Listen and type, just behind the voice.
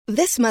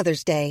This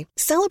Mother's Day,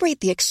 celebrate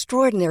the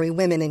extraordinary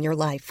women in your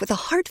life with a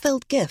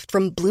heartfelt gift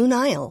from Blue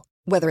Nile.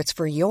 Whether it's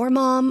for your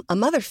mom, a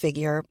mother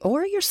figure,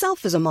 or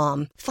yourself as a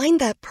mom, find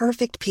that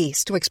perfect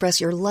piece to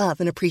express your love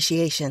and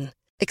appreciation.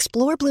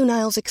 Explore Blue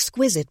Nile's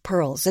exquisite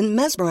pearls and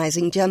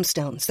mesmerizing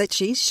gemstones that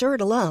she's sure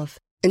to love.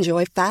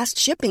 Enjoy fast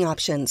shipping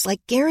options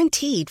like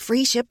guaranteed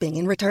free shipping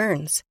and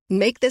returns.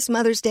 Make this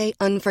Mother's Day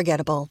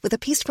unforgettable with a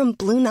piece from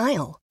Blue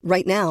Nile.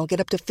 Right now, get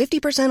up to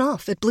 50%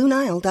 off at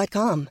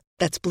BlueNile.com.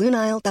 That's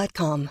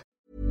BlueNile.com.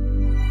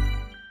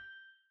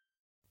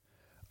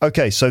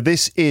 Okay, so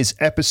this is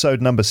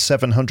episode number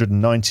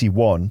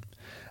 791,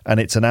 and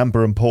it's an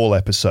Amber and Paul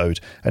episode.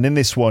 And in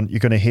this one, you're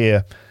going to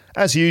hear,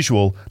 as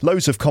usual,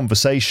 loads of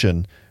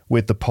conversation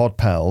with the pod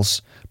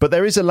pals, but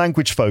there is a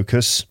language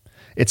focus.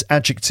 It's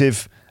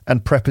adjective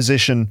and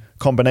preposition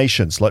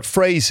combinations, like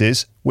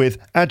phrases with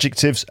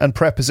adjectives and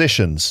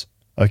prepositions,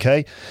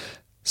 okay?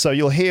 So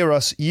you'll hear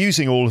us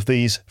using all of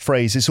these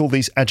phrases, all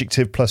these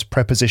adjective plus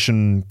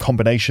preposition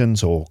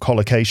combinations or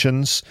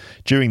collocations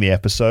during the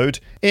episode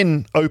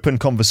in open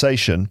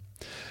conversation.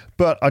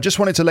 But I just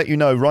wanted to let you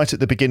know right at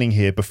the beginning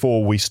here,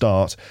 before we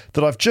start,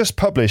 that I've just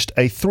published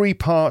a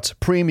 3-part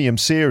premium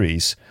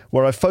series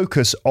where I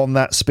focus on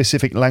that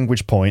specific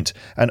language point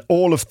and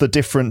all of the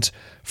different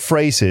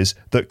phrases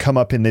that come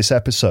up in this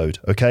episode,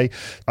 okay?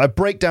 I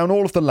break down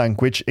all of the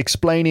language,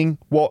 explaining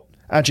what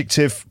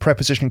adjective,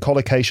 preposition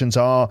collocations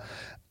are,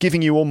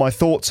 giving you all my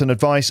thoughts and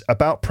advice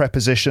about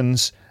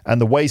prepositions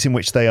and the ways in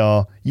which they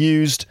are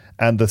used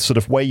and the sort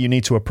of way you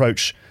need to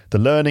approach the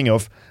learning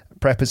of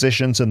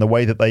prepositions and the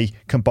way that they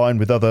combine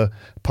with other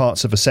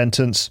parts of a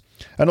sentence.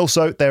 And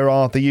also there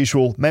are the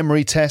usual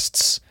memory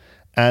tests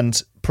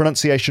and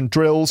pronunciation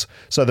drills.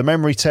 So the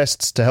memory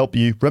tests to help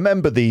you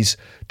remember these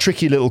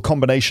tricky little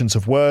combinations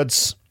of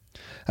words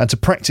and to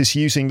practice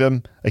using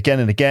them again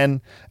and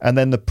again. And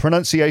then the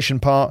pronunciation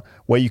part,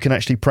 where you can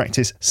actually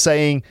practice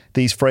saying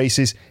these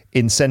phrases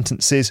in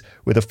sentences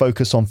with a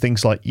focus on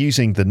things like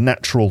using the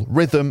natural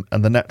rhythm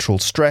and the natural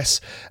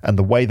stress and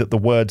the way that the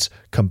words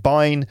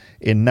combine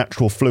in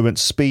natural fluent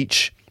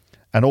speech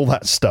and all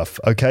that stuff,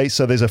 okay?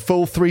 So there's a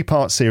full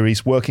 3-part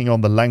series working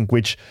on the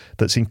language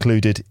that's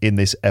included in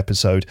this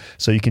episode.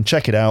 So you can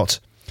check it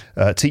out,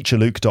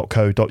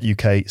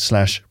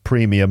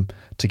 teacherluke.co.uk/premium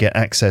to get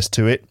access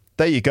to it.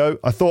 There you go.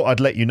 I thought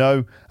I'd let you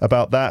know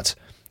about that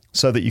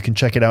so that you can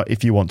check it out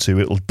if you want to.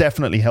 It'll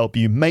definitely help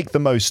you make the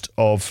most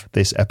of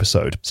this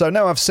episode. So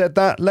now I've said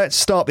that, let's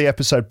start the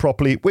episode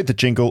properly with the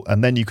jingle,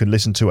 and then you can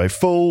listen to a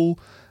full,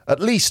 at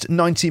least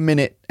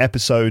 90-minute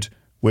episode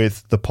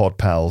with the pod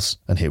pals.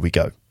 And here we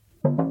go.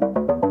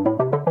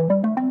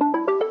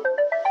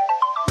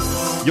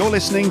 You're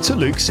listening to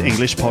Luke's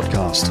English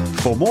Podcast.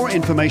 For more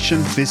information,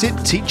 visit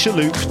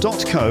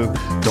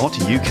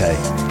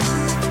teacherluke.co.uk.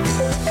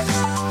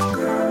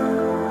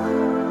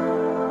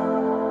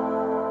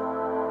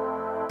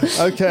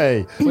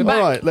 Okay, all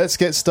right, let's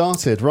get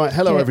started. Right,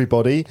 hello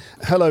everybody,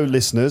 hello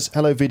listeners,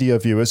 hello video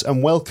viewers,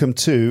 and welcome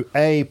to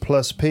A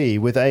plus P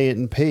with A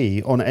and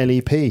P on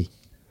LEP.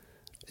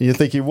 You're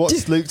thinking,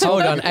 what's Luke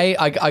talking Hold on,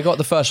 I got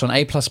the first one,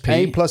 A plus P.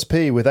 A plus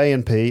P with A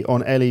and P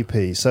on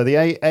LEP. So the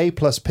A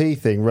plus P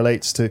thing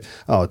relates to,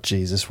 oh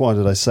Jesus, why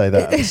did I say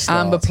that at the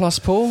start? Amber plus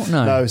Paul?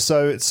 No,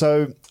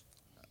 so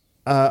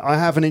I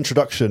have an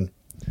introduction,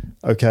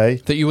 okay?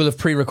 That you will have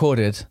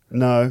pre-recorded?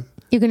 No.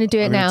 You're going to do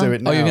it now. Oh, you're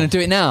going to do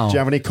it now? Do you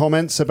have any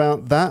comments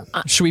about that?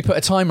 Should we put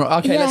a timer?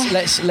 Okay, Yeah.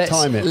 let's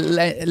time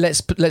it.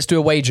 Let's do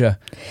a wager.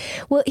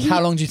 Well,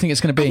 How long do you think it's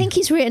going to be? I think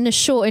he's written a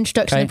short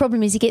introduction. Okay. The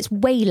problem is he gets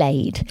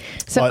waylaid.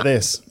 So Like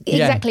this.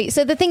 Exactly.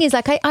 So the thing is,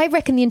 like, I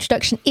reckon the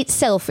introduction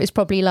itself is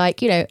probably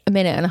like, a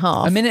minute and a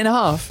half. A minute and a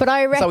half? But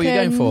I reckon... Is that what you're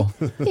going for?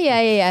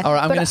 Yeah. All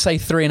right, I'm going to say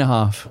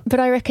 3.5. But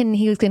I reckon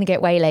he was going to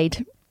get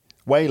waylaid.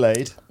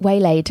 Waylaid?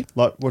 Waylaid.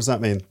 Like, what does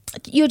that mean?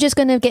 You're just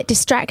going to get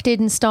distracted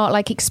and start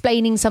like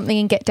explaining something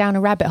and get down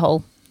a rabbit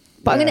hole.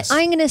 But Yes.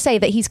 I'm going to say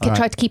that he's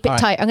tried to keep it All right.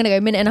 tight. I'm going to go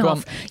a minute and a Go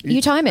half. on.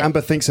 You time it.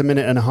 Amber thinks a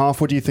minute and a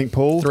half. What do you think,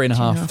 Paul?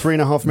 3.5.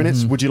 3.5 minutes.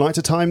 Mm-hmm. Would you like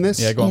to time this?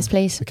 Yeah, go on. Yes,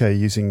 please. Okay,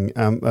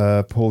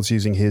 Paul's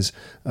using his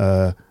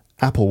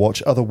Apple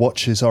Watch. Other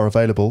watches are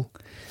available.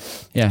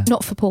 Yeah.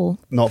 Not for Paul.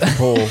 Not for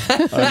Paul.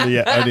 only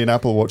an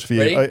Apple Watch for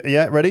you. Ready?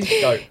 Yeah, ready?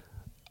 Go.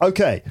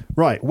 Okay,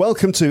 right.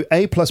 Welcome to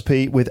A plus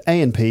P with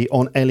A and P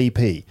on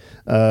LEP.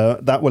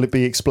 That will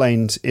be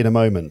explained in a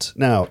moment.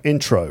 Now,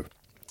 intro.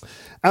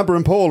 Amber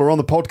and Paul are on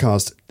the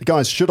podcast.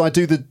 Guys, should I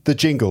do the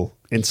jingle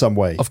in some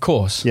way? Of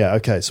course. Yeah,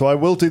 okay. So I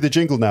will do the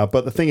jingle now,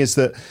 but the thing is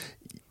that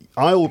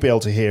I will be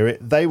able to hear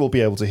it, they will be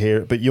able to hear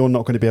it, but you're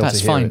not going to be able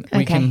That's to hear fine.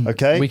 it.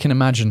 Okay. We can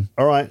imagine.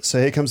 All right, so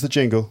here comes the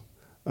jingle.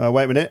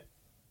 Wait a minute.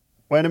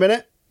 Wait a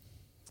minute.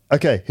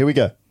 Okay, here we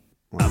go.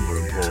 Amber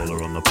and Paul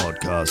are on the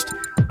podcast.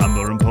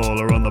 Amber and Paul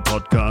are on the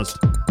podcast.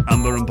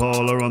 Amber and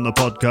Paul are on the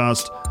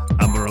podcast.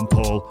 Amber and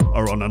Paul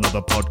are on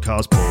another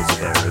podcast. Paul's a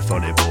very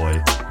funny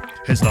boy.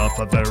 His laugh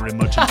I very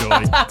much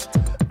enjoy.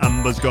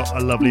 Amber's got a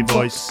lovely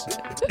voice.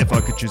 If I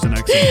could choose an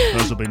accent,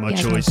 hers will be my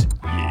choice.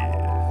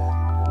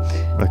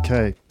 Yeah.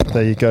 Okay,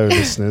 there you go,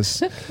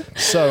 listeners.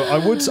 So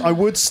I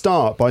would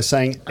start by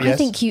saying yes.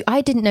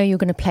 I didn't know you were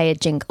going to play a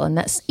jingle, and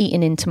that's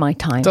eaten into my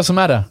time. Doesn't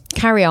matter.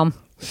 Carry on.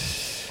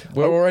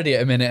 We're already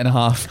at a minute and a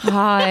half.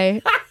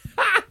 Hi.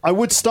 I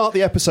would start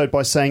the episode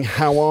by saying,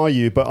 how are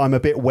you? But I'm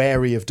a bit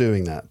wary of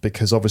doing that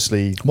because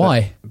obviously...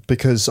 Why?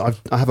 Because I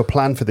have a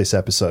plan for this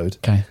episode.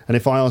 Okay. And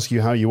if I ask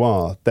you how you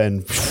are,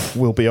 then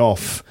we'll be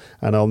off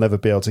and I'll never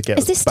be able to get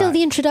Is this still back.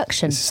 the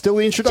introduction? This is still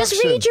the introduction.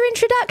 Just read your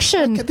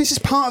introduction. Okay, this is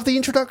part of the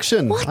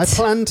introduction. What? I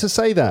plan to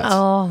say that.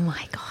 Oh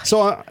my gosh.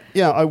 So I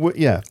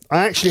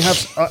actually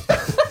have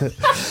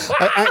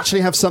I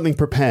actually have something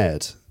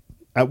prepared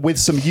with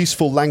some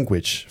useful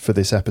language for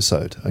this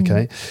episode.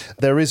 Okay,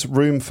 there is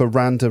room for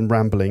random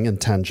rambling and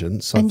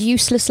tangents. And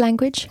useless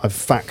language? I've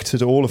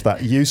factored all of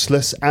that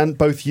useless and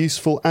both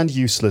useful and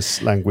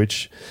useless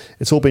language.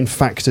 It's all been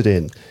factored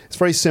in. It's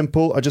very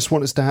simple. I just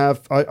want us to have.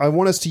 I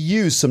want us to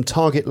use some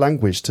target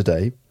language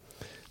today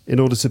in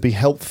order to be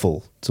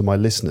helpful to my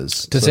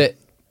listeners.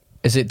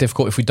 Is it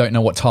difficult if we don't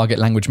know what target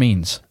language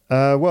means?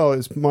 Well,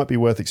 it might be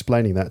worth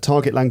explaining that.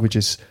 Target language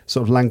is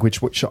sort of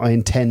language which I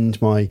intend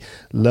my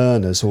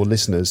learners or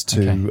listeners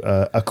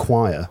to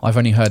acquire. I've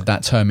only heard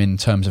that term in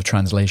terms of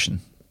translation.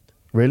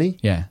 Really?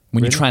 Yeah.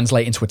 When you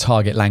translate into a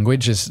target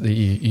language,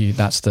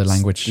 that's the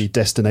language. The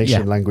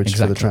destination language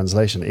exactly. for the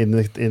translation.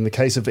 In the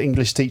case of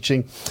English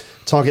teaching,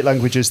 target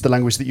language is the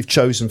language that you've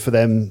chosen for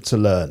them to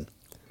learn.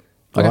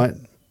 Okay. Right?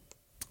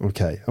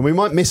 Okay. And we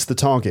might miss the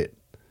target.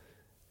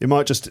 It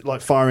might just,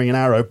 like firing an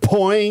arrow,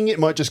 poing, it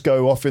might just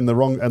go off in the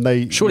wrong, and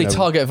they... Surely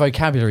target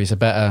vocabulary is a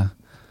better...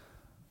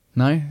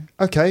 No?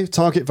 Okay,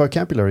 target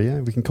vocabulary,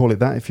 yeah, we can call it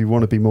that if you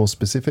want to be more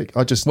specific.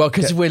 Because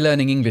we're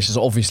learning English, it's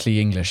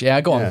obviously English.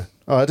 Yeah, go on. Yeah.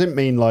 Oh, I didn't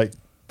mean like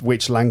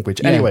which language.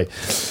 Yeah. Anyway,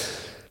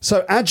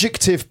 so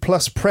adjective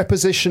plus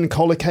preposition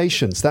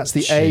collocations. That's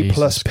the A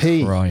plus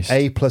P. Christ.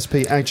 A plus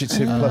P,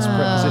 adjective plus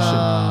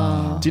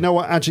preposition. Do you know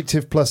what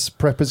adjective plus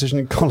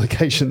preposition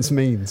collocations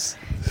means?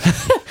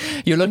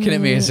 You're looking at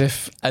me as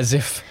if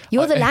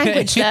You're the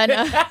language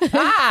learner.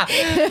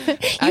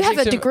 You have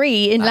a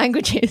degree in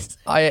languages.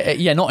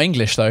 Not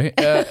English though.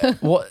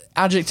 What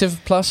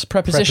adjective plus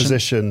preposition?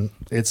 Preposition.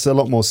 It's a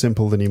lot more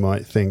simple than you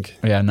might think.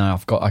 Yeah, no,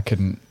 I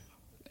couldn't.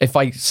 If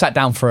I sat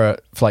down for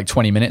like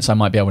 20 minutes, I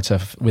might be able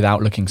to,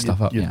 without looking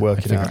stuff up. You'd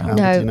work it out.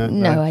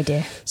 No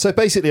idea. So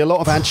basically, a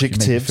lot of You make me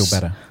adjectives. feel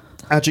better.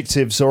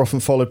 Adjectives are often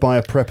followed by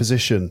a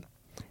preposition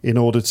in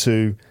order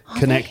to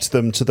connect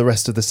them to the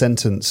rest of the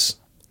sentence.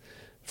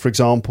 For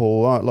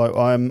example, like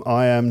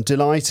I am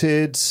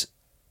delighted.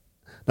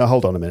 No,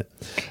 hold on a minute.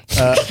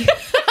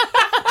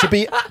 To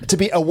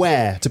be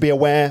aware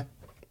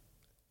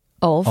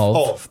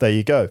of. There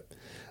you go.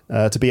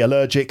 To be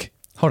allergic.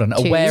 Hold on.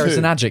 Aware is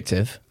an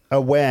adjective.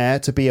 Aware,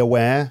 to be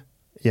aware.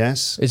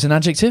 Yes. Is an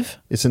adjective?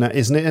 Isn't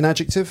it an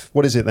adjective?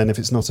 What is it then if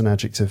it's not an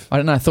adjective? I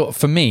don't know. I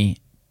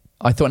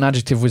thought an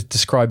adjective was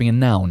describing a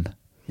noun.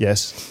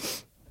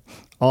 Yes.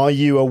 Are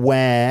you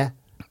aware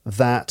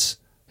that...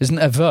 Isn't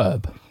it a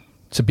verb?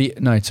 To be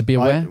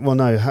aware?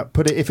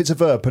 If it's a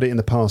verb, put it in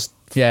the past.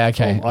 Yeah,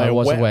 okay. form. I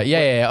was aware.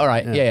 Yeah, all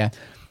right. Yeah.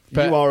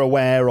 But, you are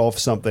aware of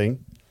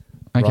something.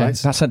 okay. Right?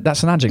 That's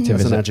an adjective,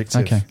 That's is an it?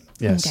 adjective. Okay.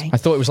 Yes. Okay. I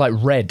thought it was like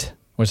red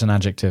was an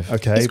adjective.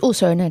 Okay. It's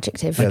also an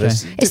adjective. Yeah, Okay.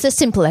 It's the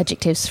simple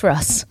adjectives for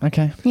us.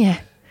 Okay. Yeah.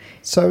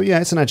 So, yeah,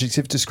 it's an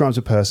adjective, describes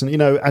a person. You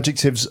know,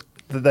 adjectives,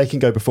 they can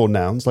go before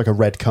nouns, like a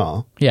red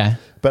car. Yeah.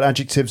 But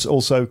adjectives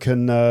also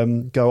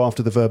can go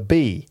after the verb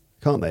be,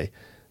 can't they?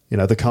 You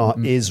know, the car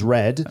is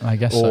red. I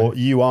guess or so.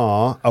 you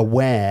are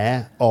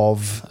aware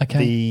of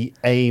the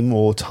aim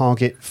or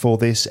target for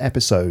this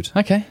episode.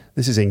 Okay.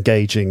 This is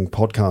engaging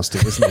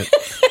podcasting, isn't it,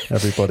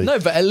 everybody? No,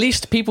 but at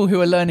least people who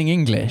are learning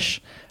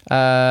English,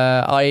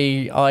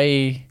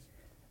 they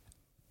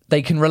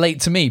can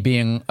relate to me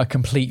being a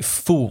complete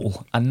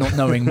fool and not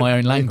knowing my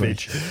own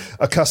language.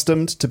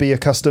 Accustomed, to be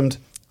accustomed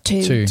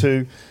To.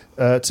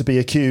 to be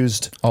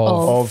accused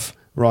Of.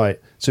 right.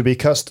 To be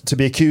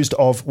accused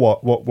of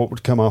what? What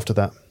would come after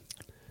that?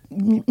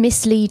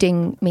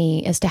 Misleading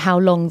me as to how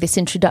long this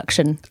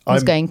introduction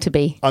was going to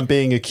be. I'm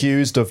being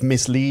accused of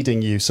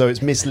misleading you. So it's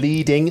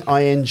misleading,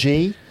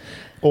 ing,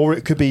 or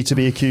it could be to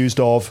be accused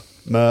of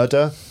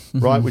murder,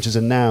 right, which is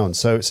a noun.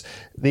 So it's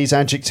these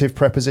adjective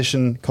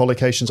preposition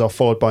collocations are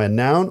followed by a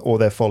noun or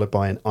they're followed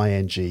by an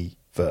ing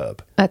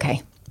verb.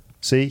 Okay.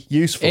 See,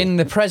 useful. In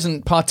the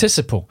present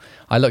participle.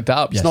 I looked that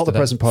up It's yesterday. not the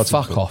present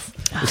participle. Fuck off.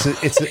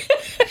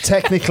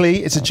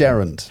 Technically, it's a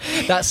gerund.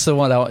 That's the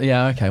one.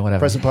 Yeah, okay, whatever.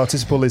 Present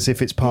participle is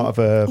if it's part of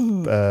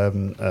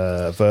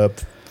a verb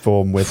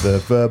form with the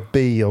verb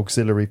be,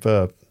 auxiliary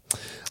verb.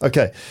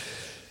 Okay.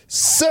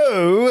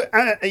 So,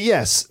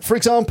 yes, for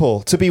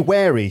example, to be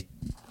wary.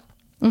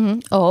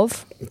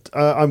 Of.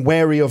 I'm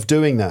wary of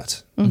doing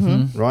that.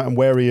 Right? I'm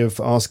wary of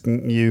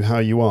asking you how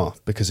you are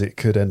because it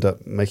could end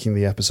up making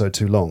the episode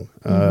too long.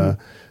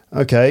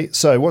 Okay,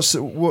 so what's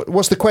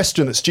the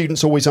question that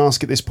students always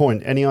ask at this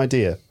point? Any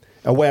idea?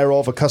 Aware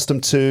of,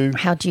 accustomed to.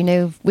 How do you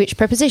know which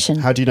preposition?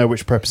 How do you know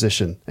which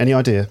preposition? Any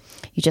idea?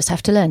 You just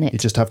have to learn it. You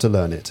just have to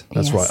learn it.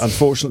 That's Yes. right.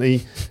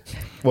 Unfortunately,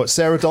 What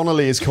Sarah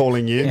Donnelly is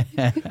calling you.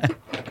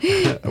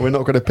 We're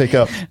not going to pick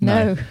up.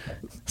 No.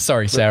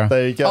 Sorry, Sarah.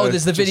 There you go. Oh,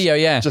 there's the video,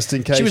 yeah. Just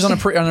in case. She was on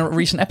a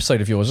recent episode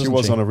of yours, wasn't she? She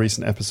was on a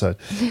recent episode.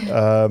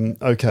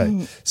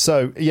 Okay.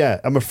 So, yeah,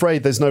 I'm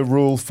afraid there's no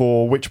rule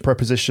for which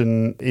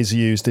preposition is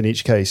used in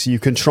each case. You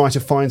can try to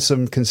find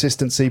some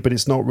consistency, but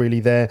it's not really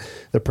there.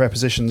 The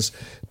prepositions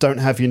don't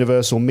have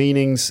universal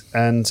meanings.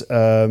 And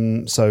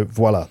so,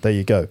 voila, there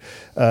you go.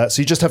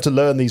 So you just have to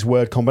learn these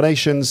word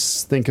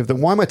combinations. Think of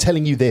them. Why am I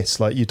telling you this?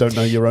 Like you don't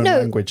know your own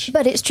language.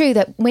 But it's true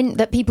that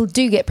that people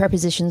do get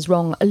prepositions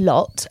wrong a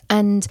lot.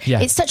 And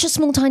it's such a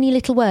small, tiny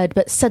little word,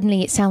 but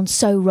suddenly it sounds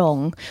so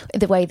wrong.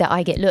 The way that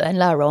I get le and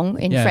la wrong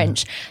in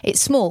French. It's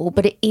small,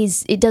 but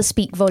it does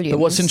speak volumes. But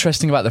what's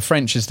interesting about the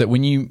French is that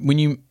when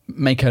you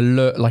make a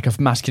le, like a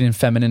masculine,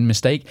 feminine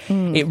mistake,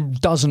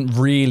 it doesn't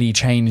really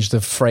change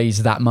the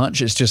phrase that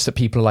much. It's just that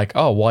people are like,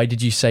 oh, why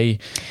did you say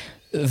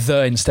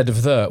the instead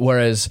of the?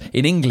 Whereas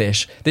in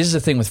English, this is the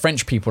thing with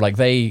French people, like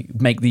they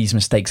make these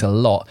mistakes a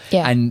lot.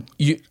 Yeah. And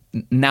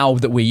now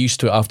that we're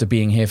used to it after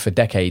being here for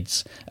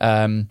decades,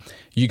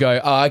 you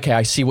go, oh, okay,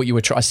 I see where you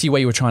were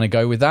trying to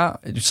go with that.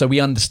 So we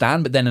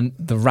understand. But then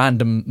the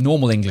random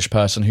normal English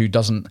person who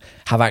doesn't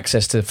have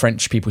access to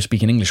French people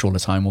speaking English all the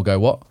time will go,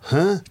 what?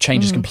 Huh?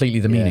 Changes completely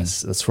the meaning.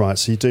 Yes, that's right.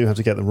 So you do have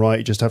to get them right.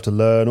 You just have to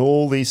learn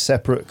all these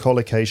separate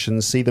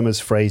collocations, see them as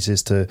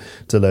phrases to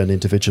learn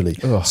individually.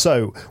 Ugh.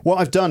 So what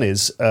I've done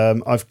is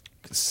I've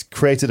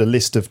created a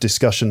list of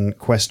discussion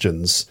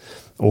questions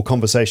or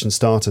conversation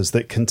starters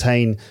that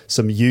contain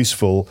some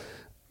useful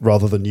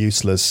rather than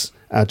useless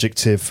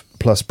adjective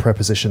plus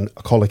preposition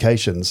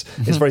collocations.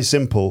 It's very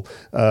simple.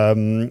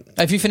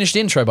 Have you finished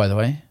the intro, by the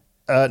way?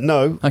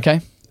 No.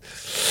 Okay.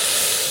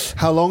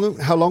 How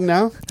long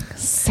now?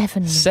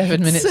 7 minutes.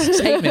 7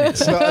 minutes. 8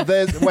 minutes. Well,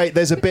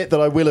 there's a bit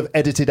that I will have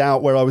edited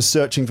out where I was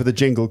searching for the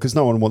jingle because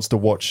no one wants to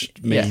watch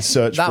me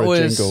search for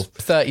a jingle. That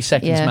was 30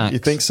 seconds max. You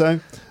think so?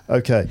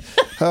 Okay.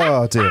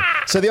 Oh, dear.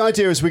 So the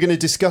idea is we're going to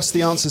discuss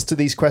the answers to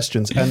these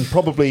questions and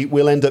probably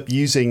we'll end up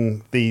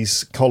using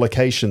these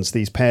collocations,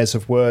 these pairs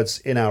of words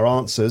in our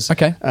answers.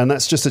 Okay. And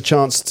that's just a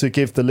chance to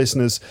give the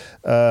listeners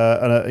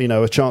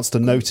a chance to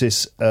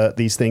notice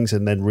these things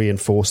and then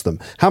reinforce them.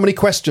 How many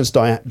questions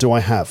do I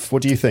have?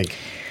 What do you think?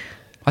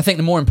 I think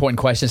the more important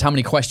question is how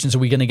many questions are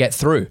we going to get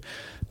through?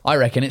 I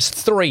reckon it's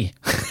 3.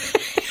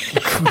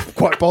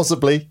 Quite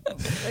possibly.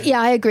 Yeah,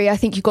 I agree. I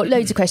think you've got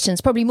loads of questions,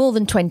 probably more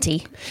than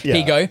 20. Yeah. Here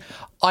you go.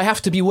 I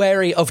have to be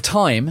wary of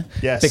time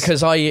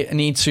because I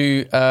need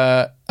to,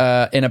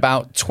 in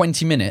about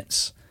 20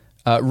 minutes,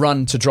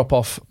 run to drop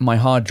off my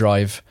hard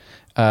drive,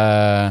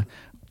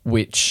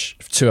 which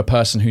to a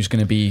person who's going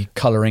to be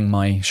colouring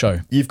my show.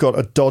 You've got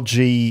a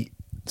dodgy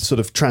sort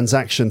of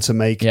transaction to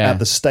make at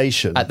the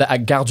station.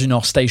 At Gare du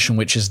Nord station,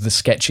 which is the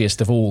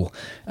sketchiest of all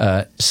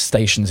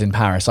stations in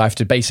Paris. I have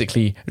to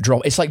basically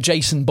drop... It's like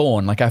Jason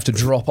Bourne. Like I have to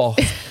drop off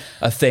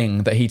a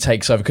thing that he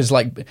takes over. Because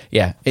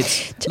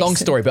it's a long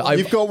story, but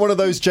You've got one of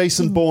those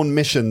Jason Bourne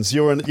missions.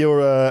 You're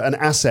an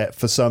asset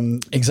for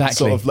some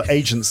sort of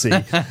agency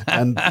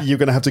and you're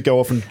going to have to go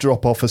off and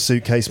drop off a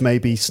suitcase,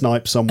 maybe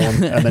snipe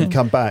someone and then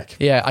come back.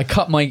 Yeah, I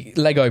cut my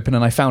leg open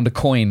and I found a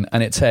coin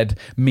and it said,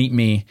 meet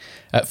me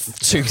at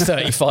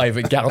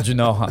 2:35 at Gare du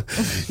Nord.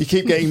 You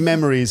keep getting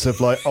memories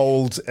of like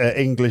old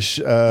English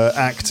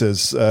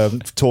actors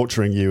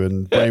torturing you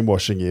and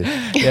brainwashing you.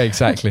 Yeah,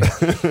 exactly.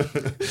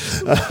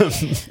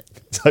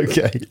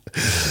 Okay.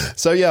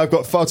 So, I've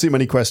got far too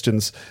many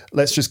questions.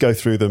 Let's just go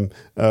through them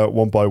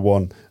one by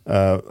one.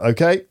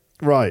 Okay.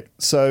 Right.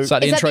 So is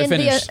that the intro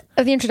finished?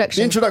 Of the introduction?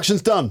 The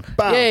introduction's done.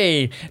 Bam.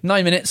 Yay.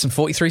 9 minutes and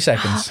 43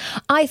 seconds.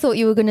 I thought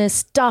you were going to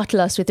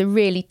startle us with a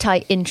really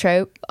tight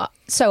intro.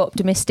 So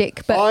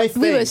optimistic, but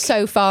we were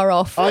so far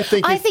off. I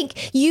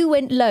think you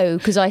went low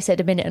because I said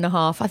a minute and a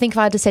half. I think if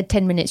I had said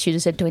 10 minutes, you'd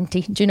have said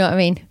 20. Do you know what I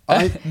mean?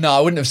 No, I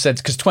wouldn't have said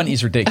because 20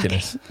 is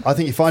ridiculous. Okay. I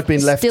think if I'd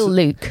been left,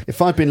 Luke.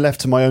 If I'd been left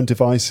to my own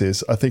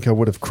devices, I think I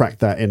would have cracked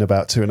that in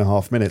about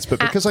 2.5 minutes. But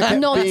because I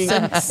kept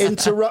being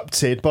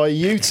interrupted by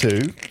you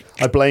two,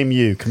 I blame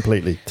you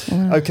completely.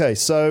 Okay,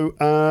 so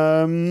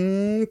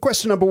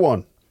question number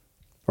 1.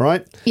 All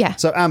right? Yeah.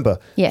 So Amber.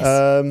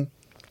 Yes.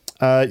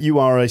 You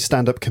are a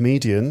stand-up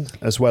comedian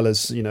as well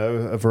as,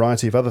 a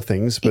variety of other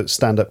things, but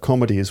stand-up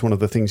comedy is one of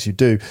the things you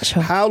do.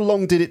 Sure. How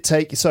long did it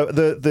take? So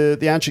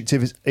the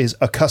adjective is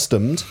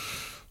accustomed.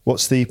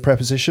 What's the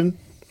preposition?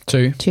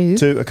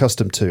 To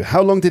Accustomed to.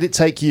 How long did it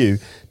take you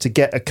to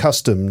get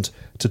accustomed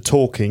to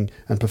talking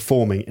and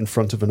performing in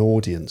front of an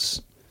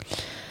audience?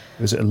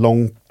 Was it a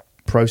long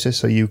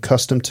process? Are you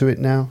accustomed to it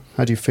now?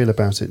 How do you feel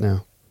about it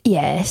now?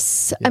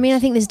 Yes. I mean, I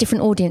think there's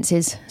different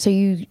audiences. So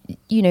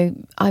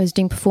I was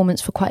doing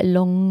performance for quite a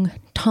long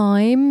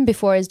time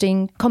before I was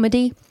doing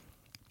comedy.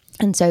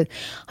 And so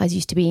I was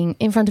used to being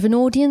in front of an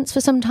audience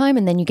for some time,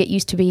 and then you get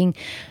used to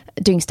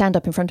doing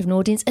stand-up in front of an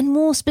audience, and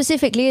more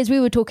specifically, as we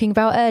were talking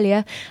about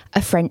earlier,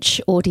 a French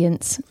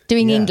audience.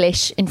 Doing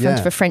English in front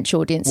of a French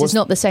audience is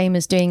not the same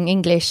as doing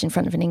English in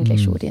front of an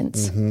English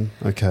audience.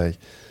 Mm-hmm. Okay.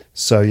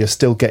 So you're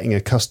still getting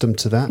accustomed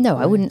to that? No,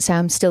 I wouldn't say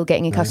I'm still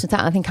getting accustomed to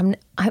that. I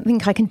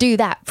think I can do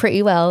that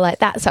pretty well. Like,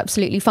 that's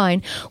absolutely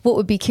fine. What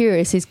would be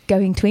curious is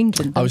going to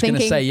England. I was going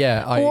to say,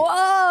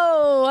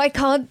 whoa, I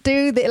can't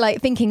do that.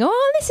 Like, thinking,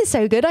 oh, this is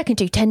so good. I can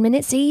do 10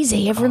 minutes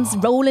easy. Everyone's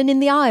rolling in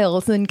the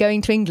aisles, and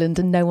going to England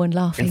and no one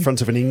laughing. In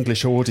front of an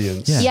English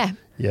audience. Yeah.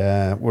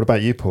 Yeah. What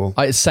about you, Paul?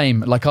 Same.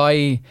 Like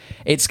I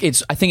think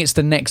it's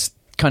the next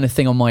kind of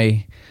thing on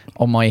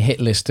my hit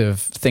list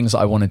of things that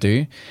I want to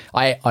do.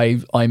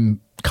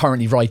 I'm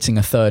currently writing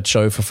a third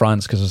show for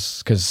France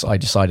because I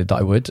decided that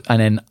I would, and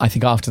then I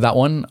think after that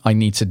one I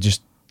need to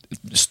just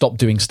stop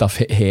doing stuff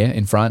here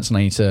in France, and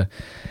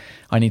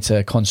I need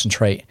to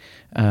concentrate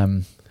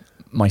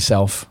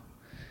myself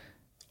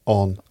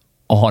on.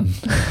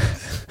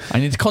 I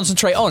need to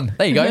concentrate on.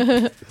 There you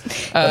go.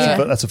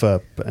 That's a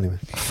verb, but anyway.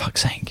 For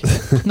fuck's sake.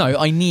 No,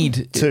 I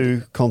need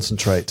to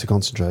concentrate.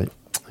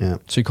 Yeah.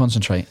 To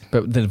concentrate.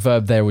 But the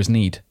verb there was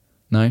need.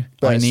 No?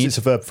 But it's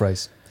a verb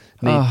phrase.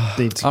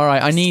 Need. All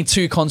right, I need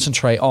to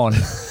concentrate on.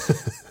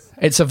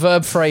 It's a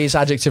verb phrase,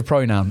 adjective,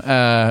 pronoun,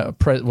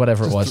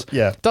 whatever it was.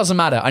 Yeah. Doesn't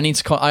matter. I need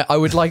to. I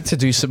would like to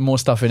do some more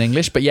stuff in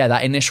English, but yeah,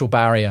 that initial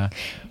barrier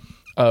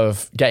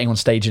of getting on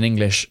stage in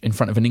English in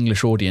front of an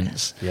English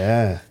audience.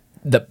 Yeah.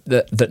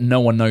 That no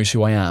one knows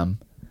who I am,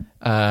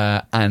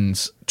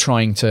 and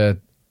trying to.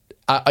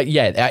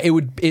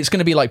 It's going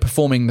to be like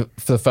performing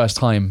for the first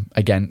time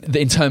again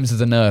in terms of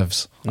the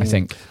nerves. I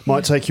think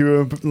might take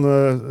you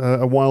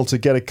a while to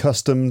get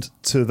accustomed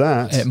to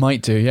that. It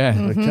might do, yeah.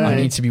 Okay. I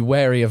need to be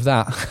wary of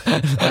that.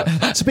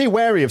 To be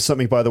wary of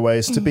something, by the way,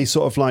 is to be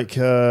sort of like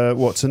to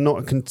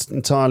not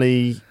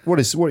entirely. What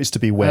is to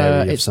be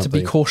wary of it's something? To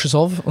be cautious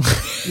of.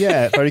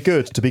 Yeah, very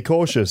good. To be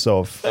cautious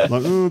of,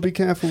 like, be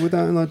careful with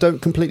that, and I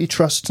don't completely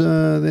trust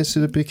this.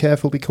 Be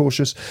careful, be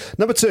cautious.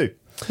 Number 2,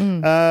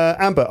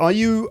 Amber, are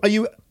you?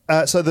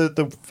 So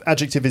the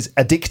adjective is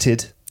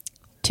addicted.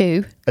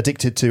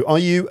 Addicted to. Are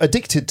you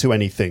addicted to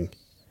anything?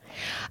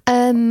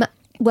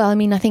 Well, I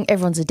mean, I think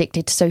everyone's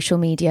addicted to social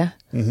media.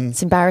 Mm-hmm.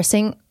 It's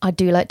embarrassing. I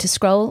do like to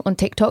scroll on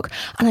TikTok.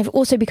 And I've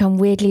also become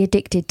weirdly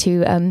addicted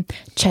to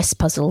chess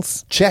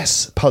puzzles.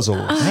 Chess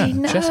puzzles? I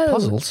know. Chess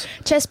puzzles?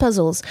 Chess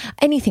puzzles.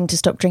 Anything to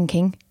stop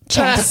drinking.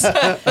 Chess.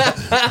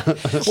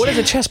 What is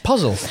a chess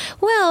puzzle?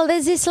 Well,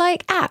 there's this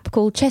like app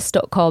called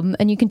chess.com,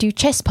 and you can do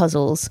chess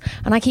puzzles.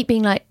 And I keep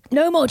being like,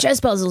 no more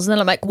chess puzzles. And then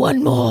I'm like,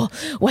 one more,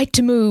 wait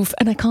to move.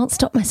 And I can't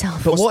stop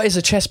myself. But what is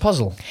a chess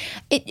puzzle?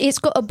 It's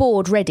got a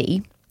board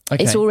ready.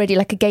 Okay. It's already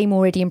like a game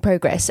already in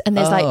progress. And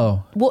there's like,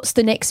 what's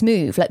the next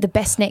move? Like the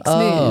best next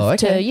move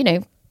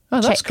to,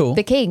 that's cool.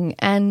 The king.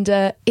 And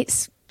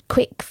it's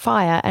quick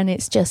fire, and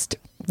it's just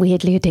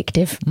weirdly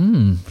addictive.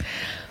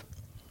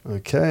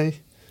 Okay.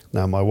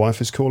 Now my wife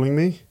is calling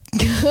me.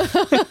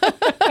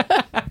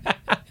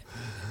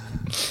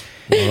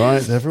 All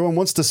right, everyone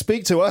wants to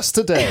speak to us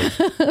today.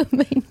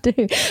 They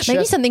do.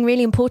 Maybe something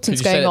really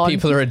important's going on.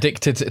 People are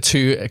addicted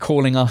to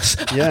calling us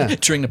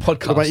during the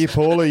podcast. What about you,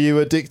 Paul? Are you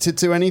addicted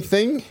to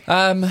anything?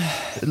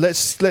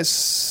 Let's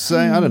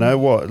say, I don't know,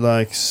 what,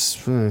 like,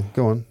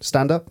 go on,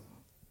 stand up?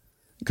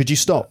 Could you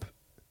stop?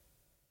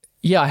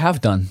 Yeah, I have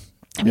done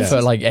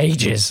for like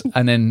ages.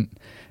 And then,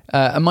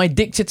 am I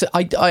addicted to,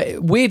 I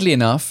weirdly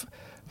enough,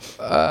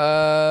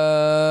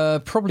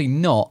 probably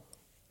not,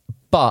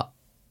 but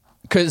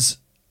because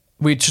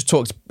we just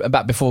talked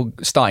about before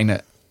starting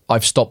that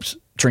I've stopped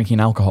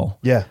drinking alcohol.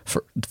 Yeah.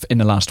 In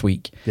the last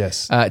week.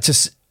 Yes.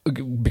 Just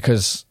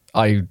because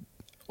I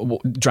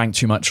drank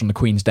too much on the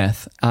Queen's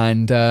death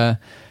and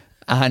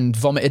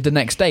vomited the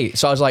next day.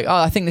 So I was like,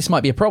 I think this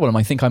might be a problem.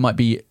 I think I might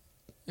be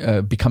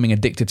becoming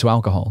addicted to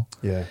alcohol.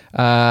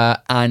 Yeah.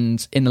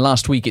 And in the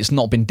last week, it's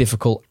not been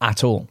difficult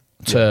at all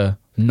to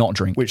not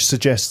drink. Which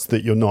suggests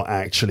that you're not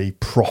actually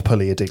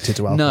properly addicted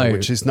to alcohol,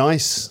 which is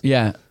nice.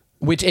 Yeah.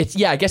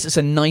 I guess it's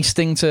a nice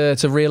thing to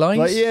realise.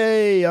 Like,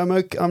 yay,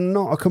 I'm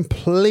not a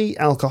complete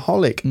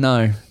alcoholic.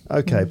 No.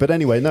 Okay, but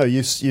anyway, no,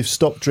 you've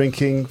stopped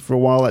drinking for a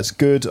while. That's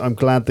good. I'm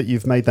glad that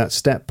you've made that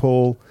step,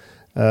 Paul.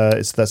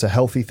 That's a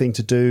healthy thing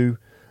to do.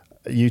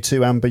 You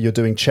too, Amber, you're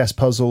doing chess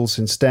puzzles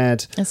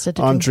instead.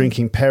 I'm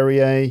drinking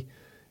Perrier.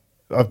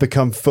 I've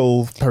become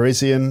full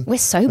Parisian. We're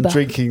sober. I'm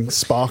drinking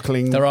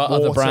sparkling There are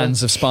water. other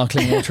brands of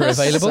sparkling water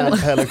available. San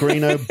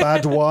Pellegrino,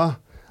 Badois.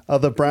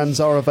 Other brands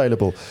are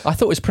available. I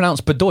thought it was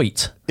pronounced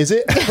Bedoit. Is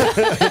it?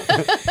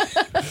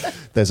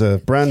 There's a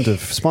brand of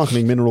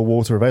sparkling mineral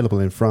water available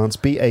in France.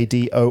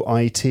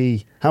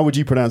 Badoit. How would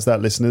you pronounce that,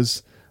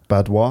 listeners?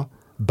 Badois?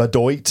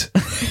 Badoit?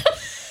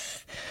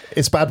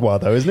 It's Badois,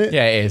 though, isn't it?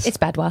 Yeah, it is. It's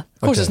Badois.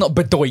 Of course, it's not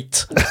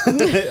Bedoit.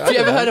 Have you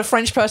ever heard a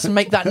French person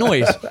make that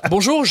noise?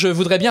 Bonjour, je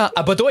voudrais bien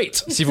à Bedoit,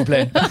 s'il vous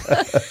plaît.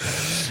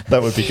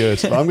 That would be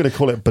good. I'm going to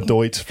call it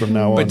Bedoit from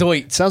now on.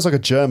 Bedoit. Sounds like a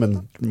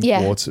German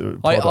water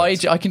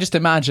product. I can just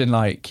imagine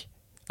like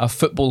a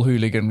football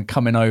hooligan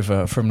coming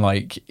over from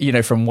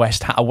from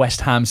a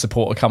West Ham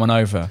supporter coming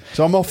over.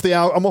 So I'm off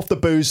the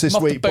booze this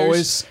week,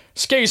 boys.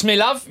 Excuse me,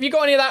 love. You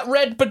got any of that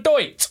red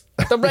Bedoit?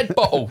 The red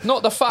bottle,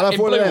 not the fucking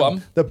blue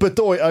one. The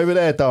Bedoit over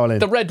there, darling.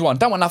 The red one.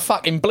 Don't want that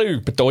fucking blue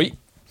Bedoit.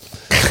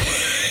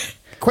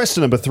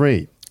 Question number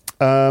 3.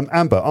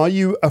 Amber, are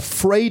you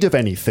afraid of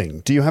anything?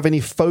 Do you have any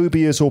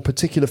phobias or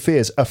particular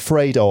fears?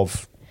 Afraid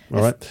of?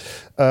 All right.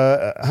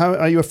 How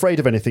are you afraid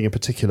of anything in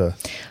particular?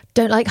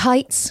 Don't like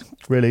heights.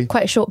 Really?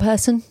 Quite a short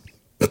person.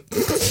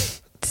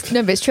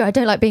 No, but it's true. I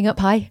don't like being up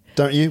high.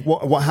 Don't you?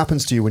 What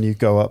happens to you when you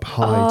go up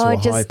high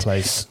to a high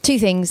place? Two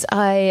things.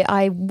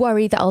 I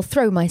worry that I'll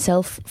throw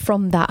myself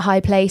from that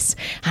high place,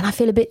 and I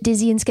feel a bit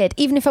dizzy and scared.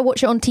 Even if I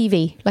watch it on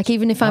TV, like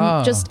even if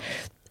I'm just...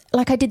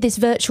 Like I did this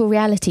virtual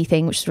reality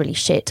thing, which is really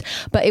shit,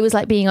 but it was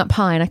like being up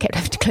high and I kept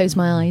having to close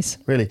my eyes.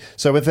 Really?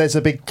 So if there's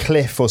a big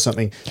cliff or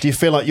something, do you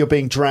feel like you're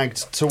being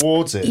dragged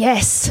towards it?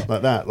 Yes.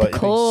 Like that? The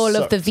call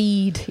of the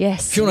vide,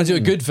 yes. If you want to do a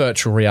good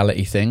virtual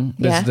reality thing,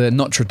 there's the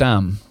Notre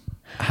Dame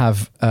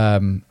have...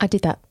 I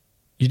did that.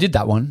 You did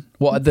that one?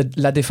 What, at the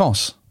La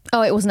Défense?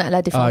 Oh, it wasn't at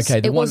La Défense.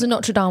 Okay, it was a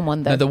Notre Dame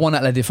one, though. No, the one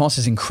at La Défense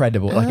is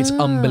incredible. Like, it's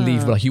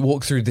unbelievable. Like, you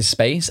walk through this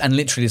space and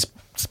literally there's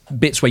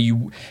bits where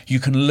you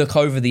can look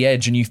over the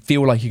edge and you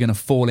feel like you're going to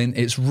fall in.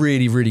 It's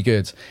really, really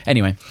good.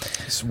 Anyway.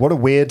 What a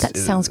weird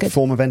sounds good.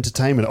 form of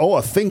entertainment. Oh,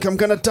 I think I'm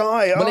going to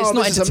die. Well, it's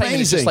not this is entertainment.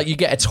 amazing. It's just like you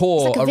get a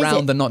tour like a around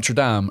visit. the Notre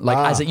Dame, like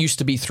as it used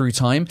to be through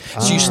time.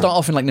 So you start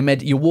off in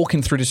like you're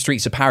walking through the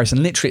streets of Paris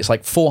and literally it's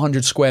like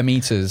 400 square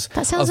meters.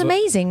 That sounds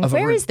amazing.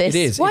 Where is this? It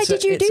is. Why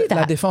did you do La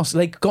that? Défense.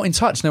 They got in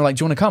touch and they were like,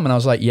 do you want to come? And I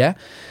was like, yeah.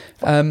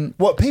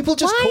 What people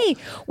just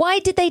Why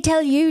did they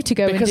tell you to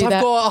go Because and do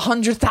I've that? got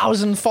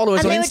 100,000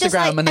 followers on they were Instagram just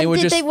like, and they were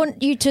did just... they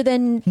want you to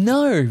then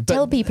No, but...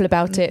 tell people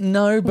about it?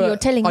 No, but You're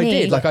telling I me.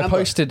 did. Like I Amber,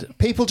 posted...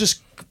 People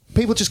just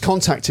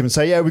contact him and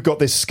say, yeah, we've got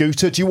this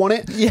scooter. Do you want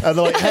it? Yeah. And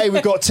they're like, hey,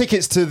 we've got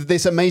tickets to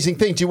this amazing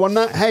thing. Do you want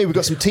that? Hey, we've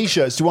got some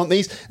T-shirts. Do you want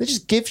these? They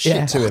just give shit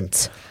Yeah. to him.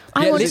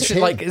 I Yeah, want literally,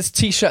 to, like it's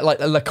T-shirt like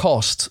a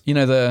Lacoste, you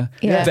know, the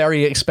Yeah.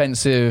 very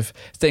expensive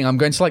thing. I'm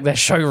going to like their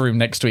showroom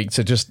next week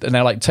to just, and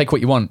they're like, take what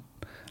you want.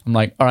 I'm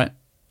like, all right.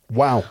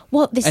 Wow.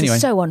 What? This Anyway.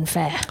 is so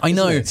unfair. I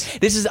know it?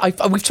 this is.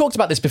 We've talked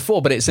about this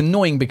before, but it's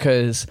annoying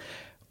because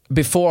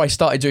before I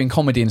started doing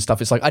comedy and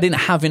stuff, it's like I didn't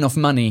have enough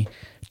money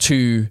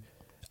to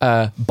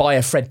buy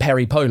a Fred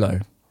Perry polo.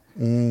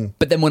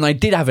 But then when I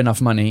did have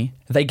enough money,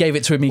 they gave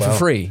it to me for Well,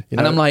 free, you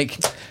and know, I'm like,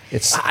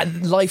 it's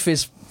life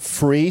is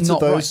free to not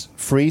those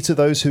free to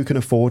those who can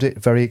afford it,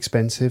 very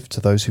expensive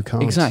to those who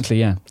can't. exactly,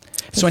 yeah.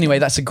 So anyway,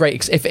 that's a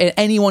great. If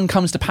anyone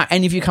comes to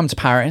any of you come to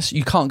Paris,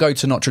 you can't go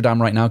to Notre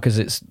Dame right now because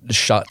it's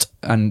shut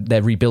and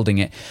they're rebuilding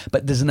it.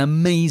 But there's an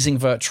amazing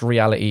virtual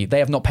reality. They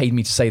have not paid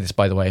me to say this,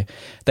 by the way.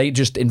 They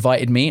just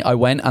invited me. I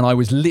went and I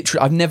was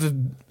literally.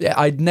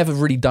 I'd never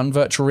really done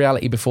virtual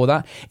reality before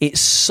that. It's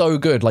so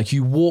good. Like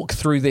you walk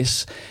through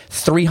this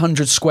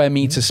 300 square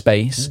meter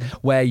space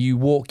where you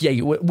walk.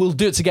 Yeah, we'll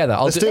do it together.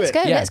 Let's do it.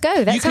 Let's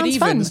go. That You could sounds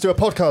even- fun. Let's do a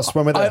podcast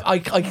when we're there. I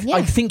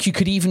think you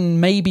could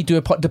even maybe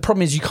do the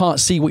problem is you can't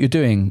see what you're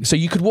doing, so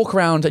you could walk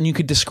around and you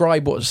could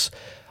describe what's.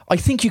 I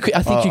think you could.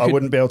 I think you I could.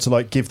 wouldn't be able to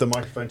like give the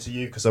microphone to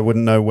you because I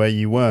wouldn't know where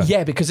you were.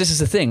 Yeah, because this is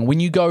the thing.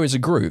 When you go as a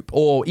group,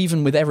 or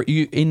even with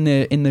in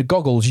the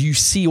goggles, you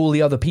see all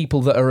the other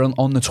people that are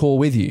on the tour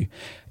with you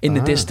in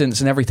the distance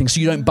and everything, so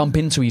you don't bump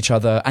into each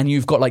other, and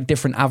you've got like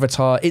different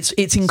avatar. It's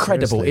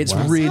incredible. Seriously, It's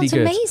wow. really Sounds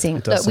good. amazing.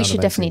 It does Look, we sound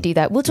should definitely amazing. do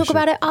that. We'll talk should.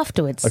 about it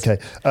afterwards. Okay.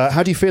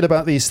 How do you feel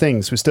about these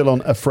things? We're still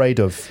on afraid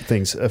of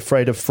things.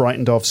 Afraid of,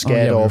 frightened of, Oh,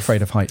 scared yeah, we're of.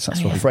 afraid of heights.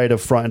 That's what. Afraid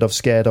of, frightened of,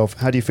 scared of.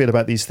 How do you feel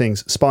about these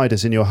things?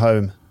 Spiders in your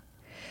home.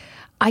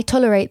 I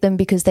tolerate them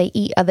because they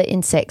eat other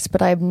insects,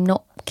 but I'm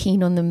not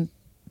keen on them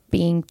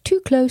being too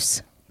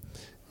close.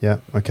 Yeah.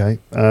 Okay.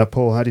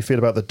 Paul, how do you feel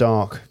about the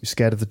dark? You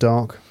scared of the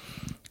dark?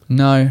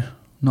 No,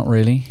 not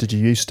really. Did you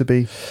used to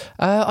be?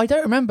 I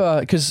don't remember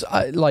because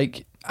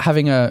like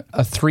having a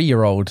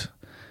 3-year-old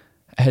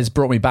has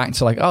brought me back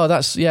to like, oh,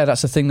 that's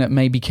a thing that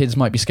maybe kids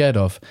might be scared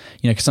of,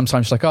 you know, because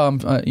sometimes she's like, oh,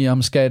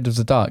 I'm scared of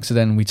the dark. So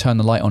then we turn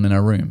the light on in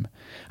her room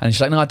and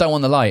she's like, no, I don't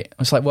want the light.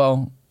 It's like,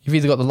 well, you've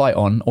either got the light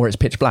on or it's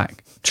pitch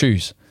black.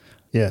 Choose.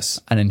 Yes.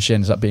 And then she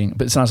ends up being,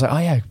 but so I was like, oh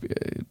yeah,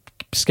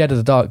 scared of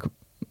the dark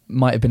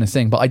might have been a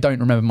thing, but I don't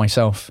remember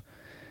myself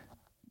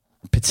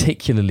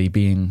particularly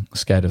being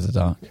scared of the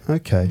dark.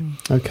 Okay.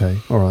 Okay.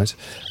 All right.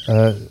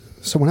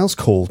 Someone else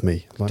called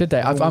me. Like, Did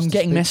they? no one I'm wants to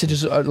getting speak.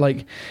 messages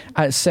like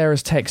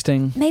Sarah's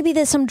texting. Maybe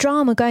there's some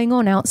drama going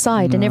on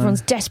outside and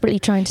everyone's desperately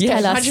trying to Yeah,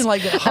 tell us. imagine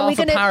like And half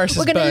of Paris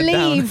we're is gonna burned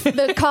down. leave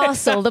the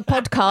castle, the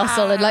pod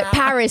castle, and like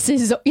Paris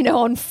is,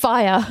 on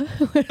fire.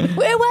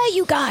 Where were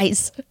you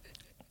guys?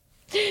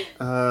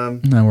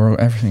 No,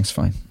 everything's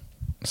fine.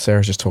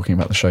 Sarah's just talking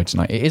about the show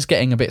tonight. It is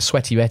getting a bit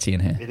sweaty-wetty in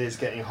here. It is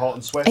getting hot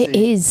and sweaty. It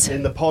is.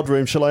 In the pod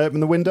room. Shall I open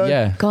the window?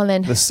 Yeah. Go on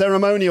then. The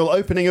ceremonial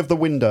opening of the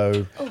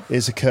window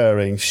is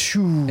occurring.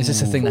 Shoo. Is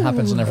this a thing that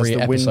happens on As every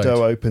the episode?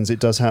 window opens, it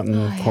does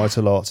happen quite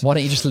a lot. Why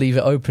don't you just leave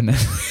it open?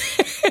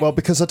 Well,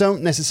 because I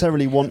don't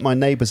necessarily want my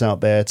neighbours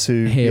out there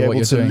to Hear be what able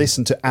you're to doing.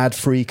 listen to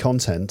ad-free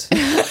content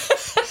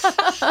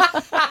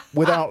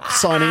without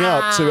signing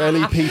up to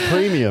LEP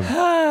Premium.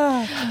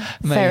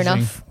 Fair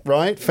enough.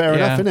 Right? Fair Yeah.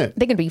 enough, isn't it?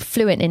 They're going to be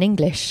fluent in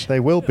English. They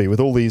will be with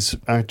all these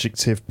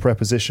adjective,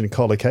 preposition,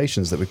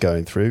 collocations that we're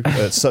going through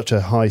at such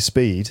a high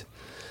speed.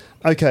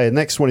 Okay,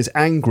 next one is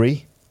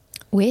angry.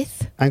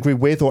 With? Angry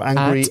with or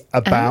angry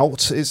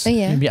about. It's, Oh,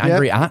 yeah. You'd be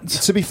angry at.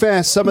 To be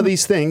fair, some of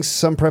these things,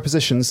 some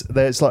prepositions,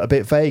 it's like a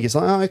bit vague. It's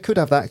like, oh, I could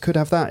have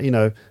that, you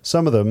know.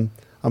 Some of them,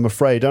 I'm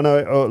afraid, I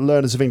know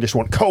learners of English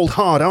want cold,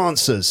 hard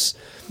answers,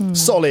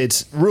 solid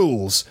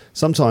rules.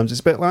 Sometimes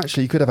it's a bit, well,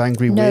 actually, you could have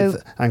angry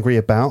with, angry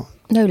about.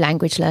 No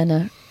language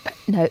learner.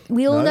 No,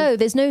 we all know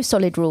there's no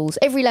solid rules.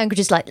 Every language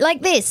is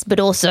like this, but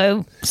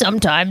also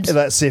sometimes.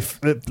 That's if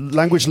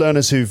language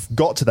learners who've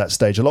got to that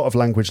stage, a lot of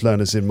language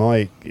learners in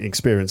my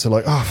experience are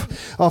like,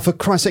 oh, for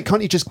Christ's sake,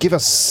 can't you just give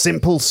us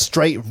simple,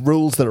 straight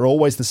rules that are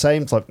always the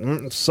same? It's like,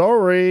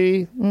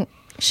 sorry.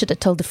 Should have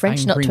told the French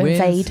Angry not to with,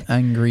 invade.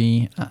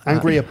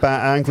 Angry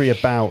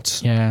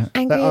about. Yeah.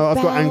 I've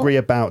got angry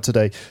about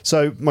today.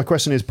 So my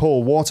question is,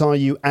 Paul, what are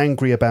you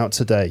angry about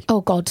today?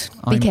 Oh, God,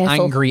 be I'm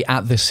careful. angry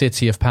at the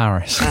city of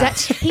Paris.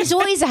 He's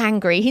always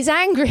angry. He's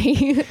angry.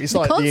 It's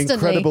like Constantly. the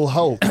Incredible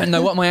Hulk.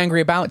 No, what am I angry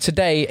about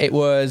today? It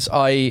was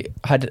I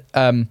had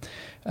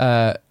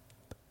I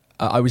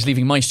was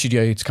leaving my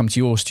studio to come to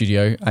your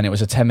studio, and it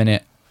was a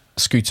 10-minute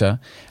scooter,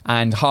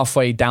 and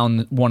halfway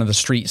down one of the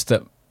streets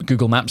that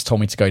Google Maps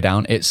told me to go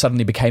down, it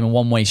suddenly became a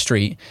one-way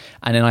street,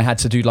 and then I had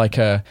to do I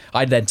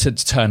had to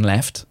turn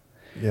left,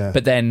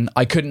 but then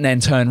I couldn't then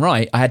turn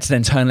right. I had to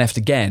then turn left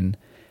again,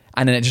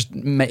 and then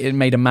it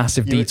made a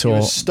massive detour.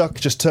 You were stuck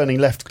just turning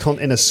left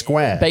in a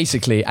square.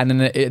 Basically, and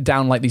then it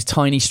down like these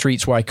tiny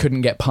streets where I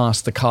couldn't get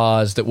past the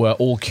cars that were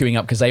all queuing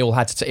up because they all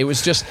had to. It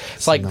was just,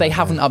 it's like they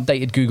haven't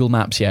updated Google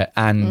Maps yet,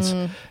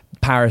 and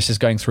Paris is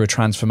going through a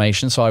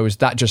transformation. So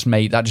that just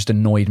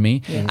annoyed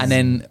me. Yes. And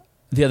then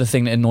the other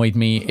thing that annoyed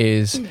me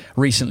is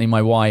recently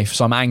my wife.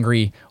 So I'm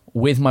angry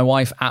with my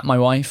wife, at my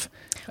wife.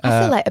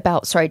 I feel like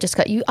sorry, just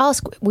cut. You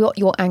ask what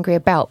you're angry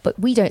about, but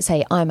we don't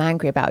say I'm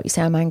angry about. You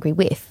say I'm angry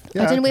with.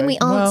 Yeah, I don't know when we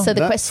answer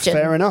the question.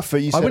 Fair enough. I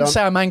wouldn't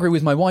say I'm angry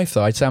with my wife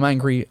though. I'd say I'm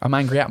angry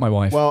at my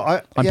wife.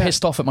 Well, I'm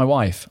pissed off at my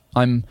wife.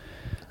 I'm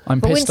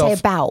but pissed off. Say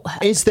about her.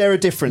 Is there a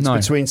difference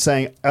between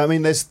saying? I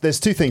mean, there's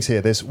two things here.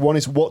 There's one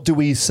is what do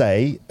we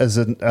say as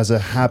a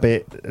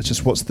habit? It's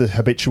just what's the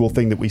habitual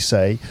thing that we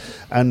say,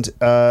 and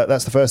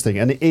that's the first thing.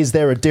 And is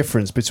there a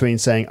difference between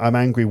saying I'm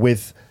angry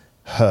with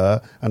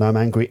her and I'm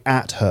angry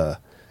at her?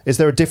 Is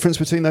there a difference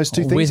between those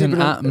two things? With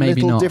and at,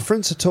 maybe little not.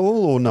 difference at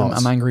all, or not?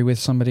 I'm angry with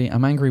somebody.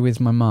 I'm angry with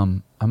my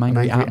mum. I'm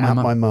angry at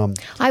my mum.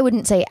 I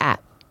wouldn't say at.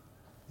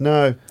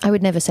 No. I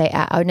would never say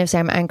at. I would never say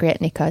I'm angry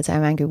at Nico. I'd say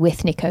I'm angry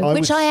with Nico,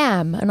 which I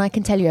am, and I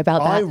can tell you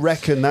about that. I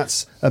reckon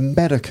that's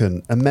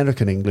American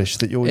English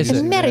that you're using.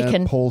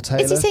 American. Paul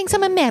Taylor. Is he saying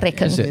some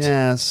American? Is it?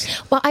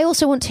 Yes. Well, I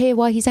also want to hear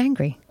why he's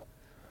angry.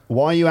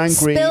 Why are you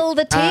angry Spill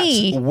the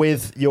tea.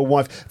 with your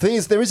wife? The thing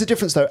is, there is a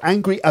difference, though.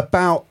 Angry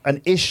about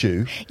an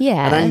issue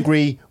and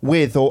angry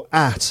with or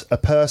at a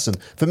person.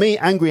 For me,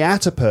 angry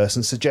at a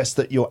person suggests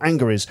that your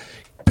anger is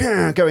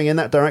going in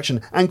that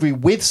direction. Angry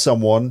with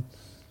someone,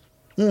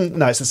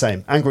 no, it's the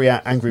same. Angry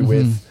at, angry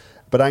with.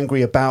 But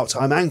angry about,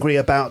 I'm angry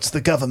about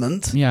the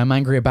government. Yeah, I'm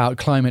angry about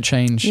climate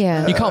change.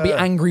 Yeah. You can't be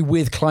angry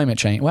with climate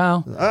change.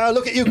 Well,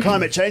 look at you,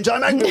 climate change.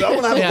 I'm angry. I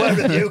want to have a word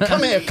with you.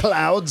 Come here,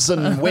 clouds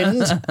and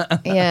wind.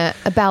 Yeah,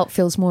 about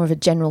feels more of a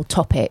general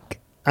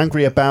topic.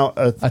 Angry about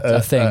a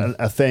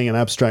thing, an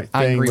abstract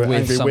angry thing.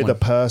 With angry with a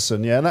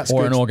person. Yeah, that's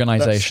or good. an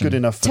organisation. That's good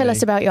enough for Tell me.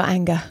 us about your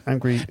anger.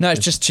 Angry. No,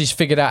 it's just she's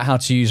figured out how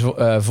to use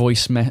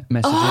voice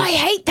messages. Oh, I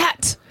hate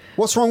that.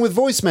 What's wrong with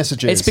voice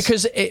messages? It's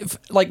because,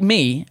 like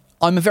me,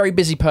 I'm a very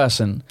busy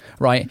person,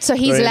 right? So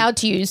he's Very- allowed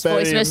to use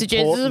very voice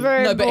messages.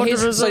 important. No, but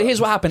here's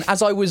what happened.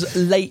 As I was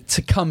late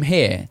to come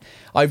here,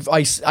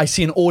 I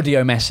see an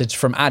audio message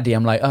from Addy.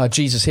 I'm like, oh,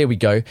 Jesus, here we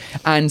go.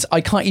 And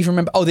I can't even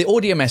remember. Oh, the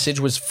audio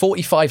message was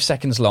 45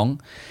 seconds long.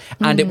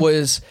 And it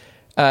was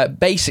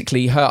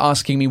basically her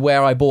asking me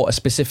where I bought a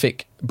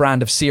specific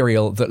brand of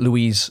cereal that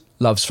Louise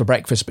loves for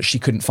breakfast, but she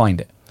couldn't find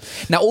it.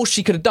 Now, all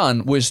she could have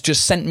done was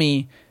just sent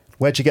me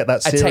Where'd you get that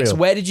a cereal? text.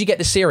 Where did you get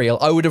the cereal?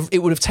 It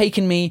would have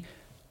taken me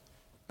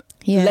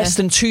less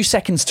than 2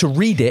 seconds to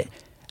read it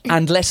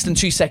and less than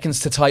 2 seconds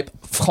to type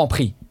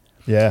Franprix.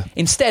 Yeah.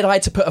 Instead, I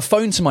had to put a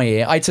phone to my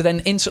ear. I had to then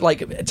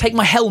take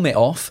my helmet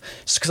off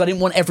because I didn't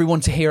want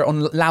everyone to hear it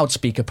on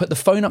loudspeaker. Put the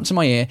phone up to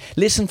my ear,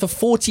 listen for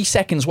 40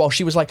 seconds while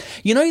she was like,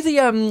 you know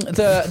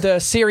the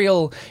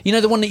cereal, you know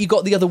the one that you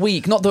got the other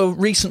week, not the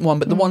recent one,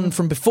 but the one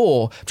from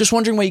before. Just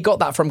wondering where you got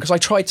that from because I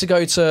tried to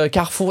go to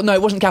Carrefour. No,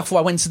 it wasn't Carrefour.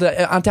 I went to the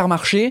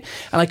Intermarché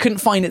and I couldn't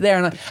find it there.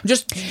 And I'm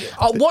just,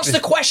 what's the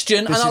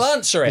question? And I'll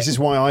answer it. This is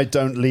why I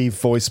don't leave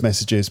voice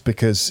messages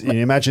because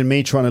imagine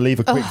me trying to leave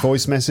a quick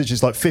voice message.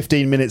 It's like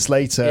 15 minutes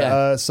later.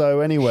 Yeah.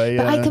 So anyway,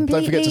 But I don't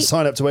forget completely- to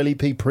sign up to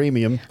LEP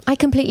Premium. I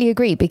completely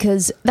agree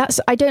because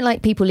I don't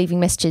like people leaving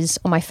messages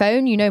on my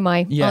phone. You know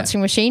my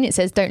answering machine, it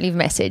says don't leave a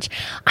message.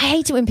 I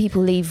hate it when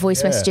people leave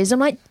voice messages. I'm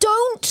like,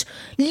 don't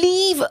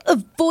leave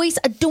a voice.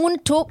 I don't want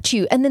to talk to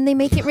you. And then they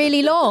make it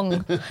really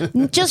long.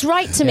 Just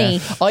write to me.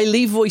 I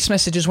leave voice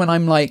messages when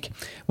I'm like,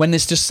 when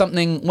there's just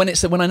something, when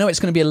I know it's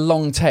going to be a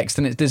long text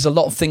and there's a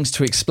lot of things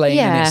to explain.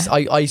 Yeah.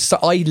 And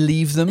I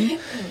leave them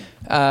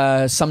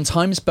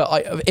sometimes, but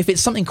if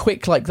it's something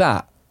quick like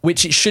that,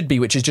 which it should be,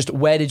 which is just,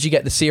 where did you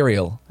get the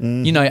cereal?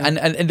 You know, and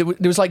there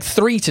was like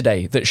 3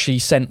 today that she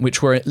sent,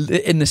 which were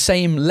in the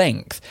same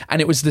length, and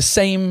it was the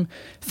same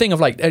thing of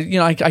like, you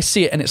know, I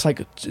see it and it's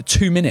like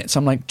 2 minutes.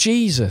 I'm like,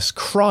 Jesus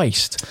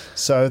Christ.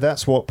 So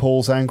that's what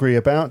Paul's angry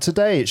about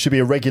today. It should be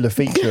a regular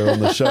feature on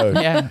the show.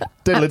 Yeah.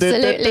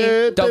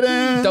 Absolutely.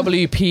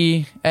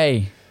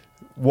 WPA.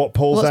 What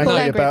Paul's What's angry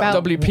Paul angry about.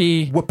 about?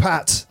 WP.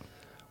 Whoopat.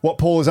 What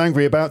Paul is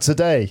angry about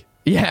today.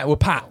 Yeah, we're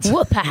Pat.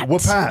 Whoopat.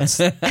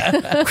 Whoopat.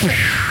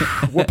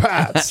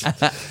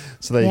 Whoopat.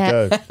 So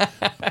there you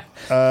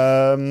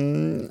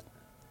go.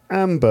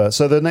 Amber.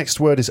 So the next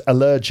word is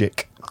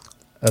allergic.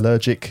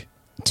 Allergic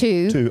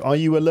Two. to. Are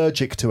you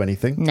allergic to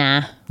anything?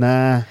 Nah.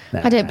 Nah.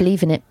 I don't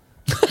believe in it.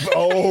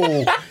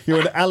 Oh,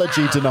 you're an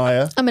allergy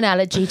denier. I'm an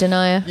allergy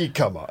denier. You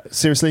come on.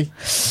 Seriously?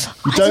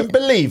 You don't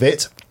believe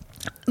it?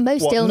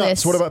 Most What, illness.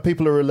 nuts? What about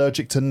people who are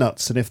allergic to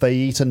nuts? And if they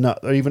eat a nut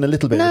or even a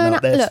little bit of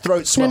nut, their look,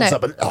 throat swells no.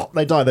 up and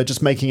they die. They're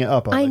just making it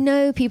up, aren't I they?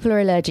 know people are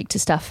allergic to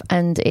stuff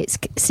and it's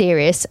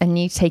serious and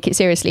you take it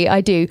seriously.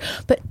 I do.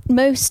 But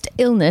most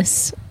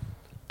illness,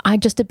 I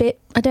don't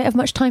have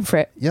much time for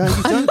it. Yeah,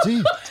 you don't, do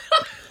you?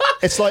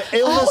 It's like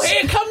illness. Oh,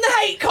 here come the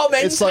hate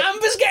comments. It's like-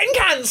 Amber's getting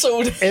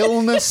cancelled.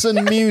 Illness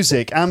and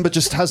music. Amber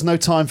just has no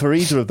time for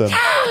either of them.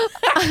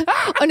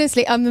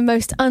 Honestly, I'm the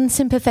most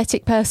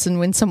unsympathetic person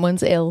when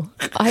someone's ill.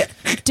 I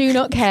do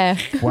not care.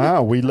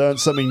 Wow, we learned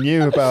something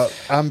new about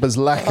Amber's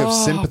lack of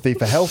sympathy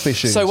for health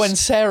issues. So when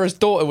Sarah's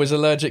daughter was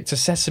allergic to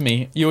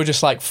sesame, you were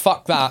just like,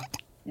 fuck that.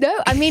 No,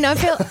 I mean, I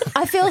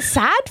feel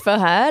sad for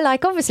her.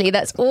 Like, obviously,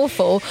 that's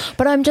awful.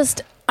 But I'm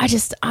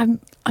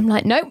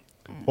like, nope.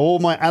 all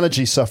my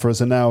allergy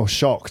sufferers are now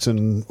shocked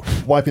and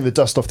wiping the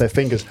dust off their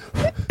fingers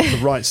to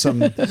write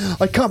some.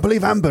 I can't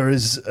believe Amber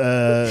is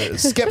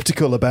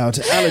skeptical about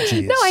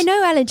allergies. No, I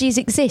know allergies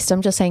exist.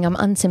 I'm just saying I'm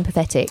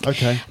unsympathetic.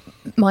 Okay.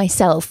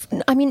 Myself.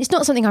 I mean, it's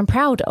not something I'm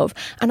proud of.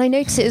 And I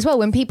notice it as well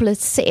when people are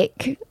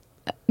sick,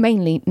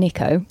 mainly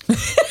Nico.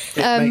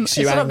 It makes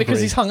you It's angry. not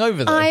because he's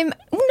hungover though.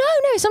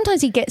 No,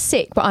 sometimes he gets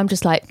sick, but I'm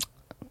just like,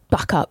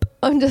 buck up.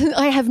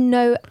 I have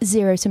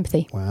zero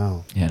sympathy.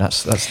 Wow. Yeah,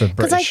 that's the British.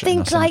 Because I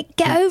think, like,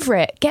 get over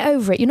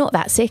it. You're not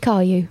that sick,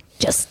 are you?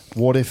 Just,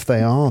 What if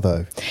they are,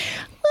 though?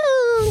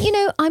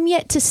 well, I'm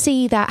yet to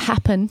see that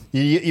happen.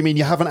 You mean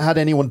you haven't had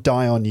anyone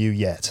die on you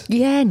yet?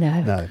 Yeah,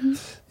 no. No.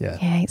 Yeah.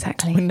 Yeah,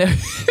 exactly.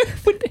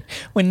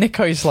 when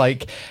Nico's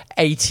like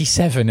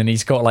 87 and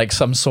he's got like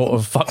some sort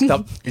of fucked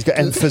up. He's got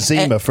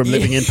emphysema from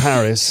living in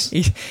Paris.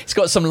 He's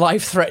got some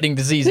life-threatening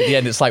disease at the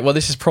end. It's like, well,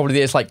 this is probably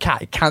it's like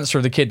cancer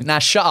of the kid. Nah,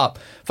 shut up,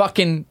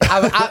 fucking,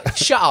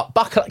 shut up,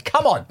 buckle.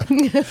 Come on.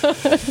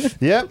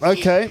 Yeah.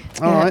 Okay.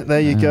 All right.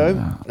 There you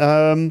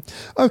go.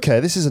 Okay.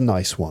 This is a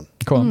nice one.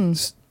 Go on.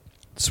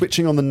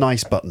 Switching on the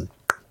nice button.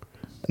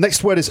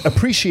 Next word is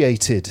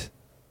appreciated.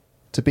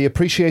 To be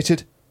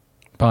appreciated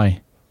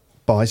Bye.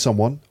 by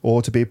someone,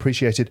 or to be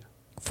appreciated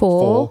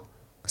For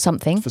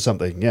something. for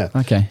something. Yeah.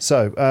 Okay.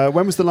 So,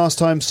 when was the last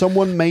time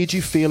someone made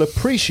you feel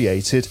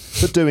appreciated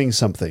for doing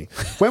something?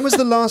 When was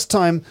the last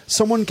time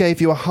someone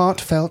gave you a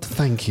heartfelt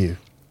thank you?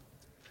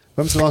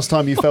 When was the last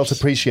time you felt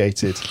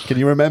appreciated? Can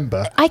you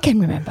remember? I can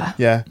remember.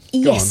 Yeah. Go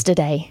on.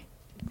 Yesterday.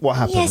 What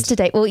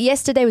happened? Well,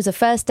 yesterday was the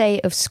first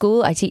day of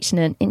school. I teach in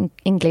an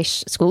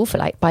English school for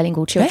like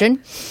bilingual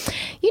children.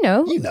 You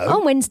know,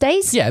 on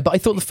Wednesdays. Yeah, but I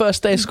thought the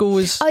first day of school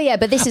was. Oh yeah,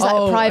 but this is like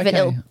a private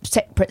okay. little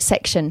separate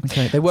section.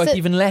 Okay, they work So-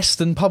 even less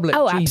than public.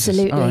 Oh, Jesus.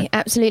 absolutely, All right.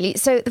 absolutely.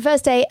 So the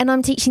first day, and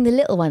I'm teaching the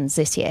little ones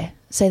this year.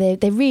 So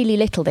they're really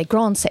little. They're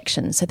grand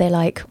sections. So they're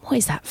like, what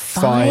is that?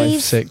 5,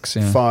 6.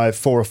 Yeah.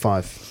 4 or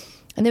 5.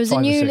 And there was 5 a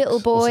or new 6 little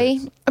or boy.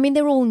 I mean,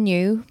 they're all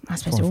new. I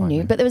suppose 4 or they're all 5, new.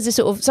 yeah. But there was a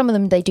sort of, some of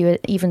them, they do an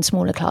even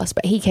smaller class.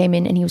 But he came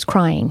in and he was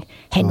crying.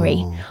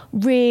 Henry.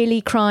 Really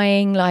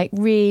crying, like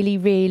really,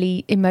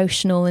 really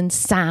emotional and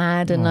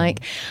sad. And like,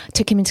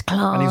 took him into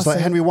class. And he was like,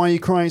 Henry, why are you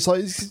crying? It's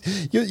like,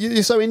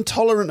 you're so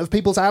intolerant of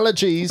people's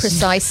allergies.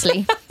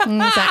 Precisely.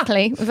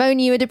 Exactly. If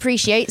only you would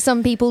appreciate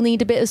some people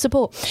need a bit of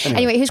support.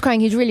 Anyway, he was crying.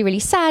 He was really, really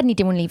sad and he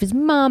didn't want to leave his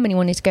mum and he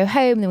wanted to go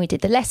home. And then we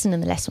did the lesson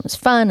and the lesson was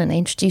fun and they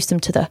introduced him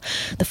to the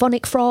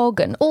phonic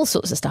frog and all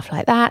sorts of stuff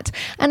like that.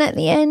 And at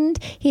the end,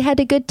 he had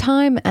a good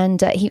time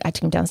and I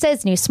took him downstairs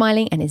and he was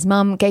smiling and his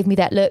mum gave me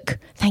that look.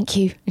 Thank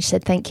you. And she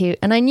said, thank you.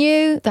 And I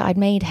knew that I'd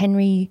made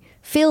Henry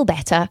feel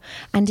better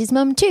and his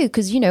mum too,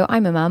 because, you know,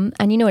 I'm a mum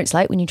and you know what it's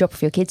like when you drop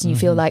off your kids and you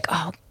feel like,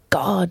 oh,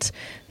 God,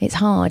 it's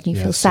hard. You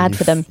feel so sad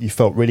for them. You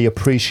felt really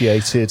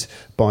appreciated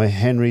by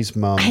Henry's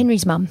mum.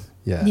 Henry's mum.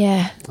 Yeah.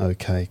 Yeah.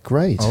 Okay,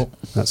 great. Oh.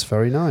 That's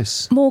very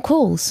nice. More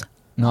calls.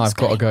 No, I've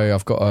got to go.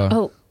 I've got to.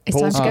 Oh, it's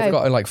time to go. I've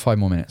got like 5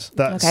 more minutes.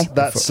 That's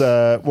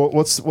Okay.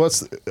 what's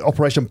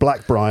Operation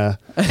Blackbriar?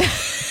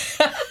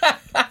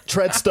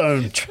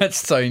 Treadstone.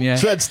 Treadstone, yeah.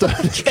 Treadstone.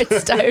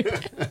 Treadstone.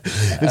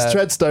 It's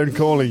Treadstone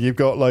calling. You've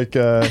got like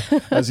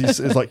it's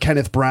like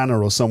Kenneth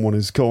Branagh or someone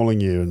who's calling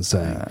you and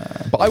saying.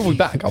 But I will be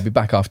back. I'll be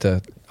back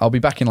after. I'll be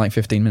back in like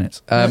 15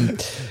 minutes.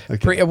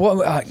 Okay.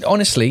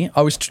 Honestly,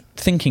 I was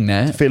thinking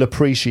there. Feel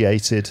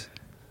appreciated.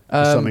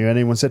 or something, and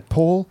anyone said,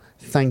 Paul,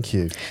 thank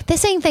you. They're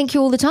saying thank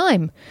you all the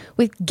time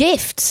with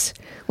gifts,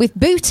 with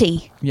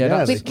booty, Yeah,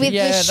 Yeah, that's, with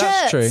that's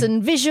shirts true.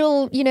 and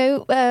visual,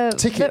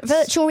 Tickets.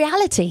 virtual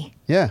reality.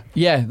 Yeah.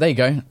 Yeah, there you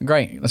go.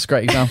 Great. That's a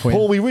great example.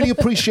 Paul, we really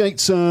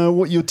appreciate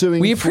what you're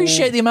doing. We for-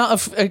 appreciate the amount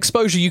of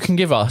exposure you can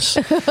give us.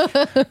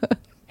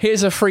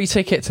 Here's a free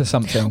ticket to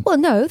something. Well,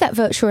 no, that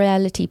virtual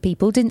reality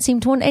people didn't seem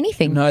to want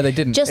anything. No, they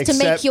didn't. Just to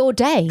make Except- your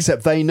day.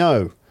 Except they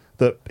know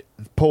that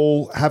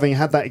Paul, having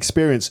had that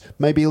experience,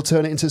 maybe he'll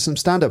turn it into some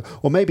stand-up,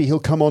 or maybe he'll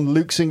come on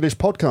Luke's English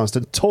podcast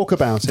and talk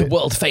about The it.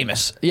 world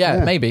famous. Yeah,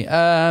 Yeah. maybe.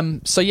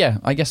 So yeah,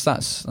 I guess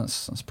that's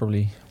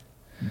probably.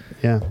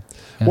 Yeah.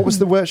 What was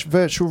the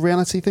virtual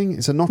reality thing?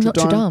 It's a Notre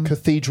Notre Dame Dame.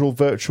 Cathedral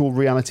virtual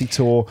reality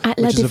tour, At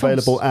La which is Défense.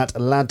 available at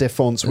La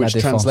Défense, La which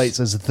Défense. translates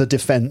as the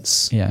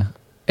Defence. Yeah,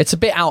 it's a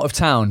bit out of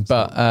town,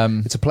 but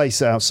It's a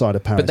place outside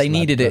of Paris. but they La-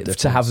 needed La it to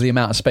Défense. have the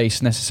amount of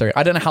space necessary.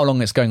 I don't know how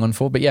long it's going on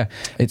for, but yeah,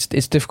 it's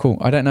difficult.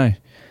 I don't know.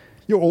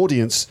 Your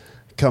audience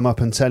come up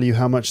and tell you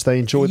how much they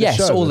enjoy the Yes,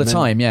 show. all the and then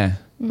time. Yeah.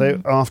 They,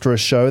 after a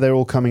show, they're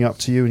all coming up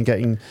to you and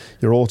getting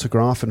your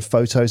autograph and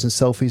photos and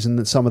selfies, and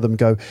then some of them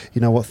go,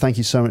 you know what, thank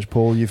you so much,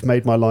 Paul. You've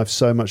made my life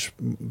so much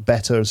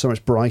better and so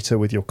much brighter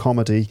with your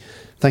comedy.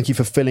 Thank you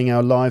for filling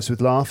our lives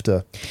with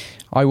laughter.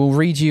 I will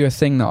read you a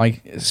thing that I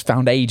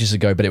found ages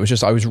ago, but it was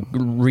just I was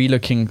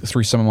re-looking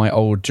through some of my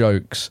old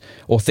jokes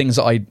or things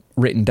that I'd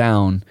written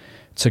down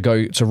to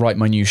go to write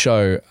my new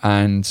show,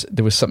 and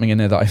there was something in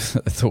there that I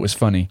thought was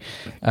funny,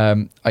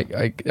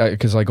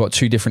 because I got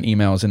 2 different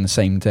emails in the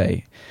same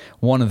day.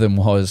 One of them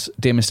was,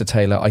 "Dear Mr.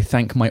 Taylor, I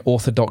thank my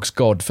Orthodox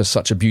God for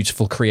such a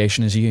beautiful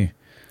creation as you,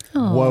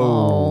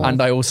 Whoa.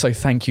 and I also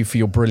thank you for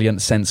your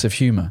brilliant sense of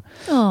humour."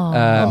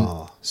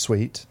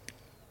 Sweet.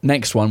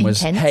 Next one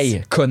was, Intense.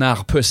 "Hey,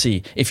 connard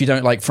pussy, if you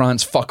don't like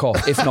France, fuck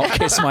off. If not,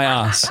 kiss my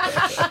ass.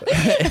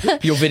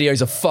 Your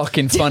videos are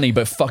fucking funny,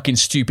 but fucking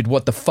stupid.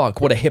 What the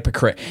fuck? What a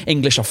hypocrite.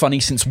 English are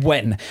funny since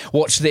when?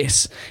 Watch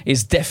this.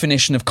 Is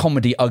definition of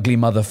comedy, ugly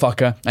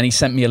motherfucker." And he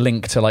sent me a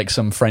link to like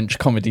some French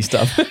comedy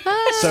stuff.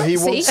 So he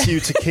See? wants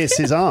you to kiss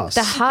his ass.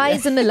 The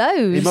highs and the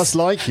lows. He must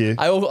like you.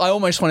 I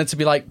almost wanted to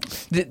be like,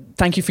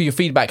 "Thank you for your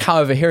feedback.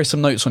 However, here are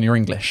some notes on your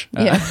English."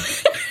 Yeah.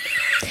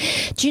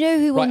 Do you know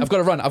who? Right, I've got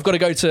to run. I've got to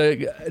go to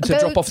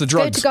drop off the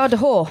drugs. Go to Garde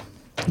d'Or.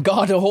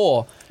 Garde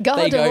d'Or.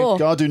 There you Garde go. d'Or.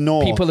 Gare du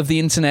Nord. People of the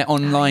internet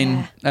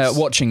online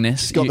watching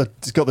this.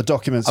 It's got the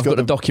documents. I've got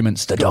the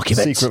documents. The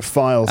documents. secret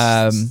files.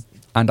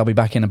 And I'll be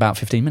back in about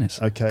 15 minutes.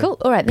 Okay. Cool.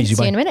 All right, then. Easy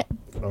See you way. in a minute.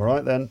 All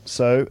right then.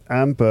 So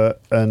Amber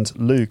and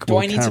Luke. Do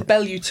will I need to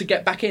bell you to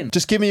get back in?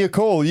 Just give me a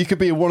call. You could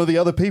be one of the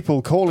other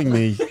people calling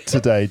me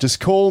today. Just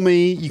call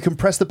me. You can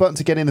press the button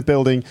to get in the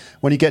building.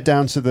 When you get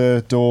down to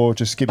the door,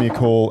 just give me a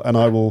call and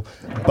I will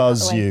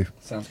buzz you.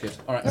 Sounds good.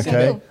 All right.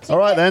 Okay. All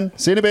right then.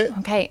 See you in a bit.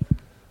 Okay.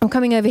 I'm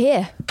coming over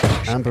here.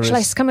 Amber Shall I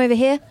is. come over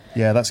here?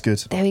 Yeah, that's good.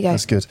 There we go.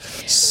 That's good.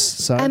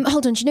 So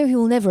Hold on. Do you know who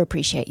will never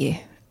appreciate you?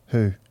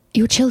 who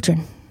Your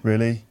children.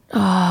 really?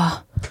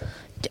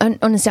 And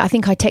honestly, I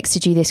think I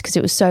texted you this because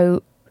it was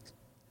so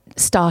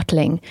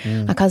startling.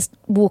 Like I was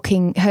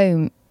walking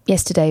home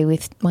yesterday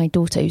with my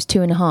daughter who's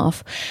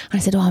 2.5, and I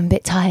said, "Oh, I'm a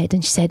bit tired,"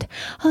 and she said,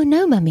 "Oh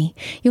no, mummy,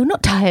 you're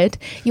not tired.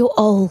 You're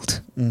old."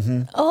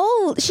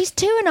 Oh, she's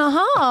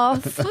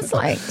 2.5. I was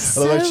like,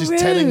 so Although she's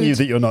telling you rude.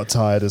 that you're not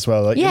tired as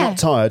well. Like, you're Yeah. not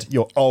tired.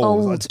 You're old.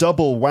 Old. A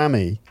double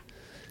whammy.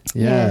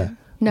 Yeah.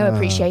 No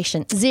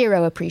appreciation.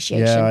 Zero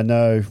appreciation. Yeah, I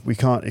know. You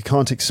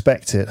can't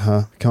expect it,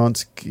 huh?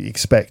 Can't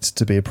expect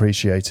to be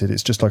appreciated.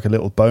 It's just like a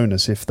little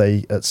bonus if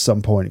they at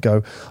some point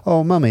go,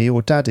 "Oh, mummy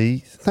or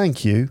daddy,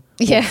 thank you."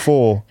 Yeah. What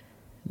for?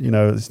 You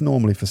know, it's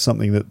normally for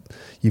something that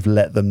you've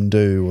let them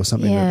do or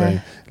something that Yeah.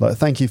 they like.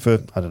 Thank you for,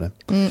 I don't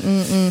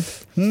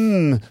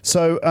know.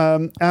 So,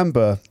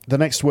 Amber, the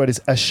next word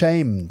is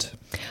ashamed.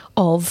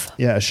 Of.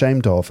 Yeah,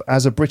 ashamed of.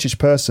 As a British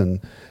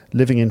person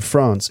living in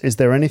France, is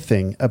there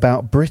anything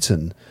about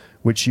Britain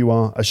which you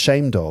are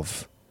ashamed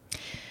of?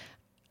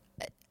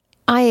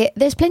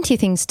 There's plenty of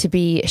things to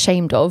be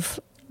ashamed of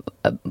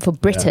for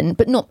Britain,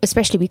 but not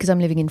especially because I'm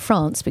living in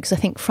France, because I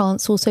think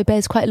France also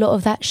bears quite a lot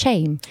of that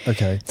shame.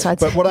 Okay. So I'd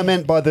But say- what I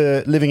meant by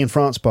the living in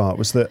France part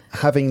was that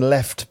having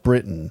left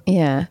Britain,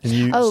 Yeah. and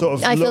you sort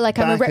of I feel look like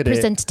I'm a back at it,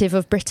 representative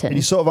of and Britain.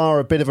 you sort of are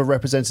a bit of a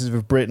representative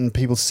of Britain.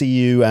 People see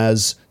you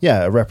as,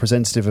 a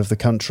representative of the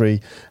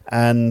country,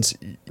 and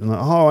you're like,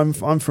 oh,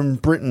 I'm from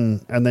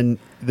Britain, and then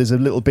there's a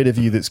little bit of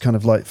you that's kind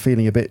of like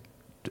feeling a bit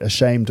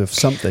ashamed of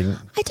something.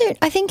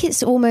 I think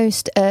it's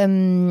almost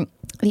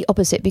the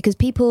opposite, because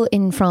people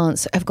in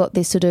France have got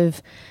this sort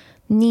of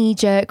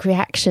knee-jerk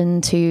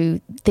reaction to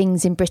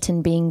things in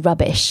Britain being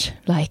rubbish,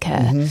 like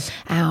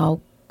our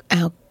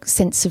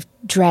sense of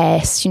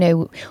dress,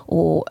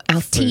 or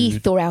our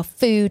teeth, or our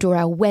food, or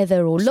our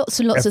weather, or lots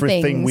and lots of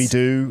things. Everything we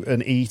do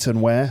and eat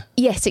and wear.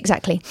 Yes,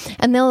 exactly.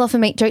 And they'll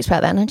often make jokes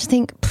about that. And I just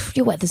think,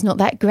 your weather's not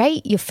that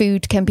great. Your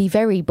food can be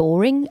very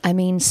boring. I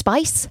mean,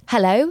 spice,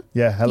 hello.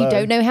 Yeah, hello. You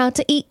don't know how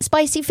to eat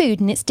spicy food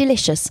and it's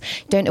delicious.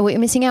 You don't know what you're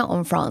missing out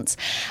on, France.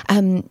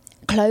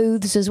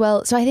 Clothes as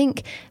well. So I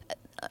think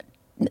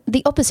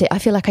the opposite. I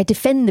feel like I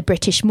defend the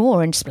British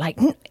more and just like,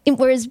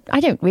 whereas I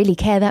don't really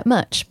care that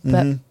much.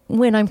 But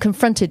when I'm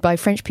confronted by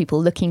French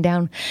people looking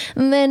down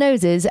their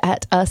noses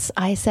at us,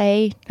 I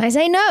say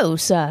no,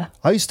 sir.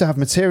 I used to have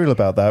material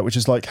about that, which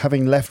is like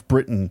having left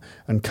Britain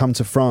and come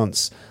to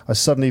France, I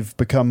suddenly have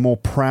become more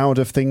proud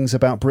of things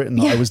about Britain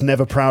that I was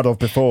never proud of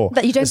before.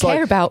 That you don't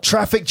care about.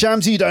 Traffic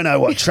jams, you don't know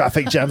what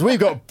traffic jams. We've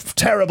got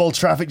terrible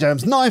traffic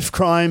jams. Knife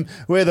crime,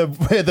 we're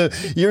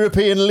the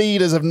European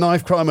leaders of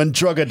knife crime and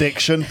drug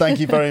addiction. Thank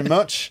you very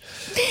much.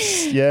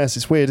 Yes,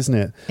 it's weird, isn't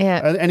it?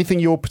 Yeah. Anything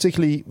you're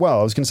particularly, well,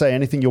 I was going to say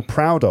anything you're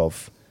proud of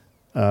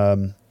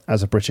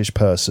as a British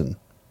person?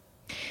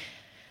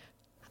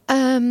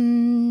 I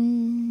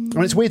mean,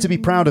 it's weird to be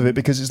proud of it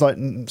because it's like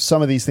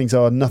some of these things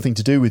are nothing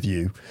to do with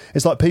you.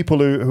 It's like people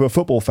who are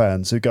football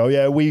fans who go,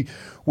 yeah, we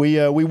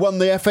won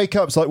the FA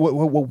Cup. It's like,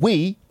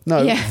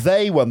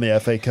 they won the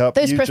FA Cup.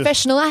 Those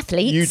professional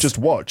athletes. You just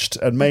watched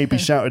and maybe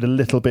shouted a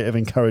little bit of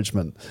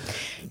encouragement.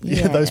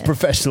 Yeah, those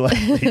professional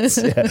athletes,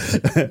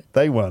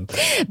 they won.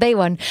 They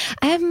won.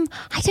 I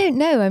don't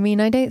know. I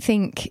mean, I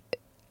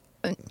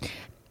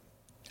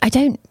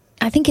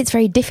think it's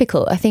very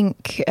difficult. I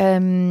think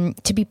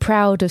to be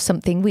proud of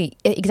something.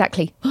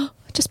 Exactly. I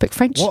just spoke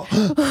French. What?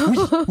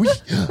 Oui.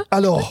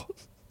 Alors.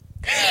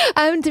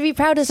 To be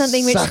proud of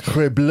something which...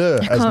 Sacre bleu,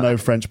 as no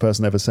French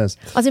person ever says.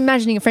 I was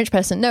imagining a French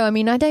person. No, I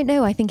mean, I don't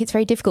know. I think it's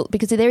very difficult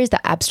because there is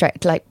that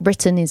abstract, like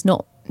Britain is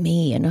not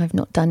me and I've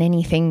not done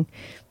anything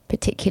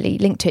particularly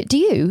linked to it. Do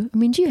you? I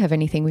mean, do you have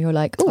anything where you're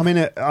like, oh? I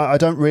mean, I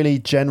don't really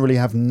generally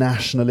have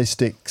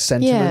nationalistic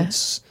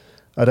sentiments.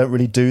 I don't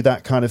really do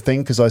that kind of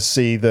thing because I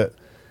see that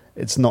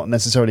it's not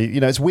necessarily,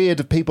 it's weird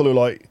of people who are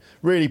like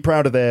really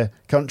proud of their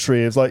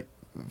country, is like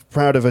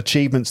proud of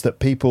achievements that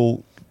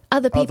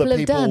other people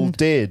have done.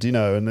 Did,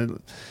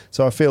 and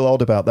so I feel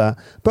odd about that.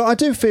 But I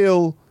do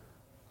feel,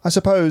 I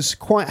suppose,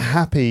 quite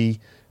happy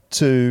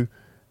to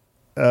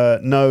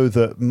know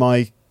that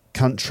my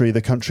country,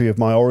 the country of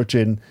my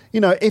origin,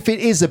 if it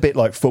is a bit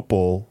like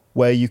football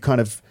where you kind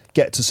of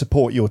get to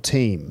support your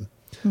team,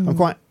 I'm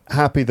quite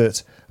happy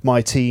that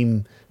my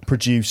team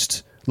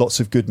produced lots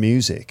of good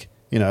music.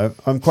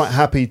 I'm quite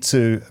happy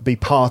to be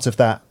part of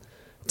that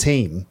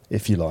team,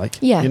 if you like.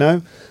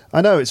 Yeah.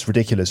 I know it's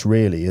ridiculous,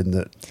 really, in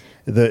that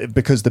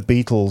because the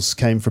Beatles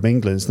came from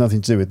England, it's nothing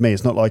to do with me.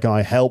 It's not like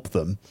I helped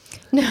them.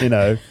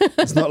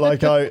 It's not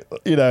like I,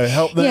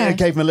 helped them,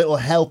 gave them a little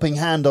helping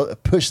hand, or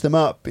pushed them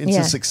up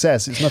into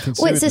success. It's nothing to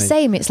do with me. Well, it's the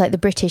same. It's like the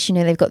British,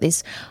 they've got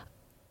this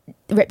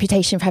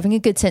reputation of having a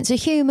good sense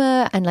of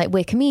humour, and like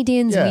we're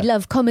comedians and we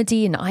love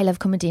comedy, and I love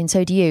comedy and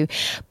so do you.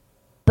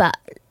 But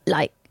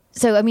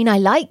so, I mean, I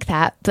like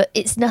that, but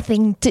it's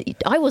nothing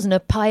I wasn't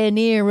a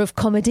pioneer of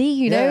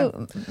comedy,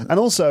 know? And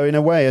also, in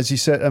a way, as you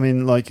said, I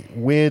mean, like,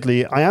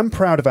 weirdly, I am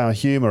proud of our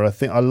humour. I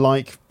think I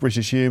like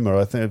British humour.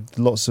 I think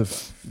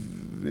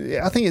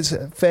it's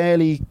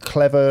fairly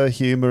clever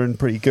humour and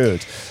pretty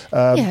good.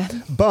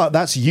 But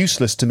that's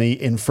useless to me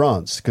in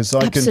France because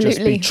I can just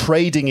be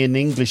trading in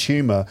English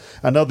humour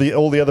and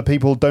all the other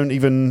people don't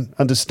even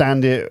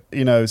understand it,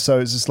 so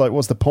it's just like,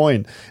 what's the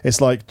point?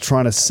 It's like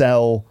trying to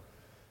sell,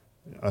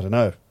 I don't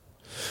know.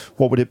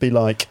 What would it be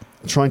like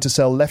trying to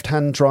sell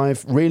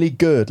really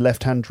good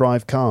left-hand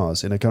drive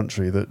cars in a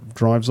country that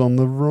drives on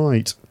the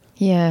right?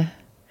 Yeah.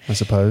 I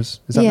suppose.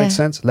 Does that make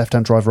sense?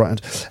 Left-hand drive,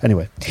 right-hand.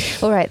 Anyway.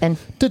 All right, then.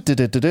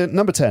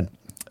 Number 10.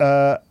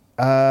 Oh,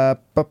 all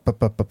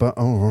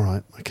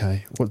right.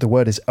 Okay. Well, the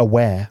word is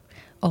aware.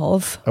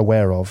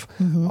 Aware of.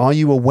 Mm-hmm. Are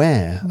you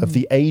aware of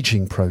the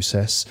aging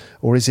process,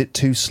 or is it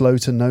too slow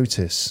to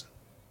notice?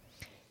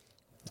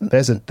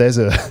 There's a...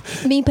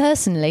 Me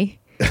personally...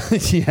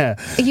 Yeah.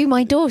 Are you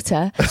my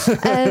daughter?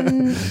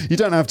 You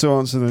don't have to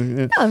answer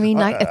them. I mean,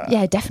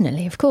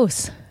 definitely, of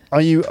course.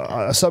 Are you,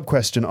 a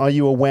sub-question, are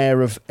you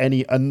aware of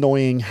any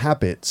annoying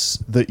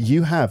habits that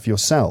you have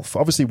yourself?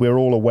 Obviously, we're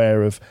all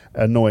aware of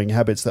annoying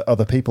habits that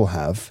other people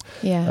have.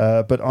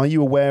 Yeah. But are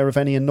you aware of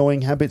any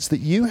annoying habits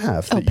that you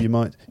have that you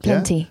might...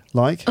 Plenty. Yeah?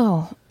 Like?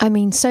 Oh, I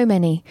mean, so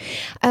many.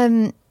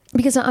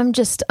 Because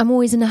I'm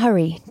always in a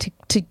hurry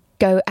to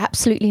go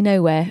absolutely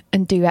nowhere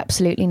and do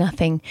absolutely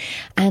nothing.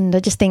 And I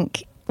just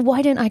think...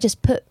 why don't I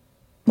just put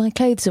my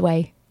clothes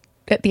away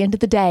at the end of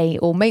the day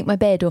or make my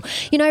bed? Or,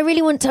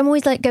 I'm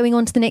always like going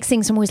on to the next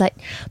thing. So I'm always like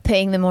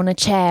putting them on a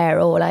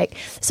chair or like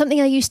something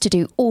I used to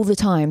do all the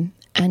time.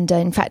 And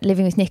in fact,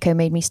 living with Nico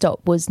made me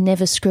stop was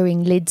never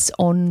screwing lids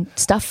on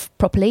stuff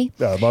properly.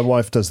 Yeah, my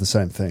wife does the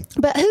same thing.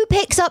 But who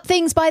picks up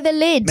things by the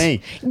lid? Me.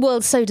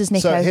 Well, so does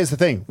Nico. So here's the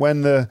thing.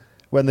 When the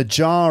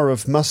jar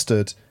of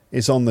mustard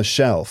is on the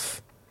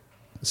shelf,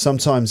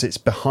 sometimes it's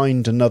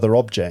behind another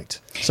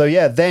object. So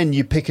then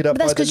you pick it up.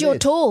 But that's because you're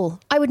tall.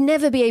 I would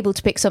never be able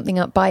to pick something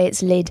up by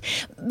its lid.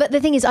 But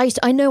the thing is,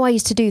 I know I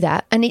used to do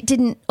that, and it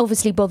didn't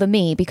obviously bother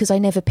me because I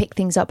never picked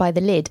things up by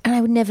the lid, and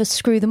I would never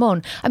screw them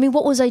on. I mean,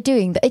 what was I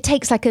doing? It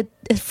takes like a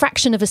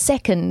fraction of a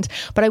second,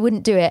 but I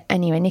wouldn't do it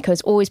anyway. Nico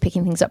was always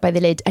picking things up by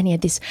the lid, and he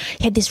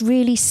had this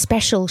really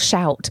special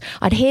shout.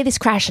 I'd hear this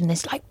crash, and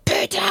this like,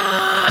 Peter!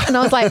 And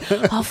I was like,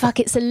 oh fuck,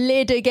 it's a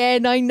lid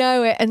again. I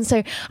know it. And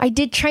so I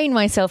did train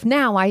myself.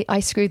 Now I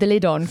screw the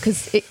lid on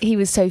because he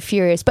was so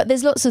furious. But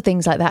there's lots of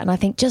things like that, and I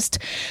think just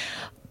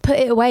put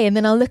it away, and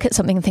then I'll look at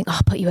something and think, I'll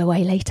put you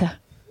away later.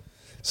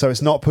 So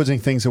it's not putting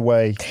things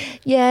away.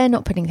 Yeah,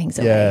 not putting things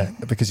away. Yeah,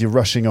 because you're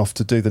rushing off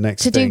to do the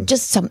next thing. To do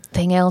just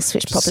something else,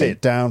 which probably...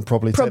 Sit down,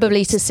 probably.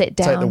 To sit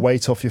down. Take the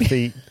weight off your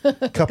feet.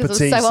 Cup of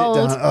tea, so sit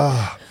old. down.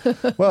 Oh.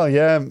 Well,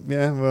 yeah,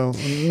 well,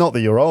 not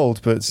that you're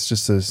old, but it's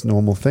just a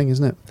normal thing,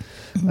 isn't it?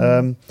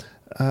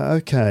 Mm-hmm.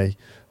 Okay.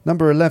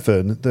 Number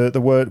 11,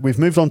 the word... We've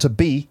moved on to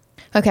B.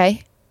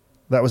 Okay.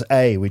 That was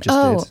A we just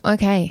did. Oh,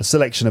 okay. A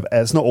selection of...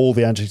 It's not all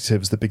the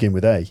adjectives that begin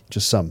with A,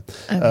 just some.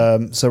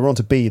 Okay. So we're on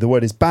to B. The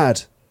word is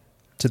bad.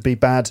 To be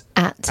bad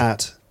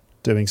at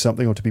doing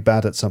something, or to be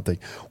bad at something.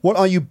 What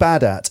are you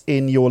bad at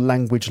in your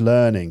language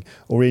learning,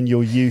 or in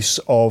your use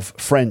of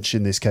French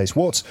in this case?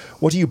 What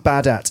are you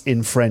bad at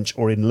in French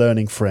or in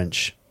learning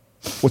French?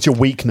 What's your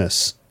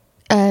weakness?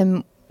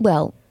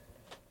 Well,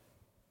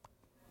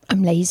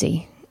 I'm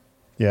lazy.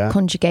 Yeah.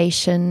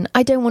 Conjugation.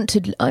 I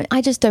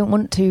just don't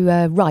want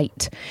to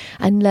write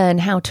and learn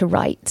how to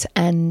write.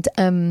 And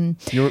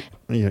You're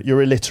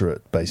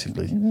illiterate,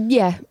 basically.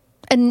 yeah.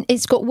 And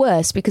it's got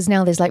worse because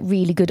now there's like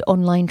really good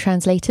online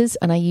translators,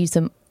 and I use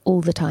them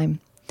all the time.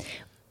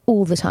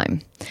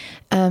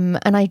 And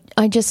I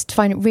just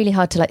find it really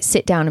hard to like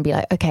sit down and be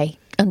like, okay,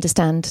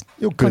 understand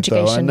You're good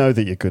conjugation. though. I know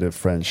that you're good at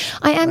French.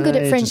 I am good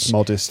at French. Just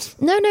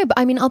modest. No, but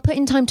I mean, I'll put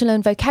in time to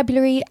learn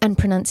vocabulary and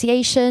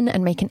pronunciation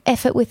and make an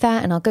effort with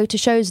that. And I'll go to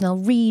shows and I'll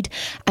read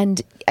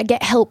and I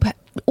get help.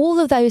 All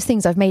of those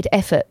things I've made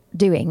effort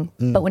doing.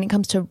 But when it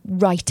comes to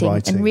writing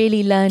and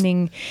really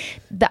learning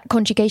that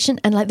conjugation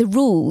and like the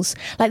rules,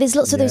 like there's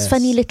lots of those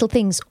funny little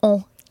things.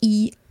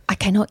 I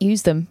cannot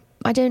use them.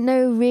 I don't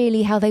know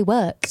really how they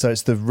work. So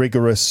it's the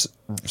rigorous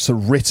sort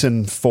of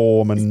written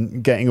form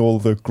and getting all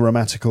the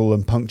grammatical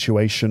and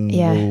punctuation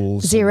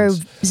rules. Zero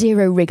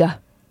rigor.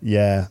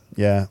 Yeah.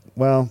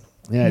 Well,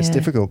 it's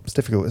difficult. It's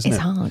difficult, isn't it?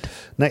 It's hard.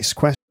 Next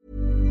question.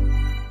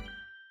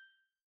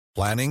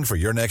 Planning for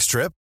your next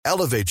trip?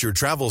 Elevate your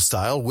travel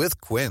style with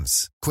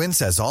Quince. Quince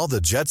has all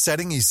the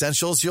jet-setting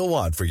essentials you'll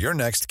want for your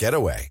next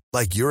getaway,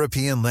 like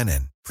European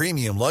linen,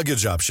 premium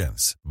luggage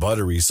options,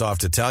 buttery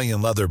soft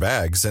Italian leather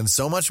bags, and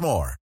so much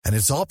more. And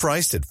it's all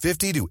priced at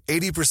 50 to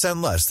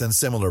 80% less than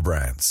similar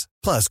brands.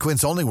 Plus,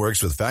 Quince only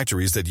works with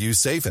factories that use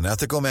safe and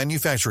ethical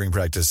manufacturing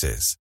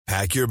practices.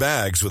 Pack your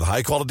bags with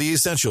high-quality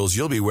essentials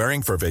you'll be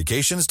wearing for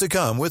vacations to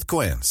come with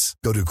Quince.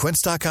 Go to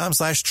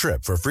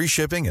quince.com/trip for free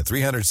shipping and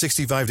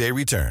 365-day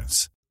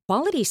returns.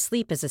 Quality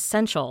sleep is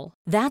essential.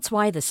 That's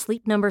why the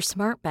Sleep Number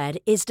Smart Bed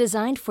is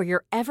designed for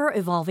your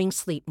ever-evolving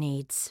sleep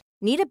needs.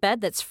 Need a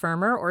bed that's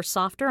firmer or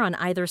softer on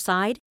either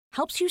side?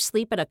 Helps you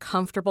sleep at a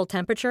comfortable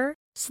temperature?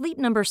 Sleep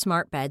Number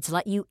Smart Beds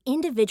let you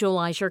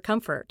individualize your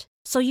comfort,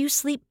 so you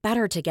sleep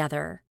better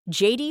together.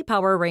 J.D.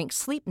 Power ranks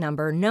Sleep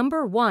Number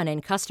number 1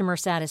 in customer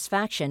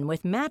satisfaction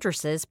with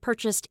mattresses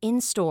purchased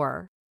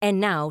in-store. And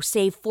now,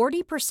 save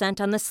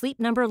 40% on the Sleep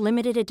Number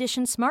Limited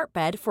Edition Smart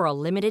Bed for a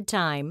limited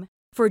time.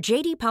 For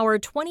J.D. Power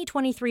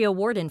 2023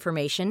 award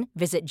information,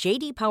 visit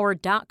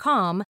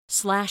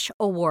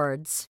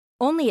jdpower.com/awards.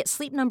 Only at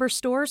Sleep Number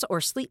stores or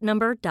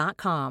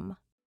sleepnumber.com.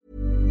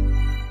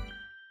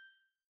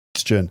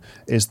 Question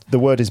is, the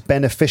word is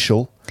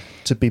beneficial.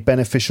 To be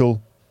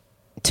beneficial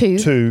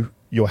to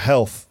your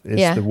health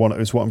is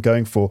what I'm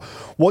going for.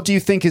 What do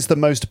you think is the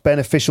most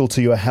beneficial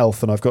to your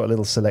health? And I've got a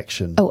little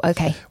selection. Oh,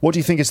 okay. What do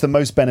you think is the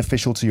most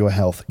beneficial to your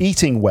health?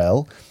 Eating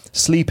well,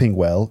 sleeping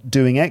well,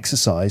 doing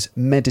exercise,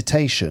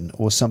 meditation,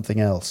 or something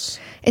else?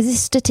 Is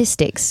this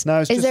statistics?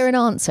 No. Is there an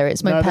answer?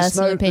 It's my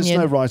personal opinion.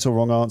 There's no right or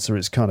wrong answer.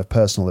 It's kind of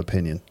personal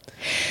opinion.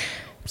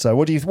 So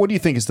what do you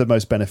think is the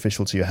most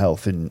beneficial to your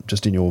health in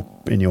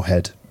your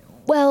head?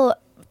 Well,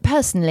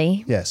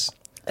 personally, yes.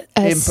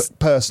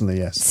 Personally,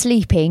 yes.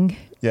 Sleeping.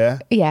 Yeah.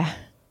 Yeah.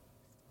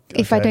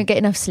 If I don't get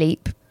enough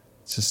sleep,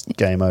 it's just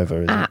game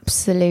over.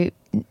 Absolute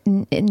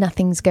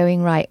nothing's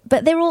going right.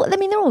 But they're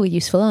all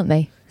useful, aren't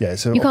they? Yeah.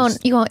 So you can't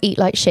eat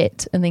like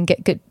shit and then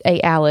get good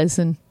 8 hours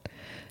and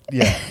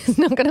it's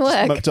not going to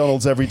work.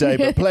 McDonald's every day,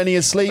 but plenty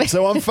of sleep,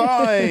 so I'm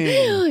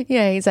fine.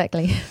 Yeah,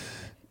 exactly.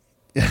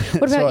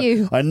 What about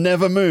you? I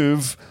never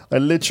move. I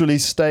literally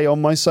stay on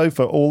my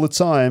sofa all the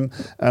time,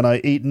 and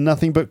I eat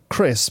nothing but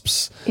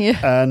crisps. Yeah.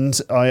 And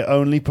I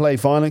only play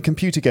violent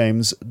computer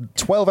games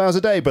 12 hours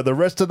a day, but the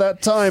rest of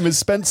that time is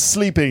spent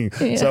sleeping.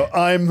 Yeah. So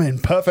I'm in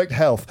perfect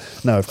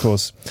health. No, of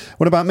course.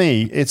 What about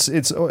me? It's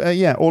all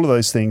of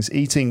those things.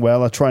 Eating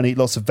well. I try and eat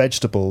lots of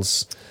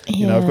vegetables.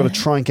 Yeah. I've got to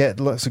try and get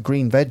lots of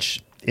green veg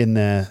in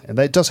there, and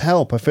it does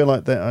help. I feel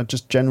like that. I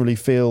just generally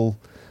feel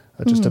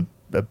just a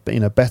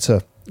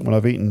better when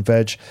I've eaten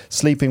veg.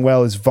 Sleeping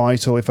well is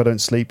vital. If I don't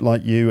sleep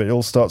like you, it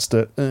all starts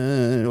to,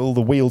 all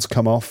the wheels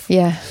come off.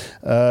 Yeah.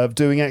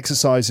 Doing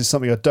exercise is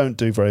something I don't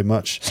do very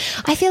much.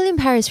 I feel in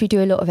Paris we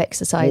do a lot of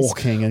exercise.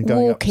 Walking and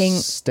going up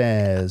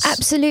stairs.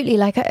 Absolutely.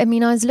 Like, I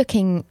mean, I was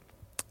looking,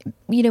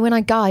 you know, when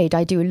I guide,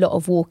 I do a lot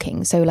of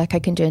walking. So like I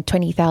can do a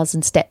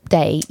 20,000 step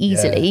day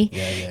easily,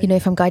 you know,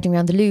 if I'm guiding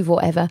around the Louvre or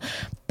whatever.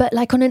 But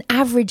like on an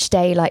average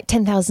day, like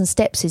 10,000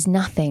 steps is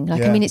nothing.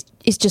 Like, I mean,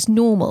 it's just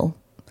normal.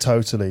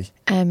 Totally.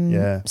 So,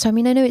 I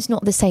mean, I know it's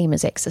not the same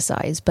as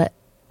exercise, but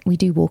we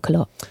do walk a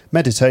lot.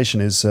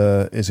 Meditation is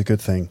a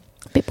good thing.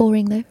 A bit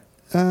boring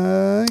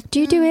though. Do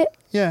you do it?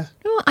 Yeah.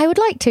 Oh, I would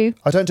like to.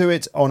 I don't do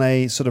it on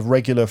a sort of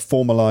regular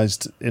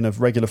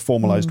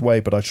formalised way,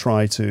 but I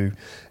try to,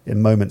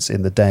 in moments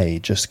in the day,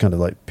 just kind of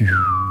like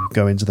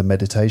go into the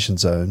meditation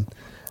zone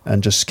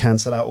and just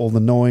cancel out all the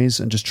noise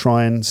and just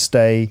try and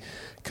stay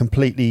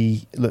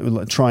completely,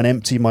 try and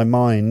empty my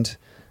mind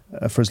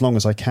for as long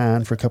as I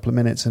can for a couple of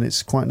minutes, and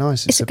it's quite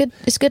nice. It's a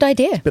good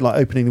idea. It's a bit like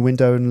opening the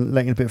window and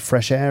letting a bit of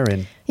fresh air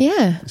in.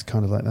 Yeah. It's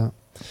kind of like that.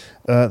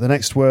 The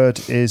next word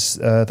is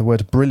the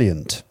word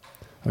brilliant.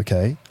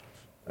 Okay.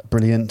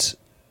 Brilliant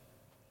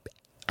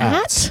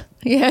at.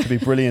 Yeah. To be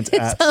brilliant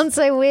at. It sounds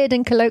so weird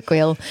and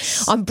colloquial.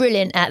 I'm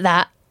brilliant at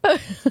that.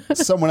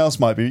 Someone else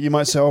might be. You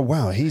might say, oh,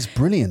 wow, he's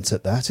brilliant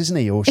at that, isn't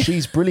he? Or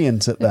she's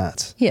brilliant at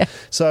that. Yeah.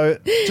 So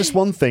just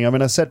one thing. I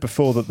mean, I said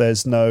before that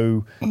there's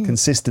no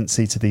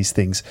consistency to these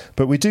things,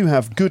 but we do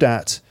have good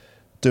at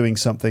doing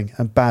something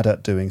and bad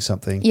at doing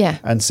something. Yeah.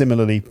 And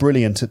similarly,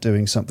 brilliant at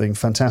doing something,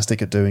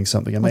 fantastic at doing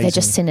something, amazing. They're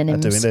just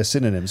synonyms. They're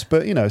synonyms.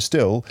 But, you know,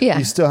 still,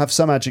 you still have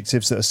some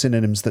adjectives that are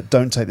synonyms that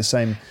don't take the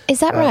same Is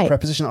that right?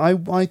 preposition.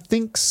 I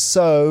think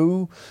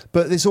so,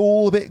 but it's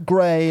all a bit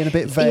grey and a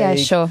bit vague. Yeah,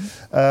 sure.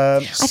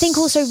 I think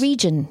also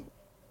region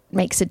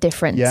makes a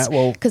difference. Yeah,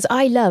 well, because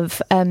I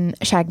love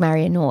Shag,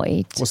 Marry,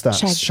 Annoyed. What's that?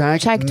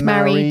 Shagged,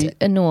 Married,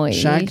 Annoyed.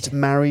 Shagged,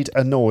 Married,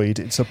 Annoyed.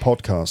 It's a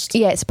podcast.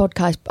 Yeah, it's a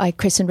podcast by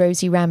Chris and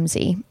Rosie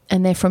Ramsey,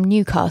 and they're from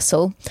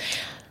Newcastle.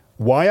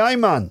 Why I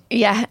man?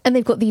 Yeah, and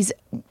they've got these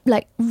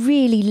like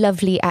really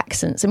lovely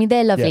accents. I mean,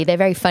 they're lovely. Yeah. They're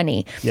very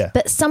funny. Yeah.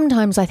 But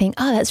sometimes I think,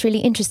 oh, that's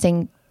really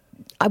interesting.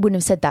 I wouldn't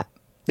have said that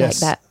like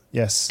that.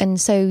 Yes. And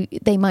so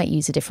they might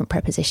use a different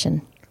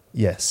preposition.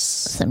 Yes.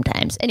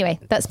 Sometimes. Anyway,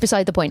 that's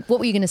beside the point. What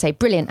were you going to say?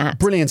 Brilliant at.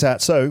 Brilliant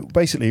at. So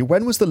basically,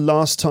 when was the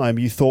last time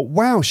you thought,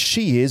 wow,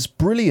 she is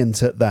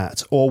brilliant at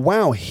that? Or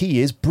wow,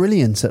 he is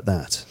brilliant at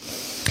that?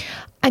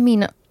 I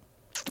mean,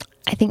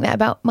 I think that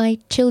about my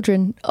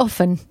children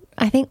often.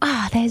 I think,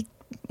 there's,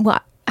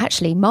 well,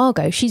 actually,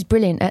 Margot, she's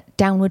brilliant at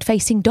downward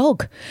facing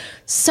dog.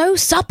 So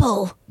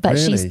supple. But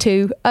Really? she's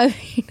too,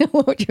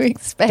 what do you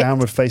expect?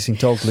 Downward facing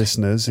dog,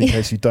 listeners, in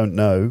case you don't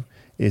know,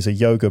 is a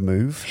yoga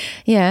move.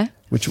 Yeah.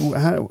 Which,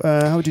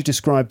 how would you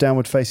describe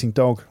downward facing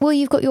dog? Well,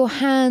 you've got your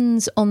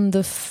hands on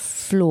the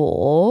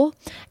floor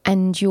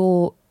and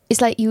it's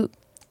like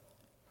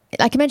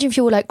imagine if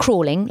you're like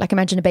crawling, like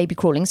imagine a baby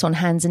crawling, so on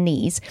hands and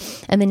knees.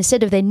 And then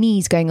instead of their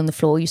knees going on the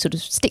floor, you sort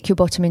of stick your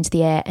bottom into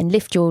the air and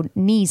lift your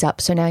knees up.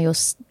 So now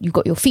you've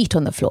got your feet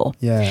on the floor.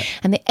 Yeah.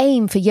 And the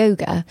aim for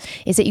yoga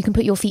is that you can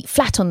put your feet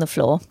flat on the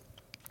floor.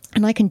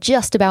 And I can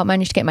just about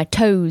manage to get my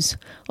toes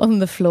on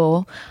the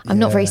floor. I'm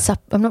not very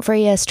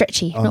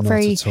stretchy, not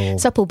very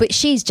supple, but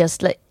she's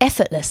just like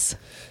effortless.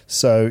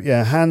 So,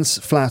 yeah, hands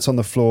flat on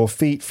the floor,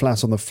 feet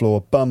flat on the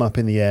floor, bum up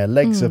in the air,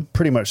 legs are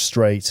pretty much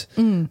straight,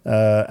 and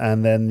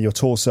then your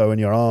torso and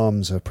your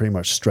arms are pretty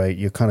much straight.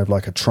 You're kind of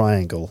like a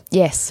triangle.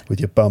 Yes.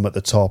 With your bum at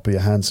the top,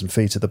 your hands and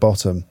feet at the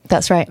bottom.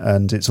 That's right.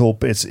 And it's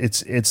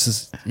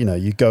you know,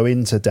 you go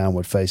into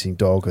downward facing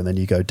dog and then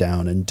you go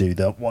down and do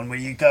that one where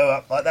you go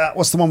up like that.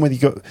 What's the one where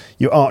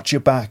you arch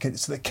your back?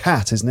 It's the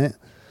cat, isn't it?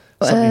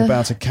 Something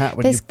about a cat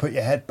when you put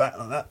your head back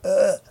like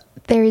that.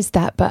 There is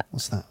that, but...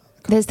 What's that?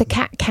 There's the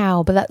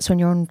cat-cow, but that's when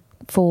you're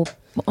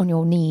on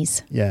your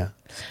knees. Yeah.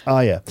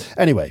 Yeah.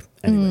 Anyway.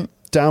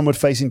 Downward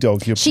facing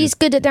dog. She's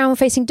good at downward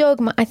facing dog.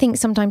 I think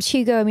sometimes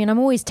Hugo, I mean, I'm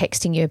always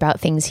texting you about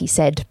things he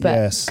said,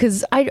 but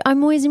because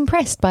I'm always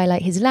impressed by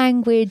like his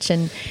language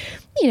and,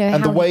 you know,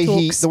 and how the way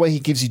he talks. the way he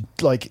gives you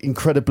like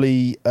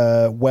incredibly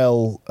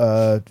well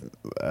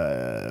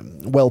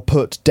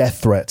put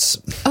death threats.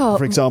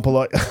 For example,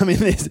 like I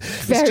mean, it's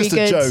just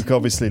a joke,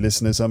 obviously,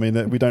 listeners. I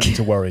mean, we don't need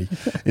to worry.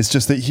 It's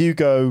just that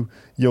Hugo,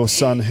 your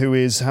son, who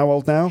is how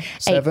old now?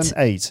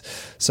 8.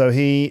 So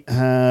he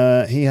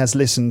has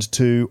listened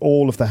to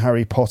all of the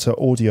Harry Potter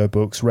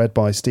audiobooks read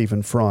by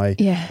Stephen Fry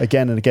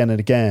again and again and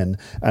again,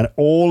 and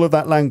all of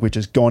that language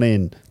has gone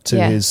in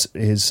to his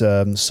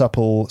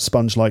supple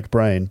sponge-like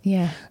brain.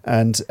 Yeah.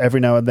 And every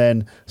now and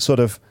then, sort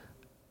of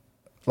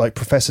like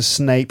Professor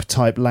Snape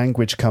type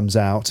language comes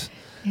out,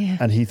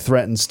 and he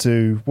threatens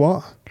to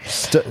what?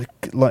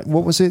 Like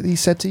what was it he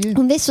said to you?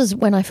 And this was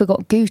when I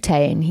forgot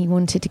Goûter, and he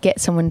wanted to get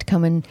someone to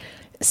come and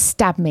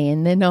stab me,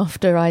 and then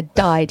after I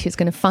died, he was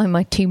going to find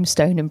my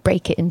tombstone and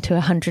break it into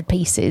 100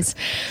 pieces.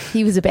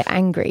 He was a bit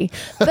angry,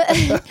 but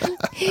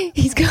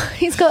he's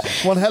got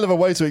One hell of a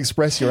way to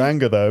express your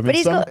anger, though. I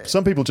mean,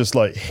 some people just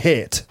like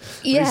hit.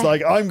 Yeah. He's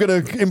like, I'm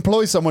going to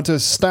employ someone to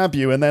stab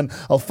you, and then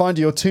I'll find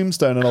your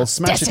tombstone and I'll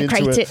smash it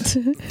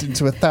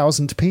into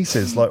 1,000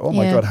 pieces. Like, oh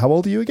my Yeah. God, how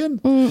old are you again?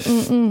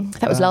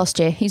 That was last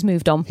year. He's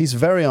moved on. He's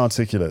very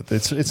articulate.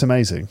 It's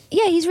amazing.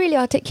 Yeah, he's really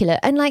articulate,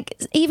 and like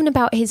even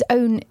about his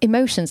own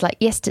emotions. Like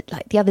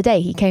the other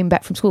day, he came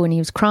back from school and he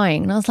was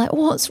crying, and I was like,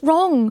 "What's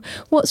wrong?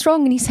 What's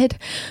wrong?" And he said,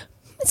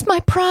 "It's my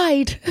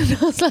pride." And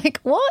I was like,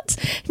 "What?"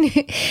 And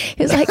he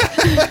was like,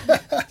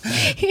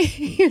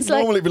 he was like,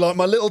 Normally it'd be like,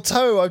 my little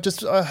toe,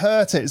 I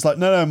hurt it. It's like,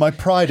 no, my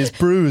pride is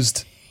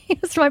bruised.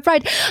 "It's my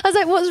pride." I was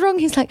like, "What's wrong?"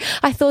 He's like,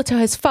 "I thought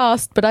I was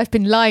fast, but I've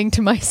been lying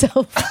to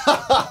myself."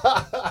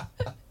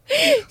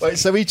 Wait,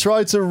 so he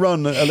tried to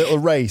run a little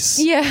race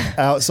Yeah.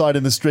 outside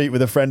in the street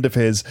with a friend of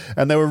his,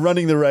 and they were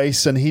running the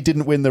race and he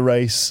didn't win the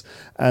race,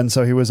 and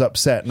so he was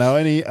upset. Now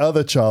any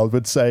other child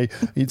would say,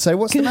 you'd say,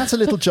 "What's the matter,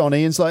 little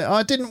Johnny?" And it's like,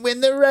 "I didn't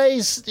win the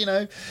race,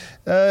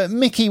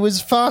 Mickey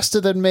was faster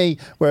than me."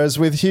 Whereas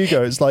with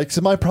Hugo, it's like, "It's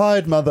my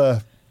pride,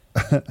 mother."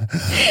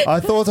 I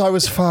thought I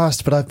was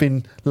fast, but I've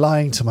been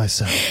lying to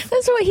myself.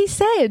 That's what he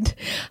said.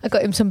 I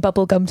got him some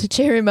bubble gum to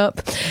cheer him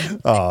up.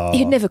 Aw.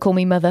 He'd never call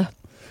me mother.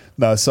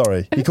 No,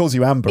 sorry. He calls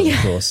you Amber, of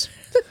course.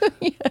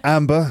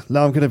 Amber,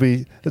 now I'm going to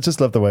be... I just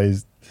love the way he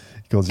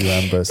calls you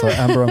Amber. It's like,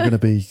 "Amber, I'm going to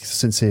be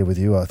sincere with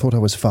you. I thought I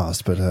was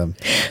fast, but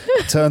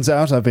turns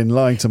out I've been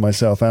lying to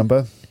myself,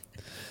 Amber."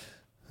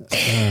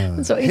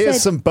 That's what he Here's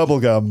said. some bubble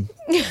gum.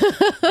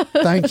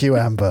 Thank you,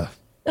 Amber.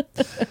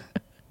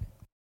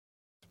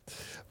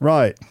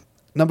 Right.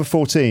 Number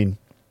 14.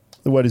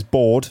 The word is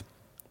bored.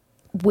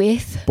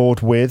 With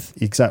Bored with,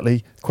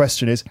 exactly.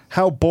 Question is,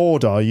 how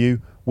bored are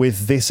you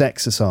with this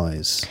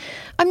exercise?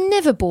 I'm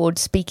never bored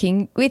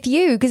speaking with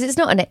you because it's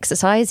not an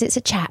exercise, it's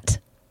a chat.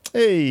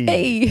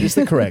 Hey, is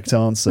the correct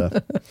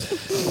answer.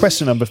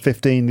 Question number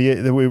 15.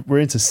 We're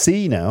into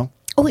C now.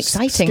 Oh,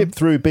 exciting. Skip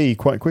through B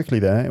quite quickly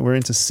there. We're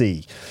into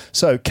C.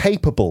 So,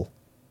 capable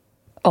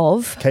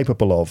Of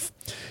of.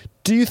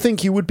 Do you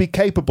think you would be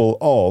capable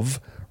of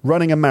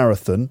running a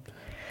marathon?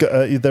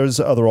 There's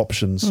other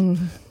options.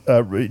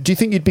 Do you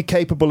think you'd be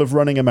capable of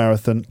running a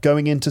marathon,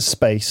 going into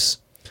space,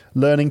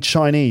 learning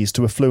Chinese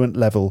to a fluent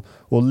level,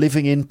 or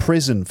living in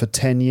prison for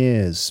 10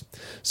 years?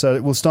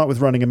 So we'll start with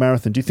running a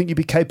marathon. Do you think you'd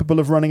be capable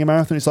of running a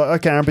marathon? It's like,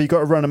 okay, Amber, you've got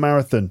to run a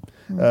marathon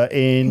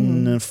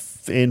in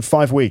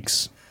 5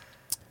 weeks.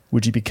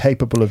 Would you be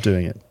capable of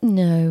doing it?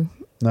 no,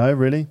 No,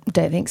 really?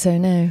 don't think so.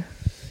 No,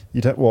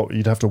 You'd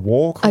have to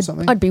walk or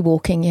something? I'd be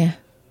walking. Yeah,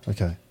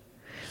 Okay.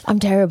 I'm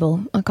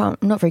terrible. I'm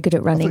not very good at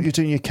I thought running. you were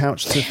doing your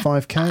couch to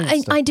 5K.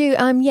 and stuff. I do.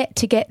 I'm yet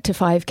to get to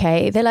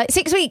 5K. They're like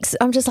 6 weeks.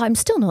 I'm just like, I'm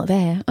still not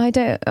there. I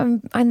don't.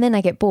 And then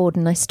I get bored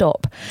and I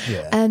stop.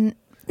 Yeah.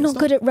 Not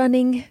good at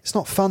running. It's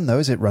not fun though,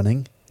 is it,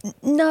 running?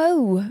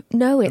 No, it's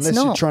Unless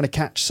you're not. trying to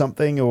catch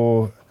something,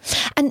 or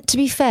And to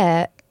be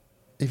fair,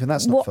 even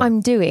that's not what fun.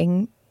 I'm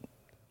doing,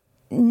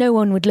 no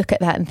one would look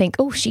at that and think,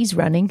 "Oh, she's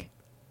running."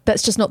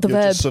 That's just not the You're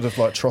verb. just sort of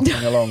like trotting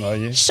along, are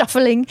you?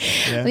 Shuffling.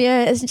 Yeah.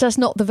 Yeah, it's just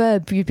not the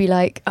verb. You'd be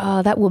like,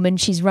 "Oh, that woman,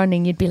 she's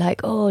running." You'd be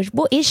like, "Oh,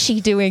 what is she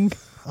doing?"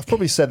 I've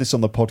probably said this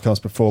on the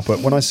podcast before, but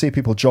when I see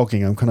people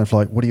jogging, I'm kind of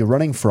like, what are you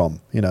running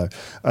from?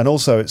 And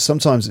also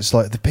sometimes it's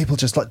like the people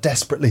just like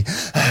desperately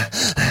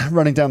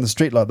running down the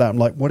street like that. I'm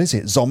like, what is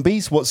it?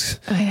 Zombies?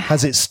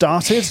 Has it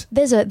started?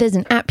 There's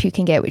an app you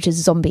can get, which is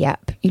a zombie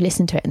app. You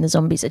listen to it and the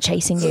zombies are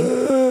chasing you.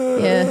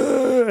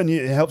 Yeah. And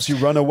it helps you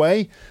run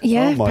away.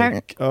 Yeah, Oh my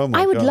apparently. gosh.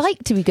 I would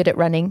like to be good at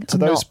running. To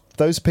I'm not.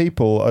 those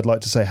people, I'd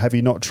like to say, have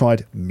you not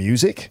tried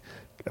music?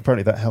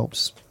 Apparently that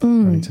helps,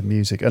 running to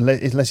music.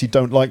 Unless you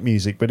don't like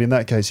music, but in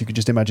that case, you could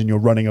just imagine you're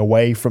running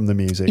away from the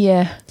music.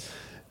 Yeah.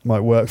 Might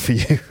work for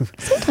you.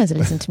 Sometimes I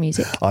listen to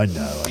music. I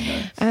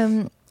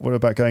know. What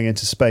about going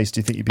into space? Do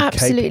you think you'd be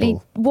Absolutely.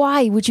 capable?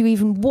 Why would you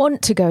even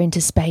want to go into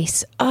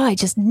space? I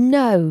just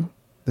know.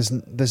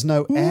 There's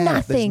no air.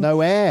 Nothing. There's no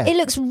air. It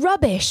looks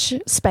rubbish,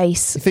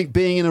 space. You think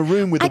being in a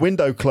room with the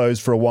window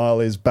closed for a while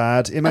is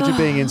bad? Imagine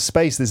being in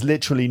space. There's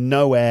literally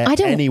no air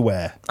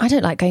anywhere. I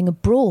don't like going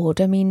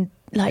abroad. I mean,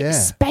 Yeah.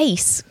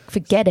 space,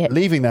 forget it.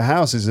 Leaving the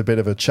house is a bit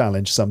of a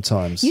challenge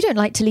sometimes. You don't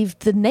like to leave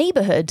the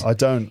neighbourhood. I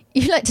don't.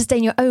 You like to stay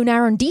in your own I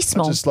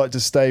arrondissement. just like to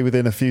stay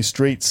within a few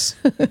streets,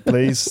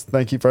 please.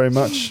 Thank you very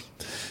much.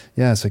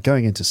 Yeah, so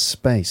going into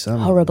space. Oh,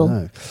 Horrible.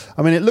 No.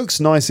 I mean, it looks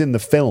nice in the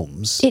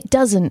films, It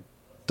doesn't.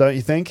 don't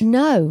you think?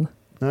 No.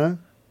 No?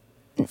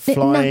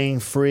 Flying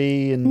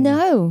free and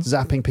No.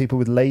 zapping people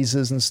with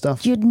lasers and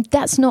stuff.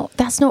 That's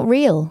not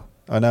real.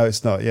 I know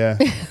it's not, yeah.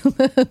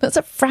 That's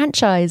a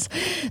franchise.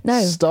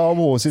 No. Star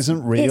Wars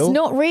isn't real. It's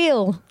not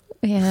real.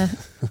 Yeah.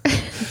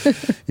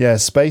 Yeah,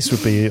 space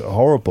would be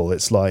horrible.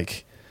 It's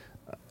like,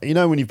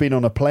 when you've been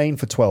on a plane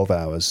for 12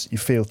 hours, you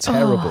feel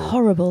terrible. Oh,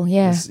 horrible.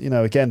 Yeah.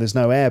 Again, there's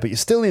no air, but you're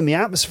still in the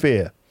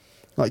atmosphere.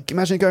 Like,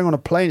 imagine going on a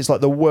plane. It's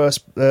like the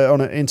worst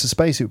into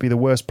space. It would be the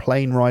worst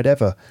plane ride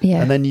ever.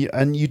 Yeah. And then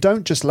you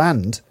don't just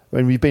land.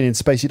 When we've been in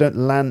space, you don't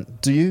land,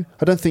 do you?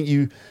 I don't think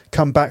you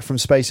come back from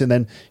space and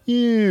then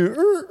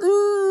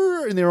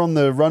and they're on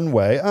the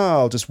runway. Oh,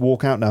 I'll just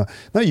walk out now.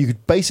 No, you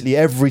could basically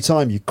every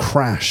time you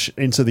crash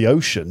into the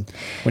ocean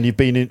when you've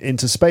been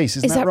into space.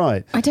 Isn't that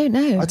right? I don't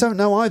know. I don't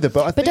know either,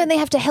 but But don't they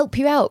have to help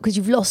you out because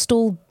you've lost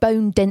all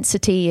bone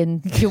density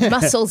and your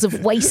muscles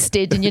have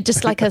wasted and you're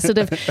just like a sort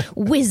of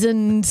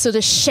wizened sort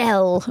of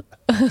shell?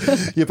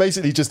 You're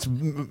basically just,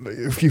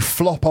 if you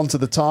flop onto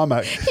the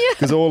tarmac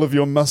because all of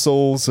your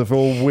muscles have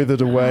all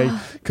withered away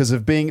because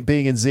of being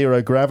in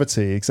zero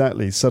gravity.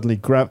 Exactly. Suddenly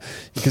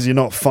because you're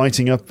not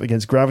fighting up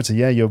against gravity.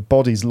 Yeah, your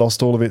body's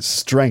lost all of its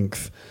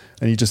strength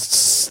and you just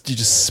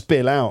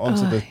spill out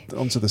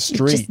onto the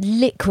street. Just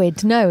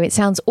liquid. No, it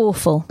sounds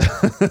awful.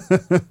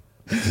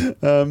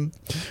 What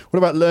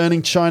about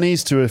learning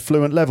Chinese to a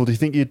fluent level? Do you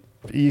think are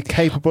you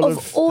capable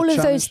of all the of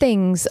those challenge?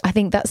 things? I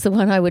think that's the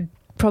one I would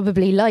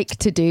probably like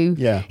to do.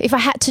 Yeah. If I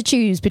had to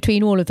choose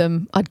between all of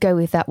them, I'd go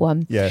with that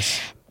one.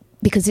 Yes.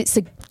 Because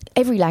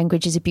every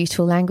language is a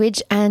beautiful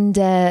language, and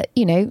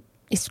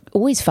it's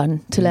always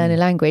fun to learn a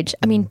language.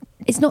 I mean,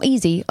 it's not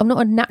easy. I'm not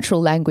a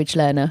natural language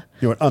learner.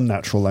 You're an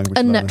unnatural language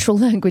learner. Unnatural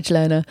language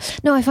learner.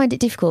 No, I find it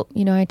difficult.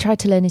 I tried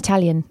to learn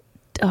Italian.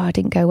 Oh, I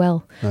didn't go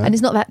well. No? And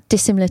it's not that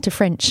dissimilar to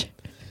French.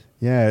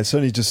 Yeah, it's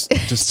only just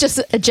It's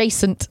just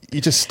adjacent.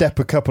 you just step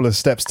a couple of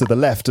steps to the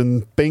left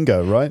and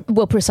bingo, right?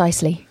 Well,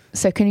 precisely.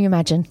 So can you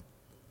imagine?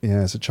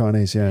 Yeah, it's a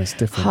Chinese. Yeah, it's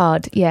different.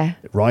 Hard, yeah.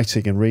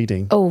 Writing and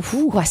reading. Oh,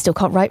 I still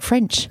can't write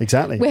French.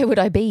 Exactly. Where would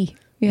I be?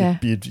 Yeah.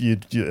 You'd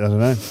I don't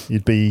know.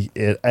 You'd be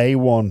at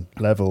A1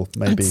 level,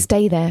 maybe. I'd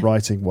stay there.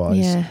 Writing wise.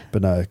 Yeah.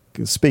 But no,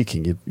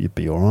 speaking, you'd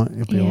be all right.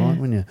 You'd be all Yeah. right,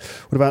 wouldn't you?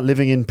 What about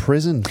living in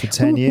prison for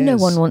 10 years? No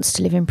one wants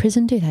to live in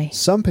prison, do they?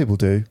 Some people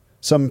do.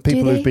 Some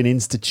people they? who've been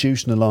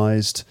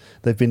institutionalized,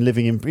 they've been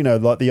living in,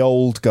 like the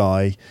old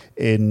guy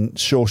in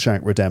Shawshank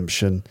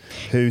Redemption,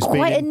 who's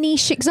Quite a been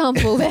niche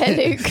example there,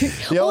 Luke.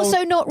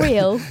 Also not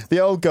real. the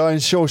old guy in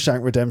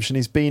Shawshank Redemption.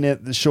 He's been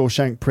at the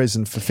Shawshank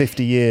prison for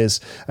 50 years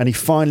and he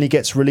finally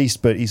gets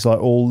released, but he's like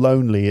all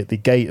lonely at the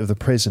gate of the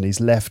prison. He's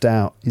left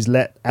out. He's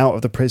let out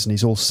of the prison.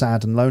 He's all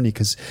sad and lonely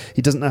because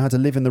he doesn't know how to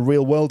live in the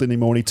real world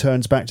anymore. And he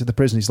turns back to the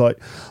prison. He's like,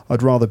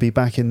 I'd rather be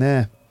back in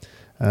there.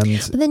 And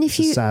But then it's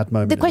a sad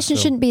moment. the question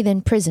shouldn't be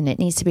then prison. It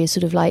needs to be a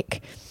sort of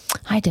like,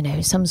 I don't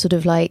know, some sort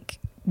of like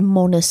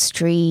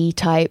monastery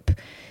type,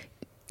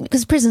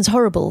 because prison's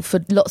horrible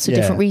for lots of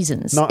different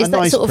reasons. Not a Is that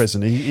nice sort of-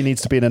 prison. He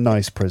needs to be in a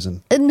nice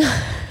prison.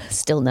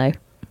 Still no.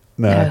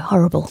 No.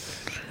 Horrible.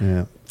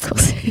 Yeah. Of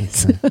course it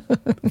is.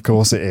 Of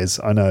course it is.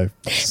 I know.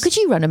 Could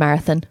you run a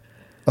marathon?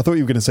 I thought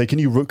you were going to say,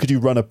 could you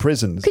run a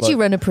prison? It's Could you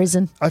like, run a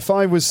prison? If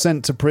I was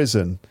sent to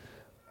prison,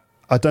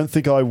 I don't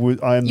think I would.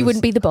 You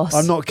wouldn't be the boss.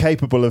 I'm not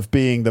capable of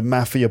being the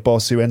mafia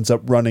boss who ends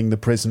up running the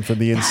prison from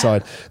the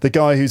inside. The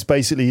guy who's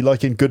basically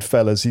like in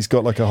Goodfellas, he's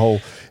got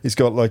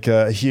like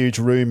a huge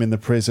room in the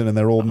prison, and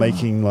they're all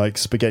making like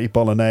spaghetti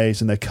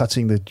bolognese, and they're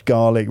cutting the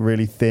garlic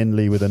really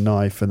thinly with a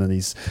knife, and then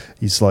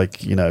he's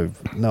like, no,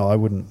 I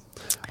wouldn't.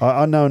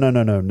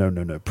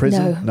 No.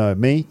 Prison? No.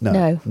 Me?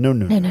 No.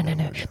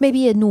 No.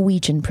 Maybe a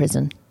Norwegian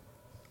prison.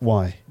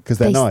 Why? Because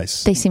they're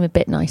nice. They seem a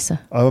bit nicer.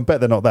 I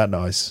bet they're not that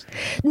nice.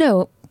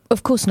 No,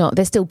 of course not.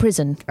 They're still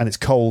prison. And it's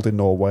cold in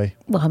Norway.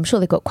 Well, I'm sure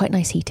they've got quite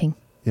nice heating.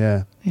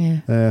 Yeah.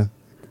 Yeah.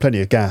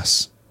 Plenty of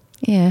gas.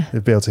 Yeah.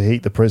 They'd be able to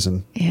heat the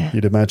prison. Yeah.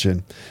 You'd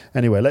imagine.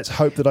 Anyway, let's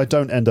hope that I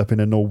don't end up in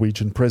a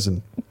Norwegian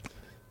prison.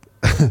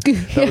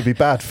 That would be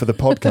bad for the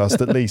podcast,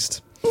 at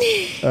least.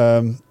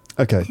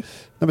 Okay.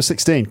 Number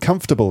 16.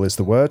 Comfortable is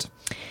the word.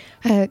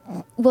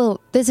 Well,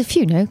 there's a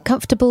few, no?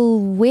 Comfortable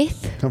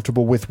with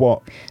Comfortable with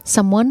what?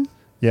 someone.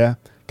 Yeah.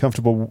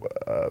 Comfortable.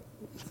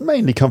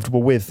 Mainly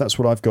comfortable with. That's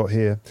what I've got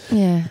here.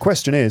 Yeah. The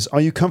question is,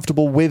 are you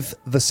comfortable with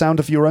the sound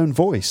of your own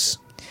voice?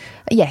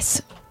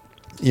 Yes.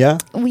 Yeah.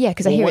 Well, yeah,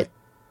 because I hear it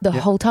the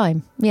whole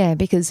time. Yeah,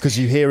 because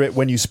you hear it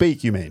when you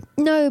speak, you mean?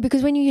 No,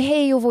 because when you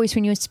hear your voice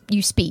when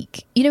you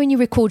speak, when you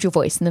record your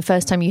voice and the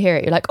first time you hear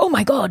it, you're like, oh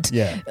my God.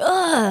 Yeah.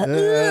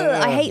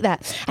 I hate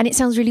that. And it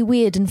sounds really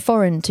weird and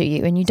foreign to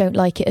you and you don't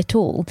like it at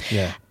all.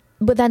 Yeah.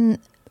 But then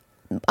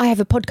I have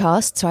a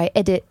podcast, so I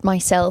edit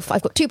myself.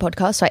 I've got 2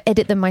 podcasts, so I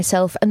edit them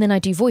myself and then I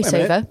do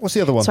voiceover. What's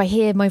the other one? So I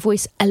hear my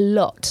voice a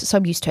lot. So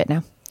I'm used to it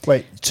now.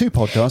 Wait, 2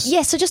 podcasts?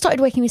 Yes, I just started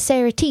working with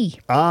Sarah T.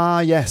 Ah,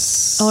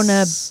 yes. On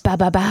a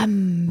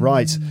Bababam.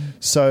 Right.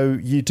 So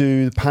you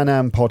do the Pan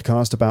Am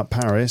podcast about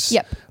Paris.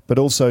 Yep. But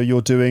also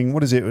you're doing,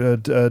 what is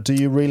it? Do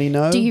You Really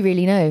Know? Do you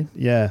really know?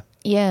 Yeah.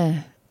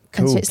 Yeah.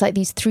 Cool. And so it's like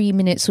these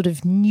 3-minute sort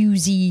of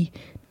newsy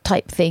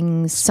type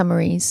things,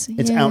 summaries.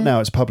 It's out now.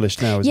 It's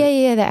published now, is it?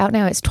 Yeah, they're out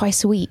now. It's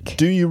twice a week.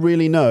 Do You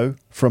Really Know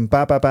from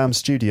Bababam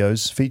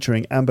Studios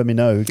featuring Amber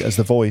Minogue as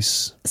the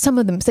voice. Some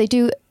of them. So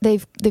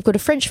they've got a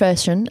French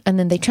version and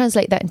then they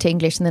translate that into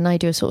English and then I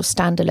do a sort of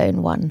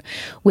standalone one,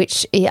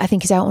 which I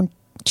think is out on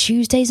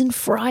Tuesdays and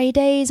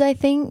Fridays, I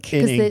think.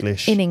 In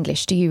English. In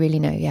English. Do you really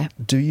know? Yeah.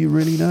 Do you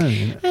really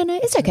know? I know.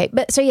 It's okay.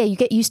 But so yeah, you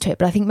get used to it.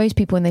 But I think most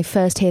people when they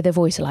first hear their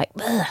voice are like,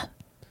 ugh.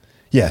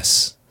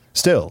 Yes.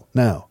 Still,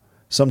 now,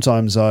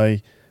 sometimes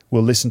I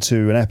will listen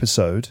to an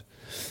episode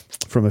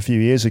from a few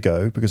years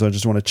ago because I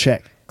just want to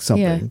check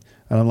something. Yeah.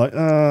 And I'm like,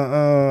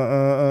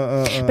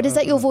 But is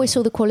that your voice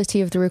or the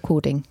quality of the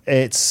recording?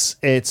 It's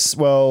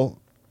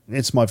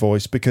my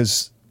voice,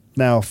 because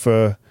now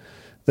for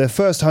the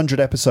first 100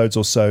 episodes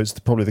or so, it's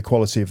probably the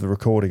quality of the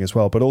recording as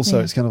well. But also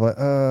it's kind of like,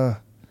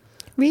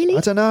 Really?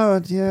 I don't know.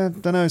 Yeah,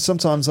 don't know.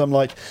 Sometimes I'm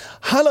like,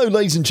 hello,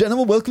 ladies and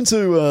gentlemen, welcome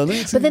to...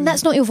 But then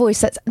that's not your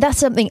voice. That's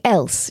something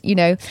else, you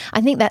know.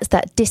 I think that's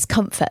that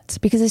discomfort,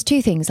 because there's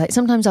two things. Like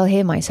sometimes I'll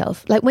hear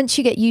myself. Like once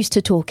you get used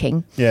to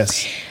talking,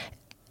 Yes.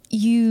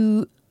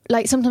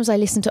 like sometimes I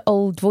listen to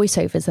old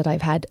voiceovers that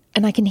I've had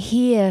and I can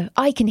hear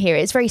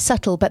it. It's very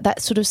subtle, but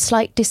that sort of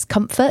slight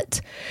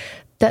discomfort,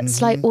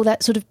 that's like all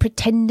that sort of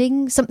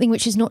pretending something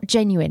which is not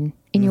genuine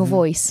in your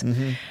voice.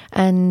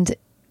 And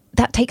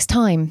that takes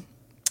time.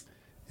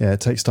 Yeah, it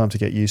takes time to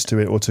get used to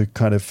it or to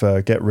kind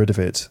of get rid of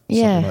it.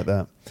 Yeah. Something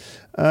like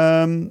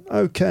that.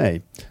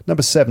 Okay.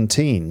 Number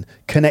 17,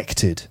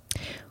 connected.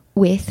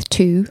 With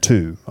two.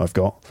 Two, I've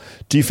got.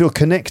 Do you feel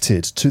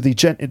connected to the...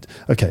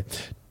 Okay.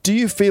 Do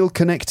you feel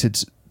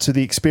connected to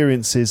the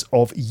experiences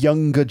of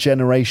younger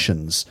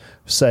generations,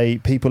 say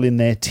people in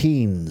their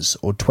teens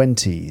or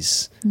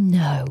 20s?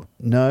 No.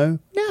 No?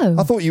 No.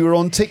 I thought you were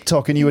on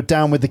TikTok and you were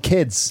down with the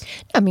kids.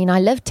 I mean, I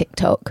love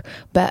TikTok,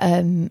 but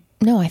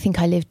no, I think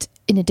I lived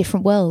in a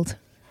different world.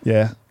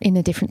 Yeah. In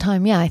a different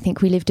time. Yeah, I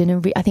think we lived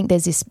in I think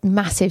there's this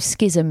massive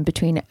schism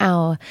between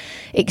our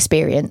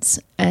experience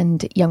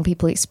and young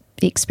people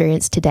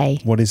experience today.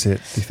 What is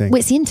it, do you think? Well,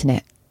 it's the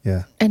internet.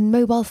 Yeah. And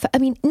mobile I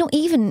mean, not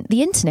even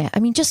the internet. I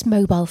mean, just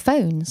mobile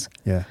phones.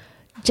 Yeah.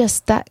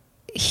 Just that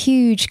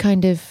huge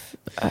kind of,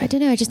 I don't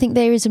know, I just think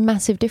there is a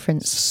massive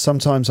difference.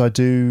 Sometimes I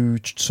do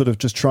sort of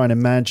just try and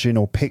imagine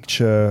or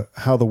picture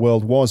how the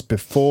world was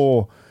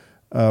before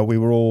we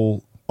were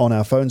all on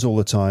our phones all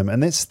the time,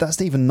 and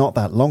that's even not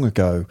that long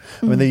ago.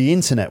 I mean, the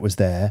internet was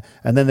there,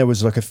 and then there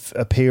was like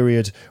a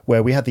period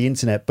where we had the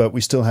internet, but we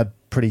still had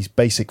pretty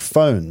basic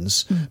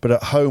phones. But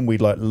at home,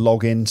 we'd like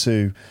log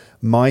into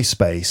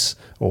MySpace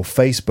or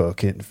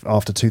Facebook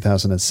after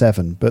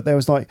 2007. But there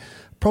was like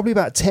probably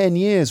about 10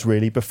 years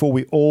really before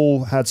we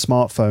all had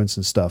smartphones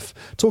and stuff.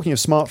 Talking of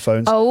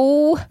smartphones,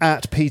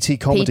 at PT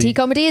Comedy, PT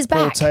Comedy is back.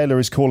 Paul Taylor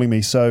is calling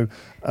me, so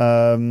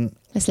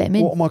let's let him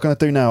in. What am I going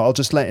to do now? I'll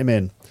just let him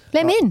in.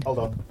 Let him in. Hold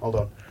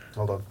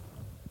on.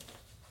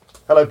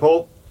 Hello,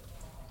 Paul.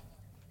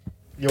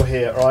 You're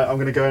here. All right, I'm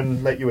going to go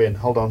and let you in.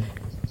 Hold on.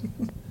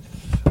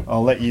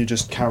 I'll let you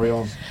just carry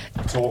on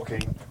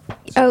talking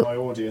to my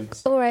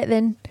audience. All right,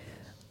 then.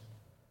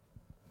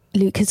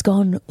 Luke has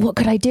gone. What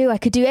could I do? I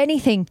could do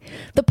anything.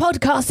 The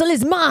podcastle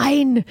is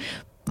mine.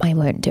 I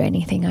won't do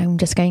anything. I'm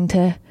just going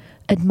to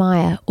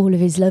admire all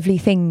of his lovely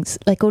things,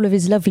 like all of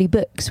his lovely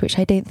books, which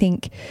I don't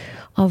think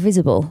are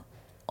visible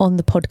on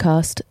the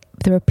podcast.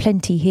 There are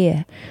plenty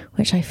here,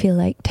 which I feel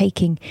like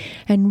taking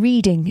and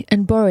reading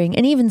and borrowing,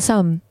 and even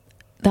some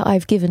that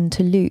I've given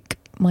to Luke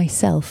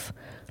myself,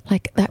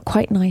 like that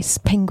quite nice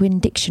Penguin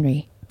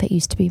dictionary that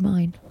used to be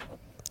mine.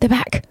 They're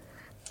back.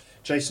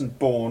 Jason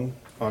Bourne.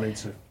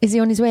 Is he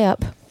on his way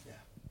up? Yeah.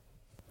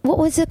 What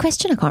was the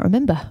question? I can't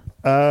remember.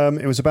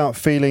 It was about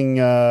feeling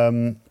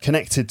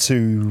connected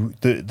to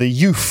the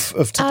youth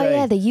of today. Oh,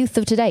 yeah, the youth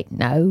of today.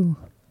 No.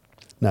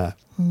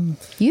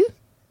 You?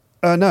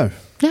 No.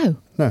 No.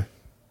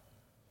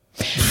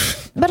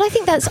 But I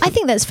think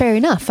that's fair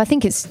enough. I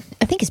think it's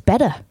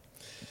better.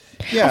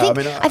 Yeah,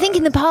 I think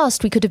in the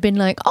past we could have been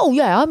like, oh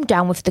yeah, I'm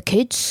down with the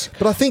kids.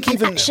 But I think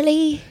even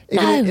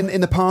no.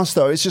 in the past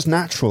though, it's just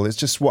natural. It's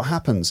just what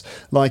happens.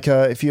 Like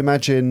if you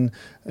imagine,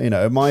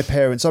 my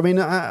parents. I mean,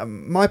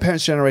 my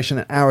parents' generation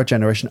and our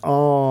generation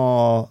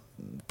are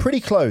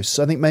pretty close.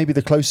 I think maybe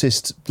the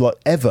closest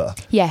ever.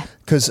 Yeah.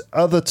 Because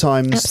other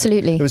times,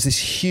 absolutely, there was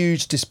this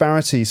huge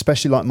disparity,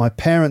 especially like my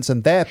parents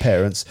and their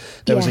parents.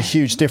 There was a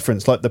huge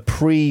difference, like the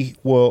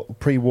pre-war,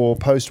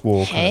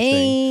 post-war kind of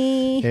thing.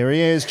 Here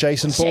he is,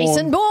 Jason Bourne.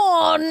 Jason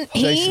Bourne.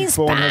 Jason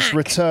Bourne has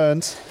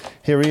returned.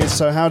 Here he is.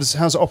 So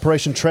how's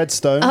Operation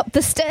Treadstone? Up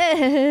the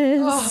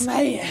stairs. Oh,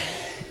 mate.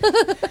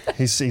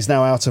 He's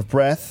now out of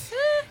breath.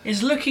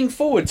 Is looking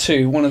forward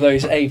to one of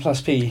those A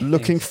plus P.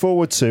 Looking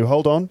forward to.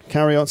 Hold on.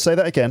 Carry on. Say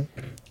that again.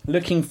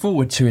 Looking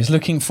forward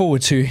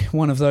to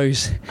one of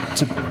those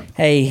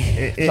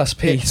A plus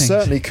P it things.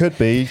 Certainly could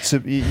be. It's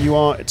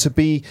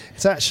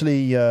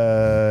actually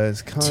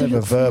it's kind of a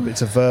verb.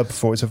 It's a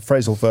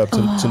phrasal verb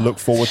to look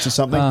forward to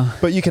something.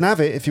 But you can have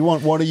it if you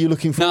want. What are you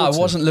looking forward to? No,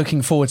 I wasn't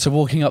looking forward to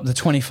walking up the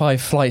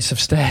 25 flights of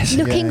stairs.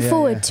 Looking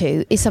forward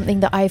to is something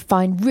that I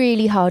find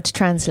really hard to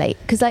translate,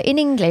 because like in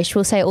English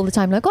we'll say it all the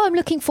time, like, oh, I'm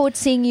looking forward to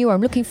seeing you, or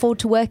I'm looking forward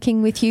to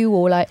working with you,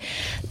 or like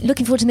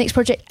looking forward to the next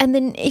project. And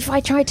then if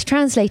I try to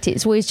translate it,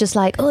 it's always just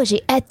like, oh,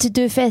 j'ai hâte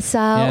de faire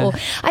ça, or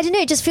I don't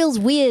know, it just feels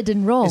weird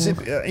and wrong. Is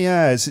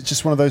it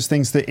just one of those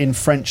things that in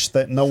French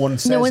that no one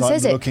says? No one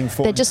says it. Looking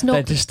forward.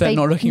 They're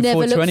not looking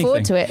forward to anything.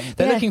 Forward to it.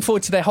 They're looking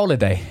forward to their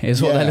holiday,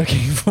 is what they're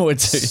looking forward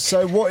to.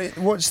 So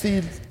what's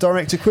the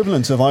direct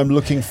equivalent of I'm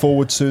looking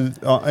forward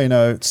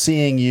to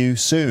seeing you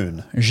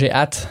soon? J'ai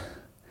hâte.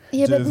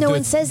 Yeah, but no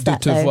one says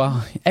that, de te though.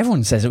 voir.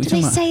 Everyone says it. Do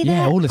they say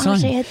Yeah, that? all the Oh, time.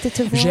 j'ai hâte de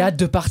te voir. J'ai hâte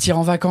de partir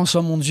en vacances,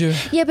 oh mon Dieu.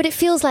 Yeah, but it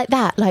feels like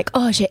that. Like,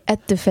 oh, j'ai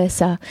hâte de faire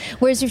ça.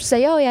 Whereas if you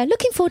say, oh, yeah,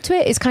 looking forward to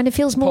it, it kind of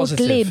feels more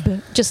Positive.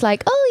 glib. Just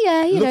like, oh,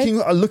 yeah, you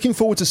know. Looking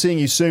forward to seeing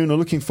you soon, or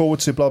looking forward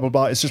to blah blah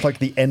blah. It's just like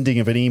the ending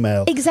of an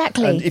email.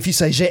 Exactly. And if you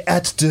say j'ai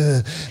hâte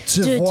de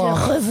te De te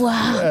voir,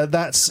 revoir.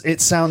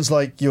 it sounds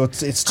like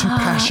it's too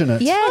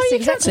passionate. Yes, Oh,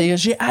 exactly.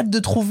 J'ai hâte de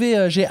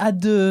trouver, j'ai hâte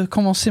de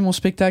commencer mon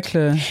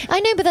spectacle. I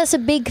know, but that's a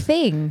big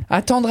thing.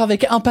 Attendre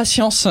avec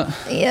impatience.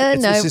 Yeah,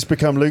 no. This has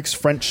become Luke's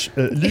French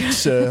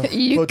podcast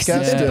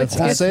Yeah.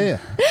 français.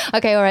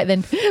 Okay, all right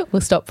then.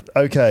 We'll stop.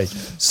 Okay,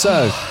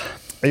 so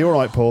are you all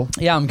right, Paul?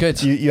 Yeah, I'm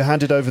good. You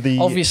handed over the.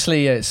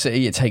 Obviously,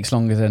 it takes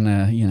longer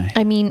than, you know.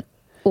 I mean,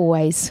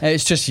 always.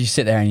 It's just you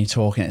sit there and you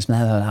talk and it's blah,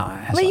 blah, blah.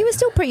 It's Well, like- you were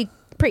still pretty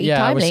yeah,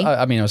 timely.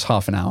 I mean, it was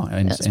half an hour.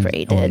 That's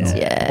pretty all in dead, all.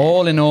 yeah.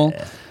 All in all.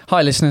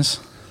 Hi, listeners.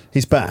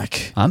 He's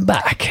back. I'm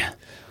back.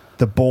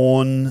 The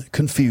Bourne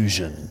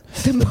confusion.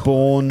 The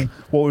Bourne.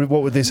 What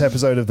would this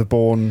episode of the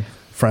Bourne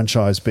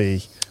franchise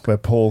be? Where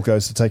Paul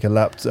goes to take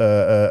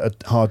a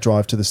hard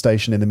drive to the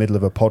station in the middle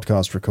of a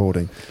podcast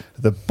recording.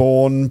 The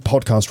Bourne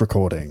podcast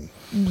recording.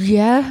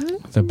 Yeah.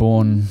 The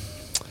Bourne.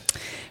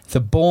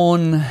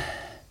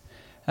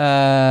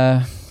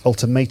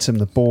 Ultimatum.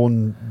 The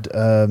Bourne.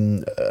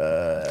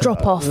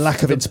 Drop off.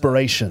 Lack of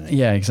inspiration.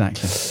 Yeah,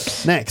 exactly.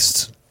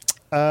 Next.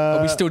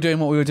 Are we still doing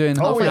what we were doing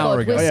half my an hour God,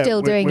 ago? we're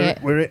still doing we're, it.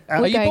 We're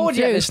Are you going bored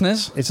yet, through.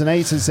 listeners? it's an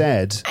A to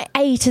Z.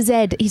 A to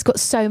Z. He's got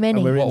so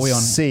many. And we're What in are we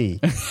on? C.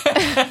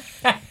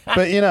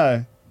 But you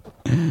know.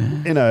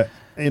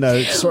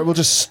 Sorry, we'll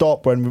just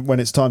stop when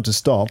it's time to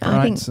stop.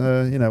 I think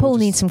we'll Paul just-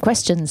 needs some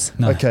questions.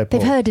 No. Okay, Paul.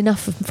 They've heard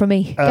enough from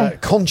me. Go.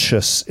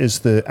 Conscious is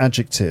the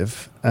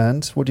adjective,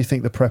 and what do you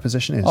think the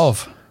preposition is?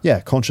 Of. Yeah,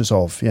 conscious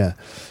of. Yeah.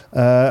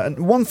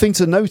 And one thing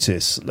to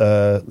notice,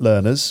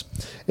 learners,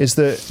 is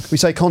that we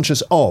say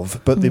conscious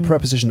of, but the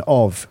preposition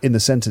of in the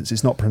sentence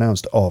is not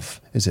pronounced of,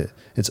 is it?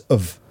 It's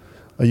of.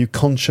 Are you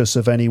conscious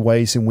of any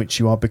ways in which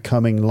you are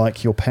becoming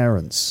like your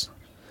parents?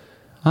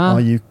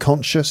 Are you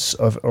conscious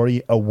of, or are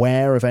you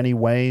aware of any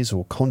ways,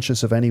 or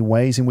conscious of any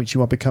ways in which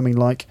you are becoming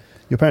like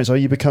your parents? Are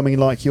you becoming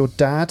like your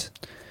dad?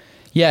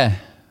 Yeah,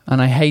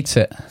 and I hate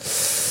it.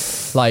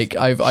 Like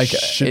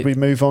Should we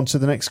move on to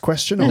the next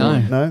question? Or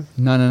No.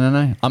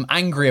 No. I'm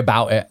angry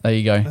about it. There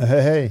you go.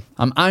 Hey.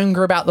 I'm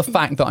angry about the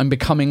fact that I'm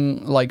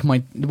becoming like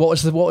my what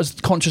was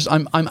conscious.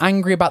 I'm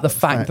angry about the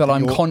fact that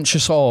I'm you're-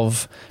 conscious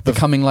of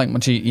becoming like my.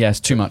 Yes,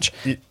 too much.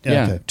 Yeah,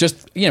 Yeah, okay.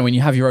 just when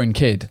you have your own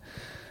kid.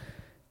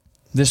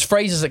 There's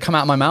phrases that come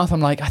out of my mouth.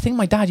 I'm like, I think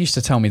my dad used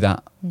to tell me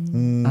that.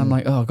 And I'm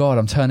like, oh God,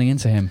 I'm turning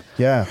into him.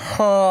 Yeah.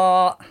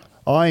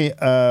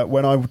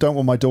 When I don't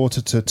want my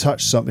daughter to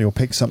touch something or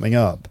pick something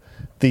up,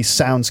 these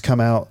sounds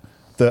come out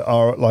that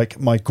are like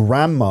my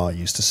grandma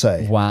used to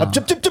say. Wow. Up,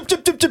 jup, jup, jup,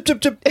 jup, jup, jup,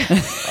 jup, jup.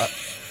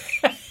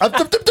 Up,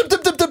 jup, jup, jup,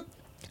 jup, jup, jup.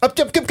 Up,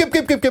 jup, jup, jup,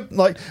 jup, jup, jup.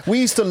 Like, we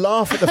used to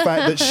laugh at the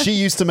fact that she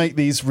used to make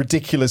these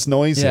ridiculous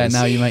noises. Yeah,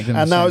 now you make them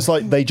And the now same. it's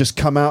like they just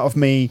come out of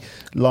me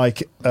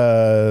like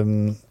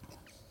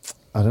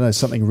I don't know,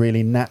 something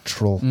really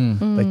natural.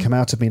 They come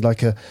out of me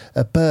like a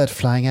bird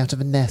flying out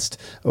of a nest,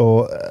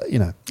 or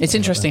It's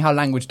interesting how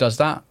language does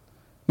that.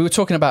 We were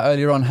talking about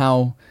earlier on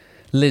how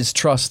Liz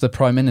Truss, the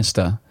Prime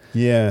Minister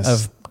Yes.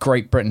 of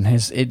Great Britain,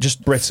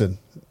 Britain.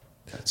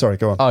 Sorry,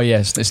 go on. Oh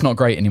yes, it's not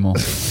great anymore.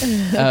 Is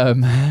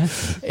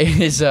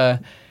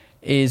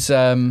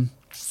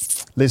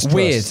Liz Truss.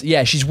 weird.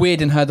 Yeah, she's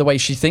weird in the way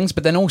she thinks,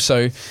 but then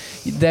also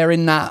they're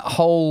in that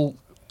whole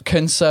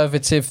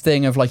conservative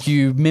thing of like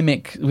you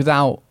mimic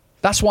without.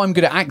 That's why I'm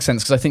good at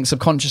accents, because I think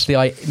subconsciously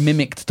I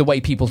mimicked the way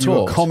people You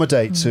talk.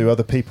 accommodate to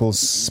other people's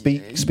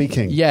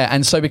speaking. Yeah,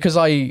 and so because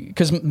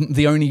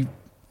the only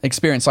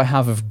experience I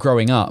have of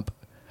growing up,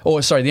 the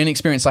only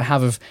experience I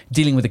have of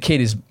dealing with a kid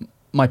is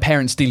my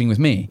parents dealing with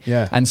me.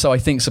 Yeah. And so I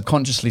think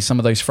subconsciously some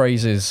of those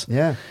phrases.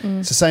 Yeah.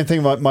 It's the same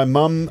thing. My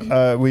mum,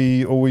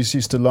 we always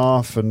used to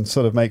laugh and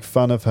sort of make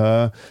fun of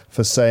her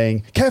for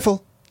saying,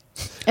 careful.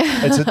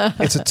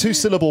 It's a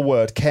 2-syllable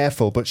word,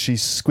 careful, but she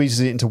squeezes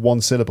it into 1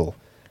 syllable.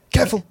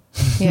 Careful.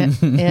 Yeah.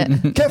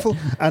 Careful.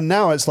 And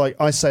now it's like,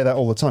 I say that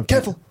all the time.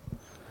 Careful.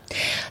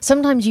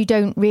 Sometimes you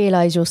don't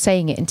realise you're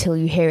saying it until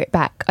you hear it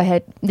back. I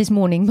heard this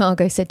morning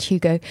Margot said to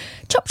Hugo,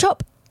 chop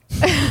chop.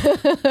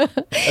 And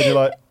you're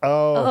like,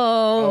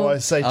 I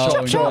say chop,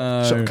 Oh, chop,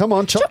 no. chop. Come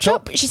on, chop, Chop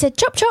chop. She said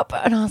chop chop,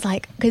 and I was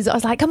like,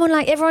 come on,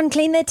 like everyone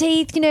clean their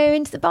teeth,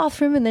 into the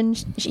bathroom. And then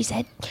she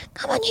said,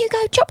 come on,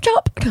 Hugo, chop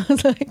chop. And I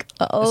was like,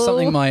 oh.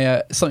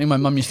 Something my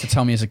mum used to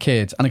tell me as a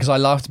kid, and because I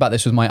laughed about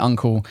this with my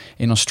uncle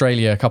in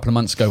Australia a couple of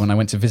months ago when I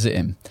went to visit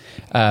him.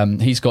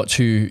 He's got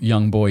 2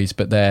 young boys,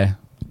 but they're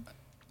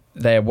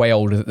way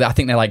older. I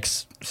think they're like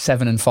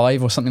 7 and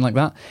 5 or something like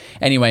that.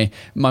 Anyway,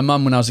 my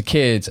mum, when I was a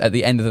kid, at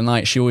the end of the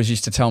night, she always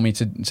used to tell me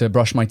to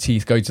brush my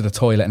teeth, go to the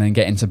toilet, and then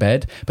get into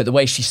bed. But the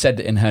way she said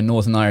it in her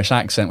Northern Irish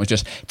accent was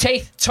just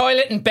teeth,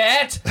 toilet, and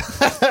bed.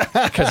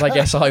 Because I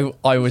guess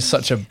I was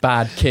such a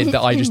bad kid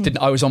that I just didn't.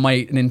 I was on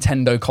my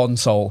Nintendo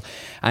console,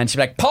 and she'd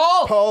be like,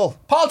 Paul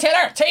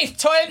Taylor, teeth,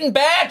 toilet, and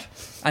bed.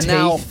 And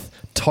now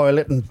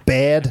toilet, and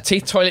bed.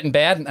 Teeth, toilet, and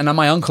bed. And then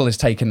my uncle has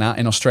taken that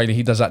in Australia.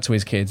 He does that to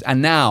his kids.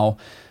 And now,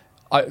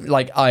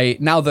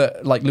 now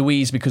that like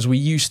Louise, because we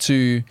used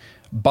to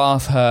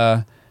bath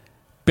her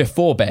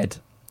before bed,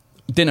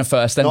 dinner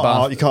first, then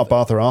bath. You can't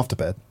bath her after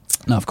bed.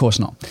 No, of course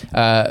not.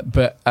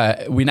 But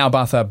we now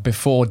bath her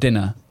before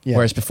dinner,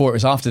 whereas before it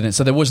was after dinner.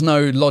 So there was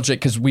no logic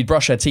because we'd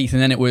brush her teeth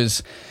and then it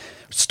was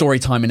story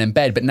time and then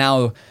bed. But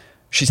now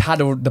she's had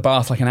the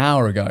bath like an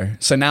hour ago.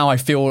 So now I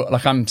feel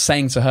like I'm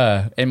saying to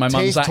her in my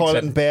mum's accent. Teeth,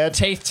 toilet and bed.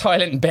 Teeth,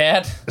 toilet and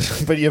bed.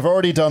 But you've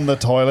already done the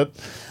toilet.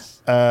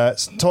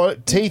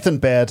 Toilet, teeth and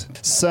bed.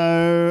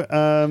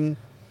 So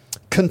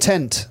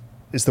content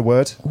is the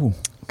word. Ooh.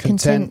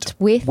 Content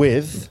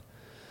with.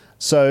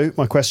 So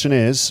my question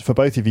is, for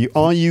both of you,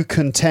 are you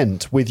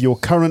content with your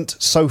current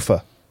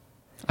sofa?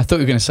 I thought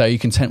you were going to say, are you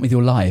content with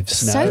your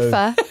lives? No.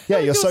 Sofa? Yeah,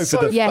 your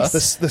sofa.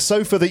 Yes. The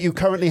sofa that you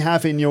currently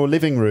have in your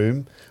living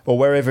room or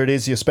wherever it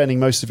is you're spending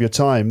most of your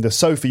time, the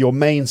sofa, your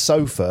main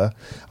sofa,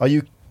 are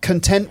you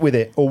content with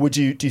it? Or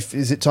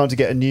is it time to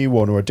get a new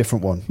one or a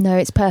different one? No,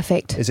 it's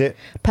perfect. Is it?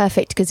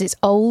 Perfect because it's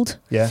old.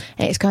 Yeah.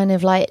 And it's kind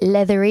of like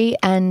leathery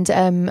and,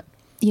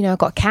 I've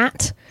got a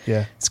cat.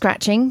 Yeah.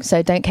 Scratching,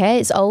 so don't care.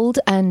 It's old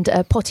and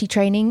potty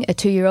training, a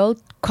 2-year-old,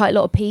 quite a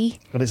lot of pee.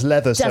 And it's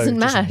leather, Doesn't so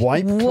matter. just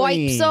wipe clean.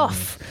 Wipes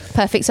off.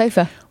 Perfect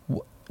sofa.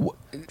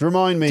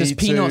 Remind me. Does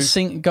pee not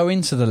go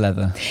into the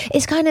leather?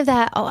 It's kind of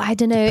that. Oh, I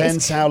don't know.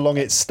 Depends how long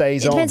it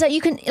stays on. It depends. Like you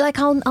can, like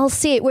I'll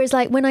see it. Whereas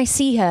like when I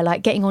see her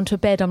like getting onto a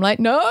bed, I'm like,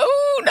 no.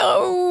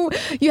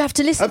 You have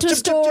to listen to a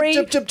story.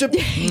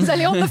 He's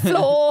only on the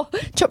floor.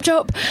 Chop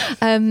chop.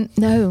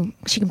 No,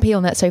 she can pee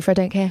on that sofa. I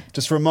don't care.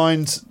 Just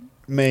remind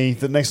me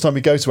that next time we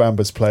go to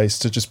Amber's place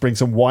to just bring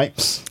some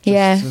wipes.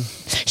 Yeah.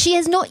 She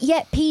has not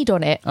yet peed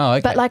on it. Oh,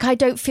 okay. But like I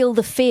don't feel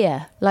the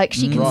fear. Like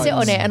she can sit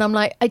on it and I'm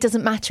like, it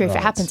doesn't matter if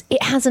it happens.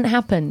 It hasn't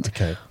happened.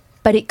 Okay.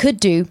 But it could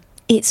do.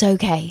 It's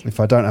okay.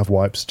 If I don't have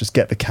wipes, just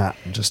get the cat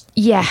and just...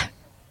 Yeah.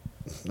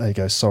 There you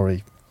go.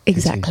 Sorry.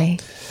 Exactly.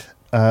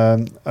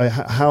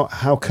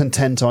 How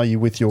content are you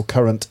with your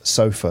current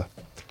sofa?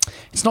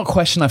 It's not a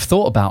question I've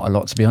thought about a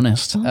lot, to be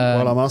honest.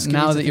 Well, I'm asking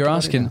now you to that you're think about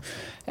asking. it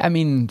I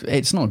mean,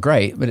 it's not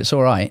great, but it's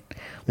all right.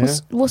 Yeah?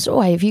 What's the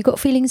way? Have you got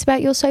feelings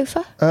about your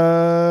sofa?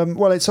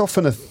 Well, it's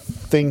often a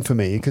thing for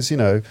me because,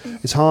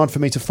 it's hard for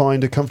me to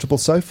find a comfortable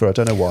sofa. I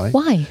don't know why.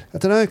 Why? I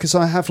don't know, because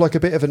I have like a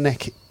bit of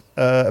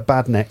a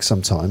bad neck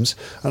sometimes,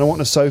 and I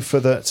want a sofa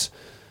that...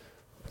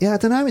 Yeah, I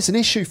don't know. It's an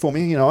issue for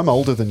me. I'm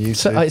older than you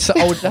two. I'm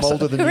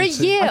older than You're you a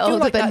two. year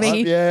older than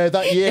me. Yeah,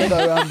 that year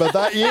though, Amber.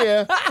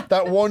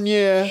 That 1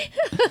 year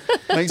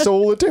makes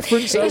all the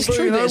difference. It's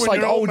true that it's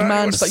like old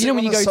man stuff.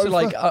 When you go to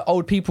like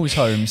old people's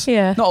homes,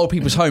 Yeah. not old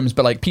people's homes,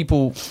 but like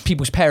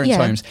people's parents'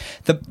 homes.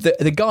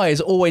 The guy has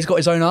always got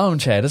his own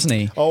armchair, doesn't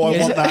he? Oh, I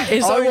want that.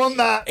 I want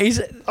that.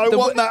 I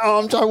want that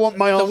armchair. I want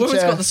my armchair. The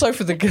woman's got the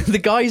sofa. The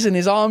guy's in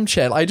his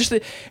armchair.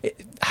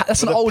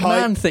 That's an old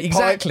man thing.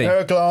 Exactly.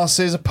 Pair of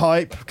glasses, a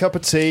pipe, a cup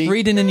of tea.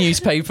 Reading a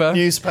newspaper.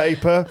 Just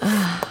peek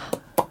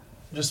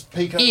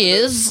up.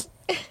 Yes.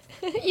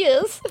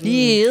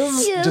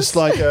 Just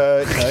like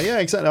yeah,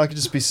 exactly. I could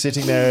just be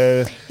sitting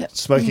there,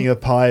 smoking a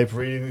pipe,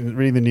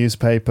 reading the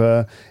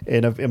newspaper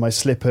in my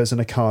slippers and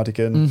a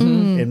cardigan,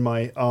 in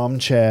my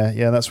armchair.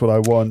 Yeah, that's what I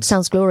want.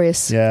 Sounds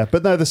glorious. Yeah,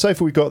 but no, the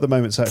sofa we've got at the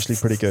moment is actually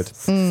pretty good.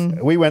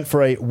 We went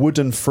for a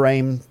wooden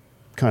frame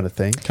kind of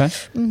thing. Okay.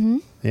 Mm-hmm.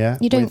 Yeah,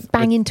 You don't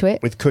bang into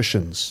it. with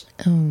cushions.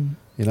 Oh.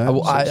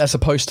 As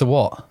opposed to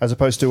what? As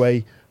opposed to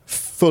a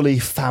fully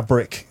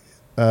fabric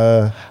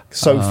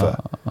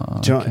sofa.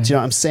 Do you know what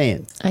I'm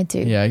saying? I do.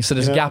 Yeah, so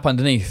there's a gap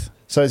underneath.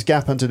 So there's a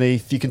gap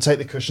underneath. You can take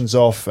the cushions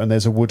off, and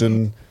there's a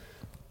wooden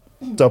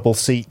double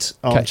seat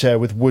armchair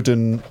with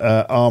wooden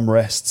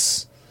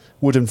armrests,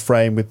 wooden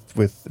frame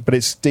but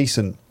it's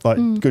decent, like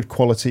good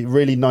quality,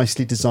 really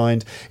nicely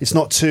designed. It's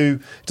not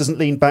doesn't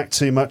lean back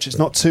too much. It's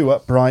not too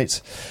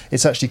upright.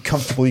 It's actually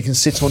comfortable. You can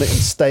sit on it and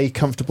stay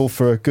comfortable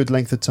for a good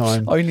length of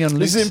time. Only on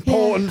Luke's, this is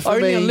important for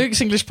only me. on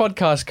Luke's English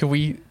podcast can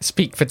we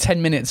speak for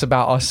 10 minutes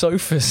about our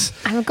sofas.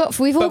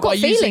 We've all But got by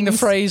feelings. using the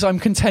phrase "I'm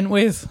content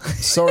with,"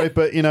 Sorry,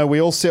 but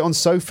we all sit on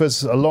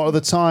sofas a lot of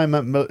the time.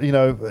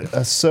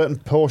 A certain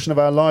portion of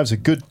our lives, a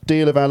good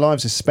deal of our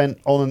lives, is spent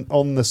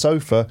on the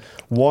sofa.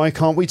 Why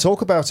can't we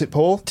talk about it,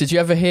 Paul? did you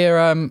ever hear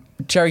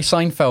Jerry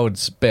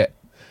Seinfeld's bit?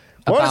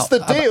 What's the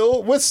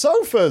deal with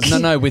sofas?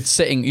 No, with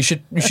sitting. You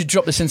should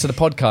drop this into the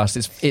podcast.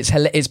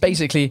 It's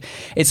basically,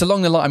 it's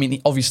along the line. I mean,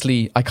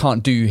 obviously, I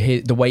can't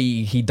do the way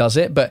he does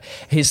it, but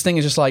his thing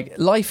is just like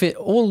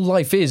all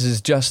life is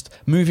just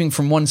moving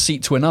from one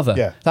seat to another.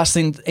 Yeah. That's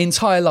the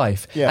entire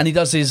life. Yeah. And he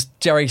does his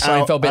Jerry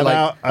Seinfeld bit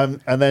like,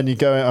 and then you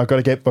go. I've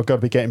got to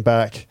be getting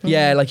back.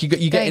 yeah, like you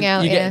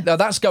get no,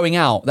 that's going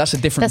out. That's a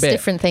different That's bit. a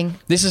different thing.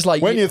 This is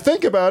like When you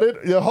think about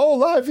it, your whole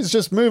life is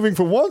just moving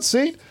from one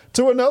seat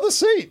to another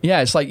seat.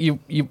 yeah, it's like you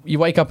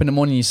wake up in the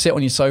morning, you sit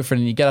on your sofa,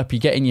 and you get up, you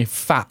get in your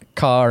fat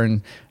car,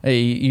 and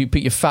you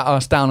put your fat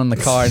ass down on the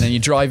car, and then you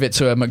drive it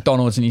to a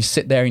McDonald's, and you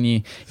sit there, and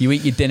you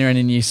eat your dinner, and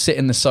then you sit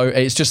in the sofa.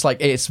 It's just like,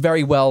 it's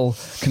very well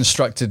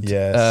constructed.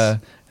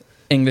 Yes.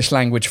 English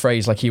language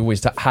phrase like he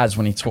always has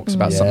when he talks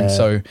about something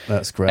so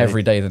that's great.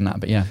 everyday than that.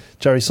 But yeah,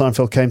 Jerry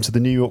Seinfeld came to the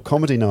New York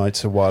Comedy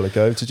Night a while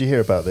ago. Did you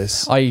hear about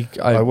this? I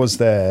was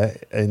there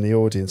in the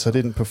audience. I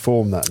didn't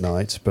perform that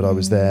night, but I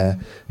was there.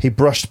 He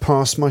brushed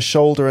past my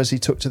shoulder as he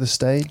took to the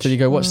stage. Did you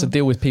go, what's the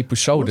deal with people's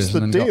shoulders?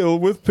 What's the deal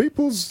with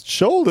people's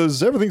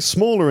shoulders? Everything's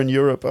smaller in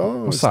Europe.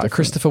 Oh, what's that?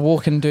 Christopher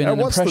Walken doing an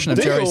impression of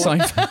Jerry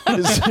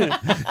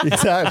Seinfeld.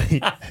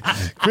 Exactly.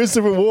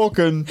 Christopher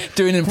Walken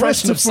doing an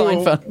impression of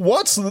Seinfeld.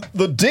 What's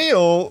the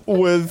deal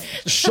with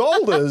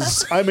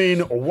shoulders? I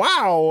mean,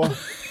 wow.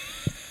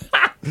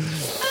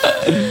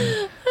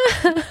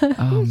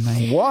 Oh,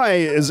 mate. Why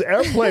is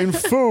airplane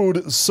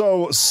food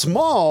so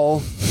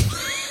small?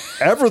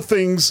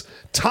 Everything's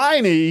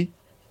tiny.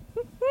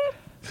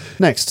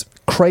 Next,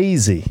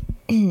 crazy.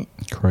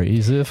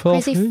 Crazy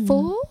for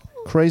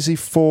Crazy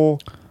for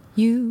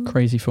you.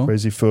 Crazy for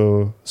Crazy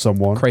for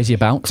someone. Crazy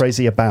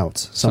about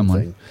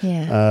something.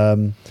 Yeah.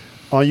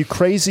 Are you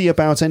crazy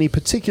about any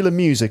particular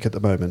music at the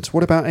moment?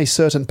 What about a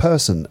certain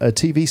person, a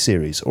TV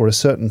series, or a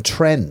certain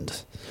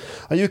trend?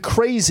 Are you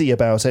crazy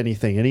about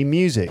anything, any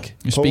music?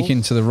 You're Paul?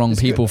 speaking to the wrong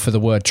people for the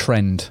word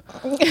trend.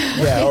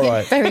 Yeah, all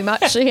right. Very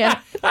much,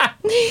 yeah.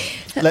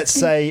 Let's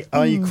say,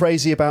 are you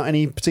crazy about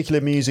any particular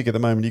music at the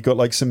moment? You've got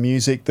like some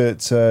music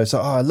that, it's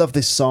like, oh, I love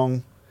this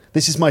song.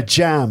 This is my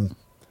jam.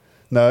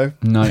 No?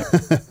 No.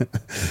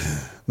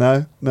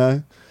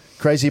 No?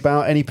 Crazy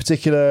about any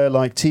particular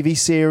like TV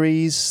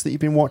series that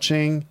you've been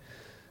watching?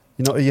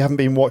 You haven't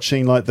been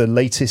watching like the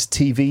latest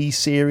TV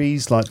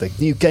series, like the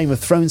new Game of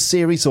Thrones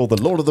series or the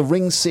Lord of the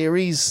Rings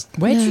series?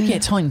 Where do you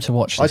get time to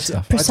watch this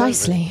stuff?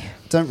 Precisely.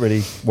 I don't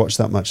really watch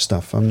that much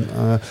stuff.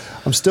 I'm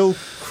still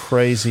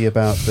crazy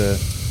about the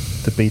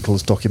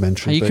Beatles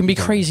documentary. You can be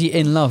crazy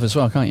in love as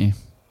well, can't you?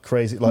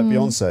 Crazy like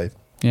Beyonce.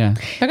 Yeah.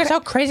 Look at how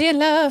crazy in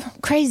love.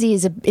 Crazy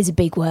is a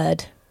big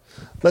word.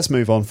 Let's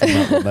move on from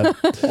that one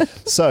then.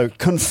 So,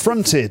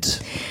 confronted.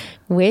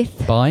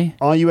 With? By?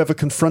 Are you ever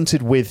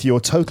confronted with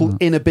your total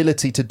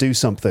inability to do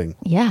something?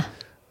 Yeah.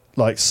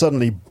 Like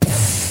suddenly,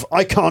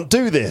 I can't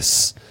do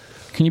this.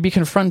 Can you be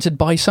confronted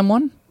by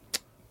someone?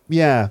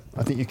 Yeah,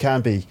 I think you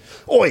can be.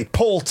 Oi,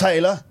 Paul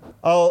Taylor.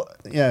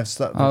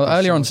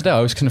 Earlier on today,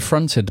 I was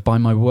confronted by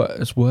my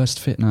worst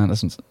fit. No, it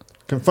doesn't.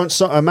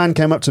 A man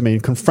came up to me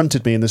and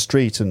confronted me in the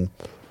street and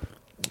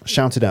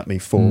shouted at me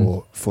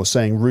for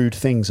saying rude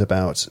things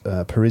about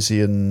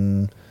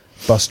Parisian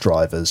bus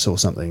drivers or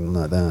something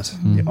like that.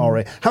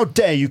 The How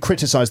dare you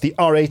criticise the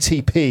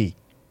RATP?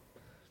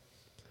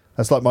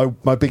 That's like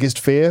my biggest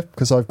fear,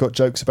 because I've got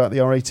jokes about the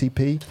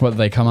RATP. Well,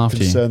 they come after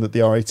you. Concerned that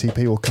the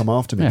RATP will come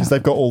after me because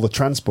they've got all the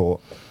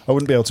transport. I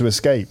wouldn't be able to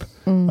escape.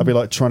 I'd be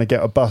like trying to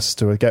get a bus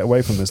to get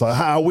away from them. It's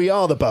like, we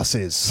are the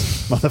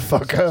buses,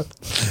 motherfucker.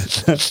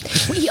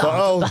 We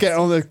are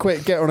the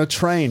buses. Get on a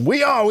train. We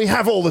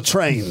have all the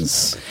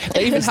trains.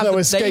 There's no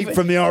escape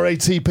from the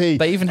RATP.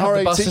 They even have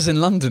the buses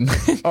in London.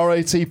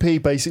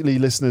 RATP, basically,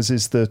 listeners,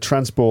 is the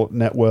transport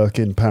network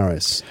in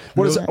Paris.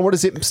 What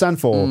does it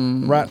stand for?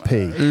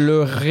 RATP.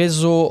 Le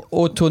Réseau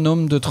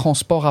Autonome de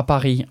Transport à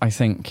Paris, I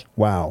think.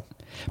 Wow.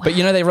 But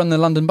they run the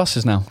London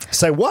buses now.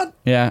 Say what?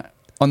 Yeah.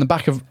 On the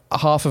back of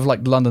half of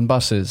like London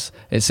buses,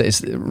 it's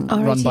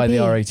run by the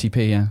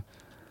RATP, yeah.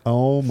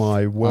 Oh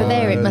my word. But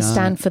there it must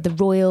stand for the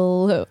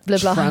Royal blah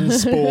blah.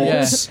 Transport.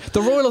 Yeah. The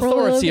Royal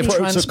Authority of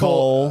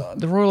Transport.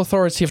 The Royal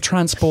Authority of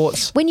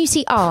Transport's. When you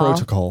see R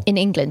protocol in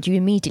England, you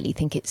immediately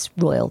think it's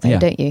royal, though,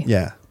 don't you?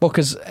 Yeah. Well,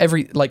 because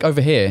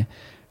over here,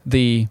 what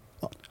do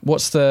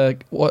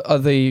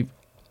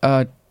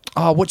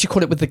you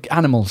call it with the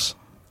animals?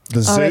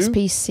 The zoo?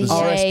 RSPCA.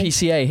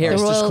 RSPCA. Here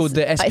it's just called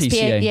the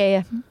SPCA.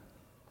 Yeah.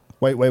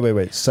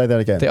 Wait. Say that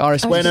again. The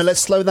RSPCA. Wait, no, let's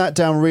slow that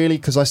down really,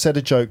 because I said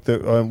a joke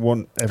that I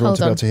want everyone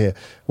to be able to hear.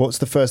 What's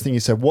the first thing you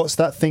said? What's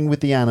that thing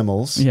with the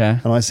animals? Yeah.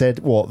 And I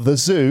said, what, the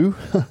zoo?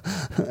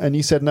 And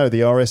you said, no,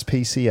 the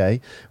RSPCA,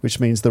 which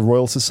means the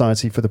Royal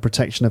Society for the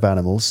Protection of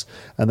Animals.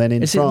 And then in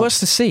France... What's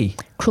the C?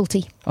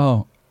 Cruelty.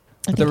 Oh.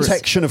 The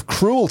protection of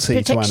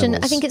cruelty to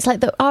animals. I think it's like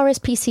the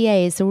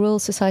RSPCA is the Royal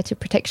Society of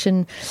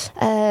Protection.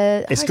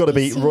 It's got to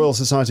be Royal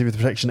Society for the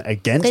Protection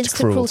Against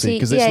Cruelty,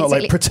 because it's not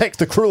like protect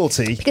the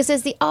cruelty. Because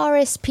there's the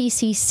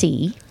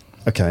RSPCC,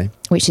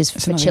 which is for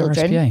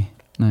children. RSPA?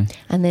 No.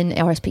 And then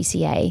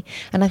RSPCA,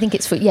 and I think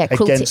it's for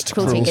cruelty against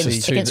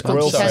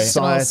cruelty.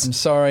 I'm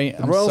sorry.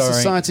 The Royal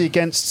Society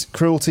Against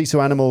Cruelty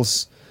to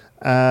Animals.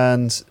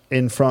 And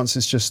in France,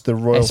 it's just the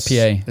Royal...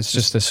 SPA. It's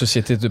just the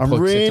Société de Protection.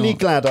 I'm really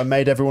glad I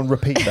made everyone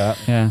repeat that.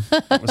 Yeah.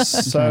 It was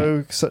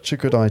such a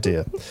good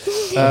idea.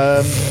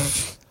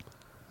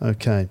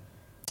 Okay.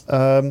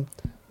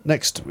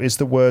 Next is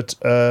the word...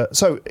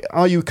 so,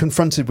 are you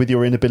confronted with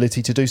your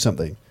inability to do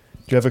something?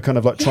 Do you ever kind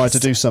of like try to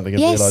do something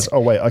and realise,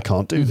 oh, wait, I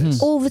can't do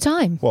this? All the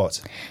time.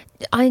 What?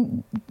 I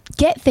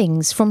get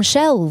things from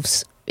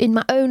shelves in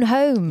my own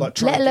home, let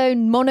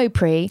alone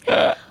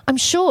Monoprix. I'm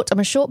short. I'm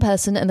a short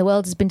person, and the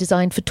world has been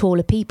designed for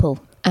taller people.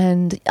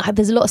 And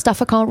there's a lot of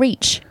stuff I can't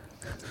reach.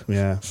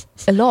 Yeah.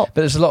 A lot.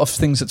 But there's a lot of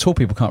things that tall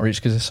people can't reach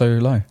because they're so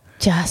low.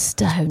 Just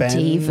don't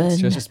even.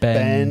 Just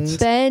bend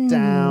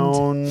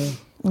down.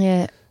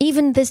 Yeah.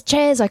 Even there's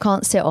chairs I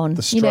can't sit on.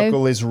 The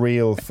struggle is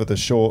real for the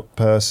short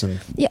person.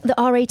 Yeah, the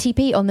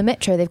RATP on the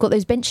metro, they've got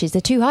those benches.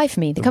 They're too high for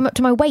me. They come up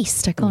to my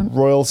waist. I can't.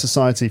 Royal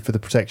Society for the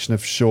Protection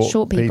of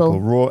Short people.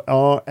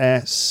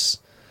 RS.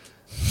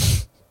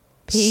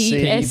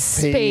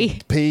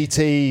 PSP.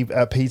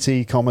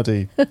 PT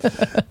comedy.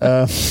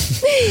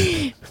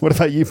 What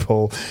about you,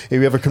 Paul? Are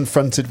you ever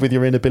confronted with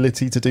your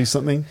inability to do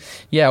something?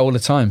 Yeah, all the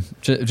time.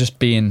 Just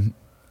being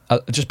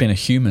a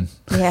human.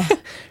 Yeah.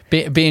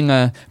 Not being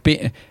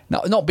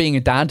a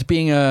dad,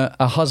 being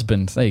a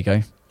husband. There you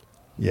go.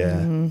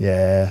 Yeah,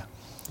 yeah.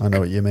 I know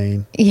what you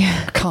mean.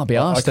 Yeah. I can't be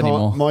asked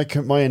anymore. My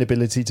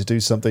inability to do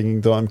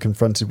something that I'm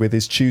confronted with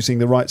is choosing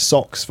the right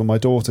socks for my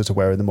daughter to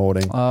wear in the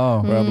morning.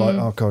 Oh. Where I'm like,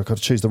 oh God, I've got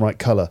to choose the right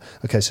colour.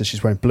 Okay, so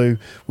she's wearing blue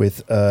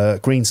with a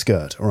green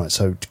skirt. All right,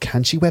 so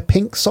can she wear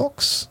pink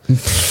socks?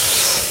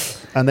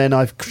 And then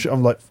I'm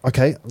like,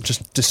 okay,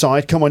 just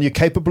decide. Come on, you're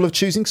capable of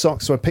choosing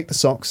socks. So I pick the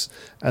socks,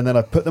 and then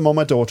I put them on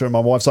my daughter, and my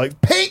wife's like,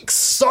 pink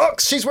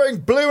socks? She's wearing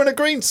blue and a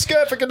green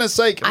skirt, for goodness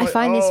sake. I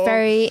find this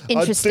very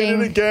interesting. I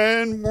did it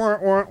again.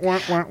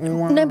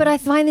 No, but I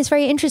find this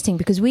very interesting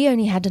because we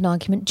only had an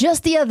argument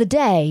just the other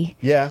day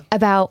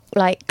about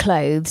like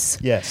clothes.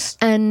 Yes.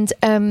 And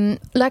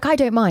I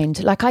don't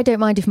mind. Like, I don't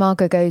mind if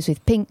Margot goes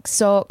with pink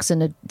socks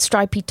and a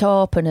stripy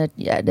top and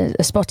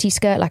a spotty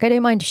skirt. Like, I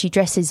don't mind if she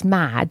dresses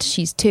mad.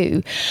 She's 2.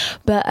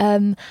 But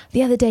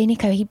the other day,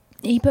 Nico, he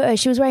put her,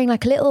 she was wearing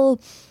like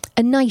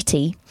a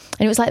nightie,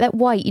 and it was like that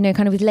white,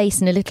 kind of with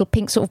lace and a little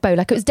pink sort of bow.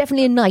 Like, it was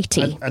definitely a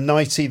nightie. A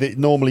nightie that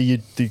normally you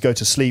go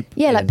to sleep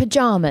in. Like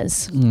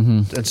pyjamas.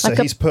 Mm-hmm. And so like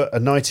he's put a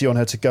nightie on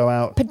her to go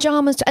out.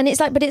 Pyjamas, and it's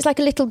like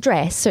a little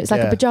dress, so it's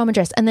like a pyjama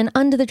dress. And then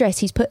under the dress,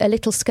 he's put a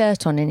little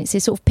skirt on, and it's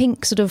this sort of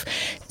pink sort of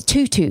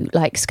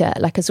tutu-like skirt,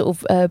 like a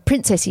sort of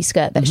princessy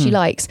skirt that she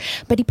likes.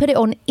 But he put it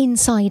on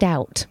inside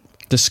out.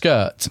 The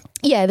skirt.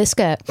 Yeah, the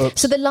skirt.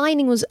 Oops. So the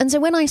lining was, and so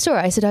when I saw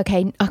it, I said,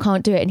 okay, I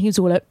can't do it. And he was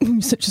all like,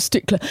 such a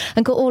stickler,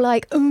 and got all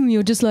like,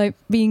 you're just like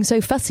being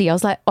so fussy. I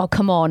was like, oh,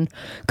 come on.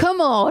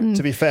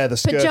 To be fair, the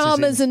skirt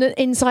pajamas and an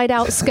inside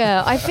out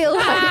skirt. I feel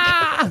like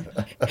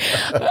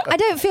I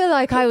don't feel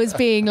like I was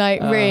being like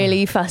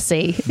really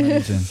fussy.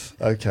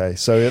 Okay,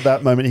 so at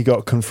that moment he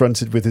got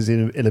confronted with his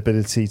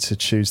inability to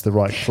choose the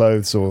right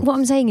clothes. Or what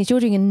I'm saying is, you're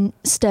doing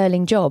a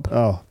sterling job.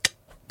 Oh.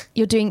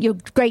 You're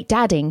great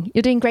dadding.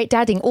 You're doing great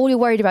dadding. All you're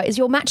worried about is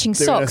your matching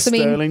socks. A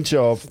sterling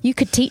job. You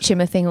could teach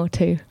him a thing or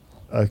two.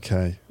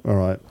 Okay, all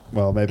right.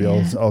 Well, maybe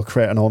I'll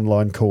create an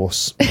online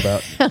course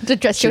about how to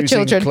dress your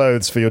children. Choosing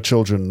clothes for your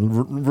children.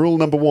 Rule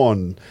number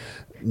 1: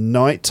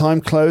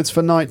 nighttime clothes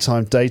for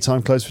nighttime,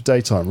 daytime clothes for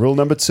daytime. Rule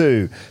number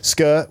 2: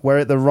 skirt, wear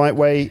it the right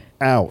way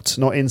out,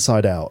 not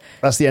inside out.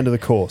 That's the end of the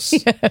course.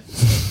 Yeah.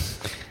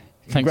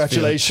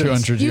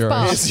 Congratulations.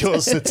 €200. Here's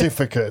your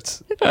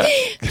certificate.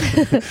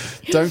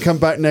 Don't come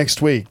back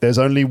next week. There's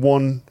only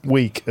 1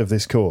 week of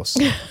this course,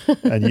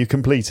 and you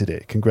completed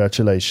it.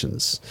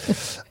 Congratulations.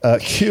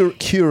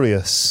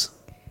 Curious.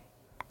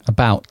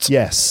 About.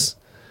 Yes.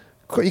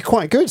 You're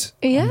quite good.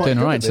 Yeah. Doing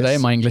all right today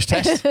in my English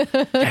test.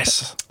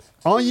 Yes.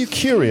 Are you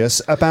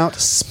curious about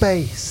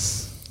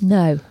space?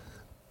 No.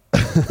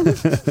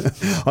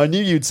 I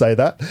knew you'd say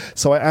that,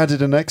 so I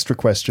added an extra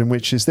question,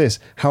 which is this: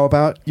 how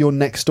about your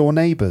next door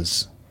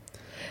neighbours?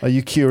 Are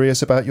you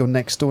curious about your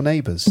next door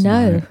neighbours?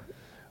 No.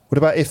 What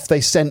about if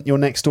they sent your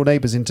next door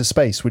neighbours into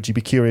space? Would you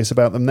be curious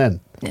about them then?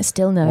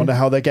 Still no. I wonder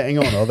how they're getting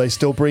on. Are they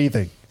still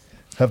breathing?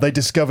 Have they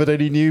discovered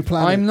any new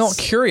planets? I'm not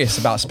curious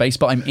about space,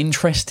 but I'm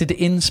interested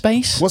in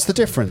space. What's the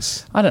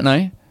difference? I don't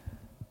know.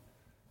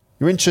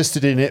 You're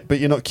interested in it, but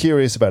you're not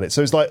curious about it.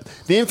 So it's like,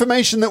 the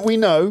information that we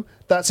know,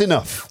 that's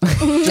enough.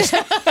 Just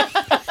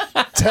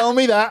tell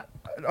me that.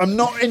 I'm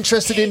not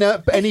interested in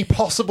any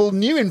possible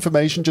new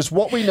information. Just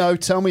what we know,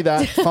 tell me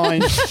that.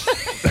 Fine.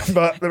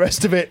 But the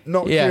rest of it,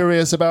 not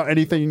curious about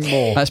anything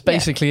more. That's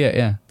basically it,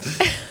 yeah.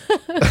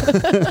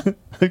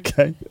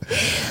 Okay.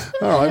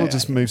 All right, we'll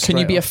just move straight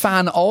Can you be on. a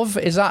fan of?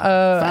 Is that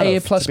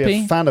A plus to be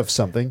B? a fan of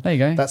something. There you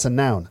go. That's a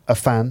noun. A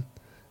fan.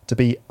 To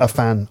be a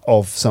fan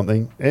of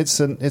something. It's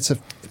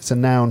a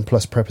noun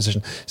plus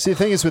preposition. See, the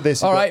thing is with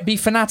this... All right, be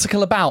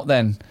fanatical about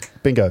then.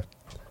 Bingo.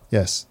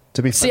 Yes.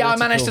 To be See how I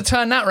managed to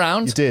turn that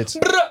round? You did.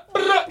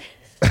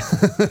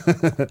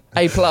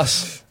 A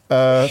plus.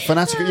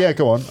 Fanatical. Yeah,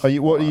 go on. I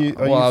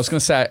was going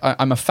to say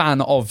I'm a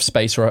fan of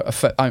space,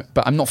 but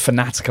I'm not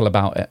fanatical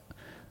about it.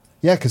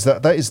 Yeah, because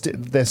that is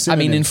they're synonyms. I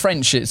mean, in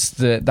French,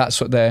 that's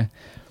what they're.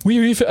 Oui,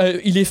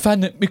 il est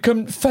fan, mais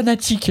comme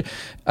fanatique.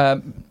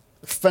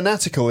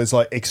 Fanatical is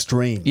like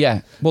extreme.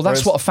 Yeah, well,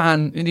 that's what a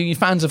fan.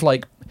 Fans of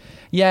like.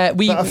 Yeah,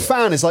 but a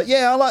fan is like,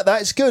 yeah, I like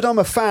that. It's good. I'm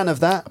a fan of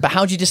that. But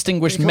how do you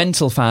distinguish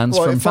mental fans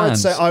from if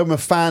fans? I'd say I'm a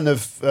fan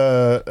of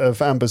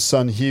Amber's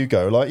son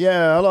Hugo, like,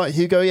 yeah, I like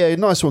Hugo. Yeah,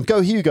 nice one.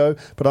 Go Hugo.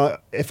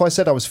 But if I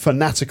said I was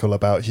fanatical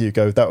about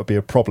Hugo, that would be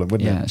a problem,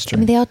 wouldn't it? Yeah, that's true. I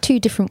mean, they are two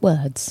different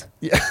words.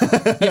 Yeah,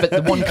 but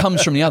the one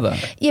comes from the other.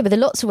 Yeah, but the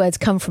lots of words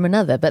come from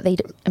another. But they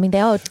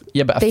are.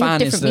 Yeah, but a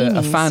fan is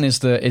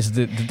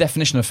the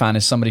definition of fan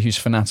is somebody who's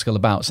fanatical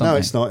about something. No,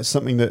 it's not. It's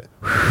something that.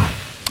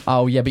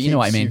 Oh yeah, but you know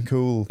what I Keeps you mean.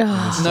 cool.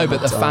 No,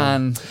 but the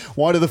fan.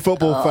 Why did the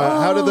football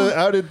fan?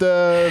 How did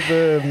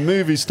the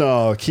movie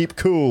star keep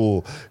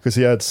cool? Because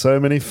he had so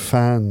many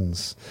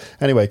fans.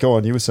 Anyway, go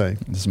on. You were saying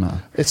Doesn't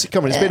matter. it's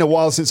been a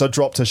while since I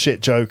dropped a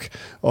shit joke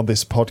on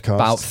this podcast.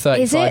 About Is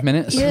 35 it?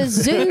 minutes. Yeah,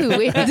 zoo.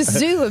 We had the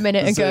zoo a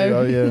minute ago.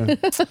 Oh yeah.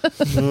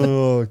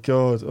 Oh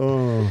god.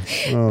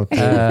 Oh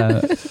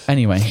dear.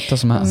 Anyway,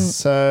 doesn't matter.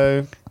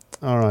 So,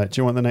 all right. Do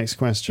you want the next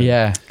question?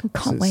 Yeah.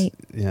 Can't wait.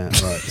 Yeah.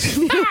 Right.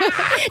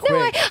 No,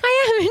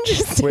 I am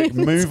interested. Quick,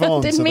 move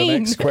on to Sounded mean. the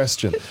next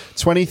question.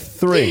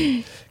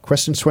 23.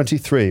 Question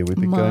 23. We've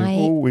been going.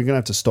 Oh, we're going to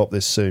have to stop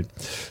this soon.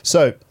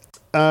 So,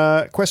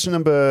 question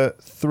number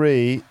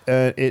 3.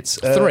 It's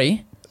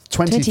 3.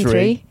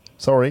 23.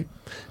 Sorry.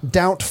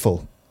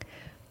 Doubtful.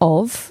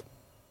 Of.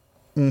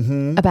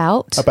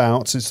 About.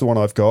 About is the one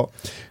I've got.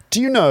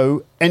 Do you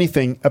know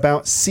anything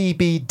about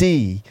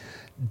CBD?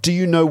 Do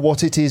you know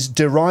what it is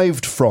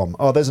derived from?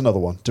 Oh, there's another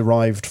one.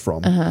 Derived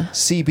from.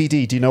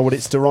 CBD, do you know what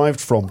it's derived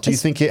from? Do you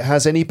think it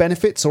has any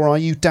benefits or are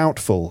you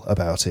doubtful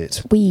about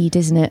it? Weed,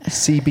 isn't it?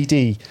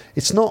 CBD.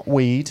 It's not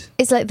weed.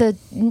 It's like the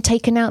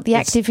taking out the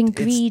active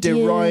ingredients.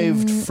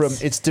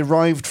 It's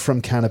derived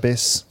from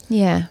cannabis.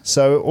 Yeah.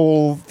 So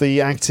all the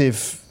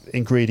active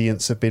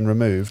ingredients have been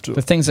removed.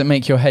 The things that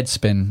make your head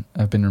spin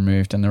have been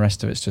removed, and the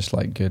rest of it's just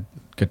like good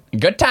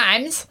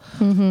times.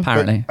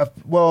 Apparently,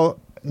 Well,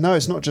 no,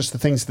 it's not just the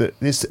things that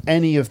this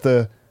any of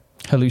the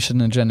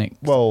hallucinogenic,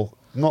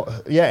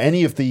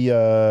 any of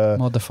the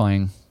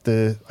modifying.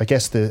 I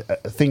guess the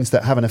things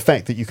that have an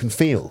effect that you can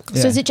feel.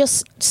 Yeah. So does it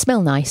just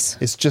smell nice?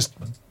 It's just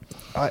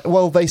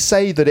they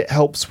say that it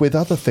helps with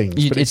other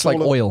things. But It's like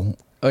all oil.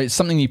 It's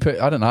something you put.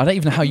 I don't know. I don't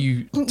even know how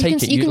you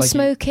take it. You can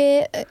smoke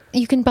it.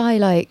 You can buy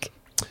like.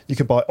 You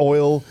can buy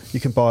oil. You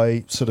can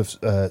buy sort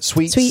of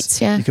sweets.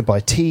 Sweets, yeah. You can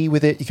buy tea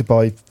with it. You can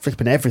buy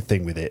flipping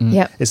everything with it.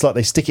 Yep. It's like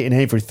they stick it in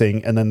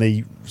everything and then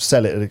they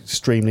sell it at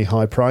extremely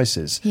high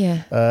prices.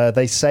 Yeah.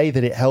 They say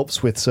that it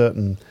helps with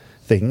certain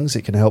things.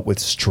 It can help with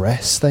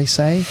stress, they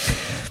say.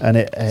 And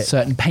it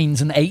certain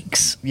pains and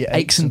aches. Yeah,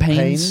 aches and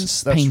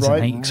pains. That's pains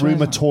right. and aches.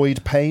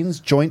 Rheumatoid pains,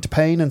 joint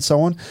pain, and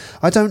so on.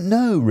 I don't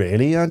know,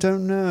 really. I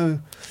don't know.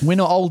 We're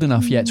not old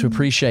enough yet to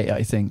appreciate it,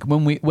 I think.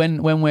 When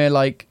we're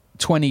like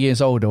 20 years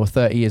older or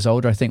 30 years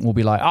older, I think we'll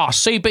be like,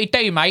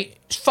 CBD, mate,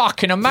 it's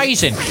fucking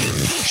amazing.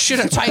 Should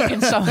have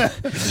taken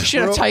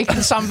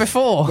some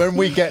before. When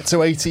we get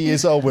to 80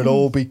 years old, we'll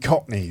all be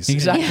cockneys.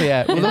 Exactly,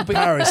 yeah. In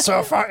Paris.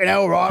 So fucking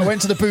hell, right? I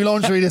went to the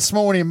boulangerie this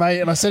morning,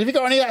 mate, and I said, have you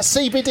got any of that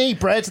CBD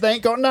bread? They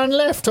ain't got none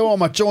left. Oh,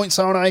 my joints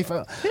aren't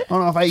half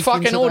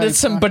fucking ordered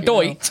some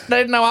Bedoit. They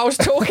didn't know what I was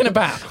talking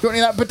about. Got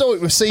any of that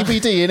Bedoit with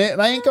CBD in it?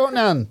 They ain't got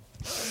none.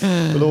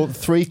 We'll all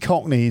 3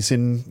 cockneys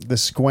in the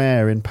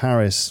square in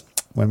Paris.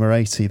 When we're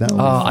 80, that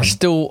I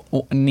still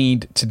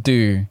need to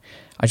do.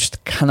 I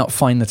just cannot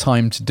find the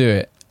time to do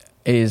it.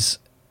 Is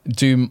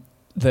do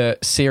the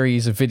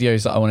series of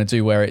videos that I want to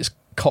do where it's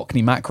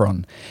Cockney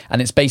Macron, and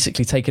it's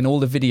basically taking all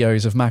the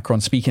videos of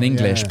Macron speaking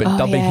English but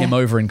dubbing him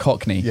over in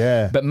Cockney,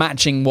 but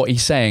matching what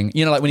he's saying.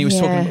 You know, like when he was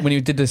talking, when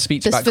he did the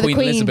speech Just about Queen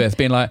Elizabeth,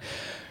 being like,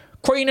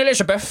 Queen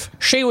Elizabeth,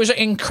 she was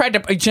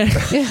incredible. I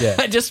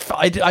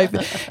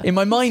in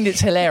my mind, it's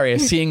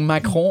hilarious seeing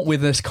Macron with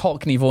this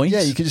Cockney voice.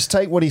 Yeah, you could just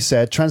take what he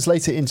said,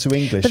 translate it into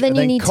English, and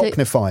then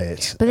Cockneyfy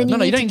it. But then you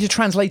don't need to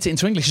translate it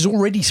into English. He's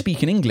already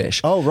speaking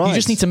English. Oh, right. You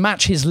just need to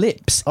match his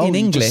lips in you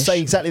English. just say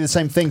exactly the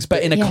same things,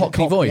 but in a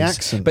Cockney voice.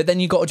 Accent. But then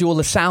you got to do all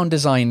the sound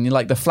design,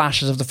 like the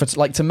flashes of the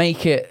like to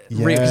make it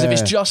real. Because if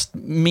it's just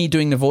me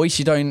doing the voice,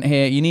 you don't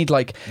hear. You need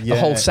like the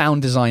whole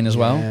sound design as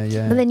well.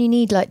 Yeah. But then you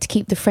need like to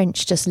keep the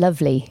French just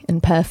lovely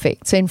and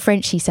perfect. So in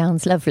French he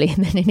sounds lovely,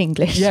 and then in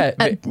English,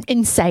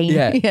 insane.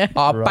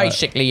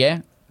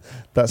 Basically,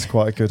 that's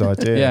quite a good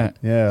idea.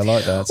 Yeah, I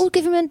like that. Or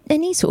give him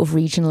any sort of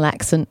regional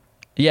accent.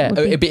 Yeah,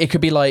 it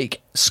could be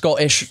like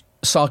Scottish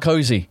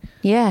Sarkozy.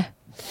 Yeah.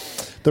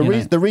 The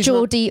reason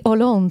Geordie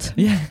Hollande.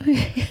 Yeah.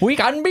 We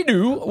can be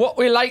do what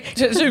we like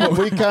to do.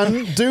 We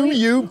can do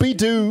you be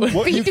do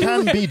what you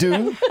can be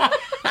do.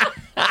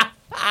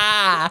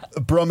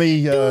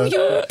 Brummy,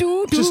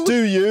 just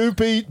do you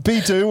be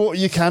do what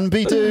you can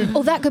be do.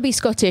 Oh, that could be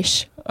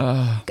Scottish.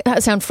 That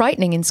would sound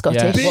frightening in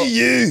Scottish. Be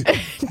you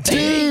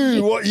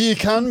do what you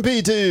can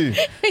be do.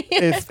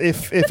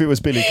 If it was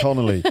Billy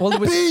Connolly. Well,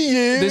 be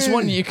you. There's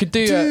one you could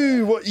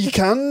do what you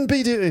can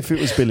be do. If it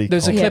was Billy.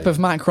 There's a clip of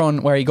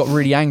Macron where he got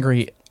really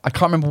angry. I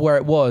can't remember where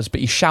it was, but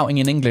he's shouting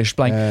in English,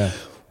 like,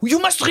 you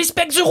must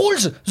respect the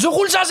rules. The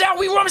rules are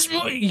there.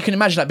 You can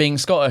imagine that being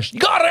Scottish. You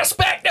gotta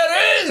respect the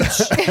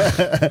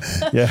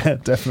rules. Yeah,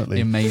 definitely.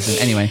 Amazing.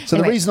 Anyway. So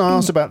the reason I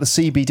asked about the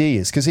CBD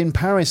is because in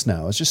Paris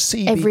now, it's just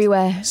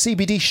everywhere.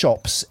 CBD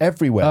shops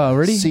everywhere. Oh,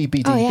 really?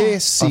 CBD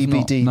this,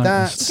 CBD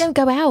that. You don't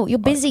go out. You're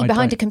busy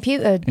behind a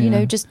computer,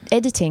 just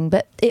editing.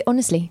 But It's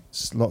honestly,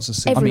 lots of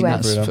CBD. everywhere.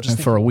 That's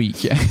for a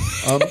week,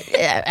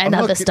 and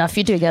other stuff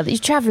you're doing. You're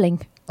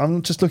travelling.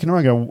 I'm just looking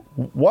around going,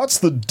 what's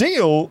the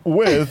deal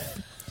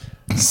with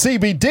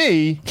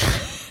CBD?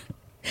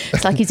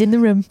 It's like he's in the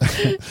room.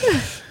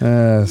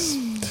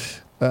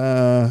 Yes.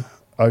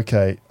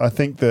 Okay. I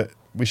think that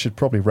we should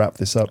probably wrap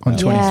this up On now.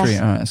 23.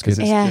 Yeah. All right, that's good.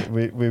 Yeah.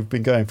 We've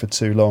been going for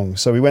too long.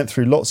 So we went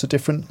through lots of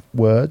different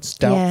words: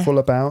 doubtful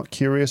about,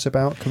 curious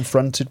about,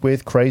 confronted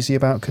with, crazy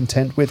about,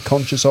 content with,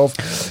 conscious of,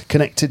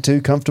 connected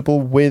to,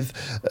 comfortable with,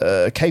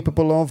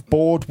 capable of,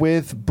 bored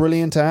with,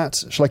 brilliant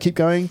at. Shall I keep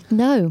going?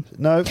 No.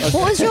 No.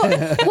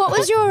 What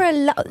was your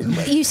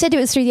you said it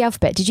was through the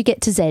alphabet. Did you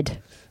get to Z?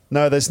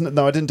 No,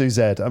 no, I didn't do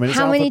Z. I mean, it's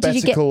How many did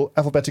you get?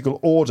 alphabetical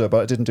order,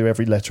 but I didn't do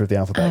every letter of the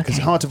alphabet because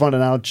it's hard to find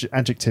an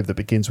adjective that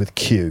begins with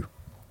Q.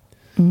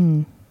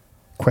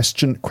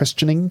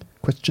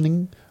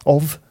 Questioning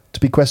of, to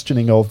be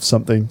questioning of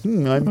something.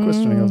 I'm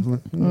questioning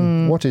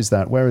of. What is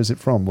that? Where is it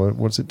from?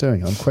 What's it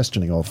doing? I'm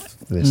questioning of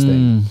this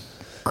thing.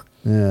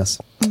 Yes.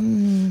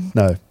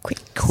 No.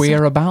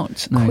 Queer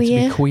about? No,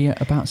 Queer. to be queer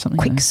about something.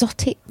 no?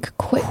 Quixotic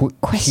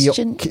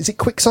question. Is it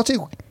quixotic?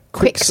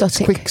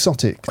 Quixotic.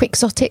 Quixotic.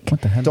 Quixotic.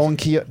 What the hell? Don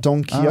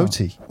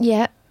Quixote.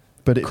 Yeah.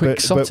 But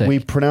Quixotic. we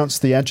pronounce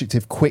the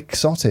adjective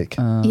quixotic.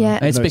 Yeah.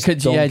 It's No, it's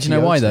because, Don do you know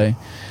why Quixote. though?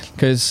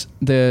 Because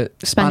the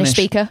Spanish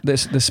speaker. the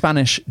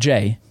Spanish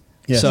J.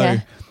 Yes. So,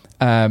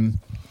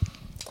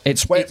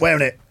 it's Wait a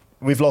minute.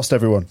 We've lost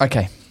everyone.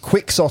 okay.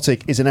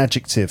 Quixotic is an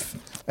adjective,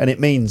 and it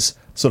means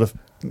sort of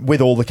with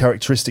all the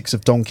characteristics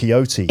of Don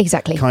Quixote.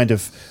 Exactly. Kind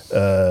of.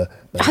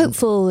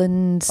 Hopeful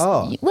and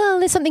well,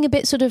 there's something a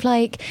bit sort of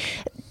like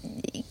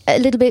a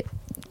little bit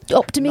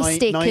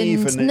optimistic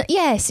Naive and-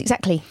 yes,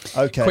 exactly.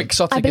 Okay.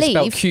 Quixotic I is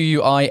spelled believe-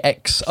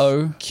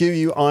 Quixo.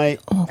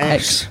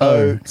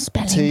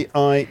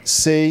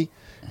 Quixotic.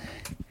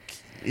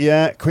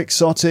 Yeah,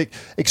 quixotic.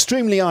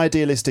 Extremely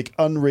idealistic,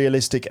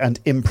 unrealistic, and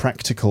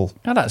impractical.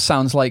 Now that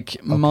sounds like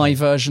my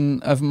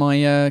version of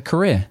my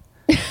career.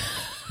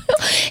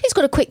 He's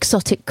got a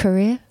quixotic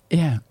career.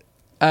 Yeah.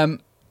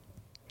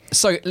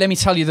 So let me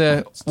tell you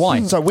the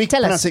why. So we Tell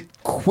pronounce us. it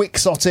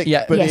quixotic,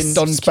 Yeah. but Yes.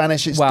 in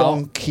Spanish it's well-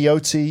 Don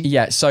Quixote.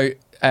 Yeah. So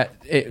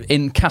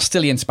in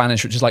Castilian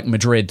Spanish, which is like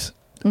Madrid,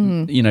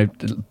 you know,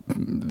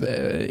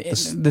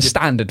 the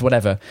standard,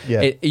 whatever.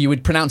 Yeah. You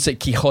would pronounce it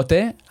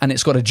Quixote, and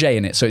it's got a J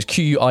in it, so it's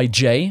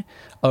Quijote.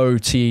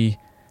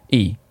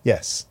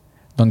 Yes.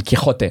 Don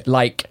Quixote,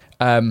 like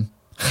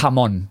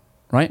jamon,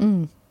 right?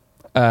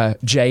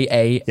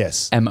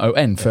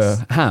 JAMON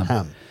for ham.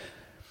 Ham.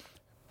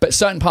 But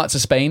certain parts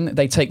of Spain,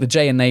 they take the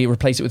J and they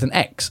replace it with an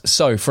X.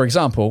 So, for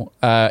example,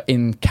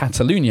 in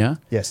Catalonia,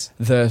 Yes.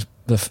 the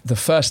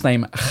first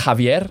name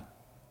Javier.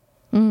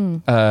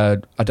 I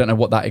don't know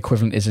what that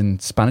equivalent is in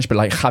Spanish, but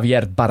like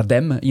Javier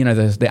Bardem, you know,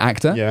 the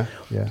actor. Yeah.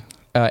 Yeah.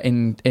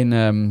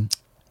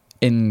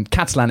 In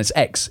Catalan, it's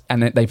X,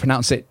 and they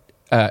pronounce it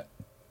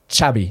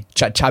Chabi,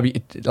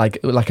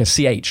 like a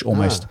CH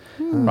almost,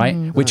 right?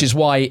 Which is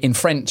why in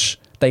French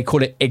they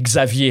call it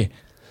Xavier,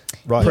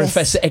 Right.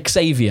 Professor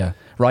Xavier,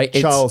 right?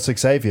 It's- Charles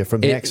Xavier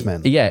from the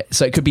X-Men. Yeah,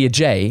 so it could be a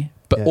J,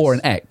 but Yes. or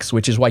an X,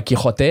 which is why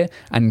Quixote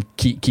and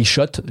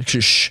Quichotte,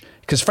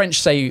 because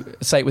French say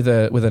it with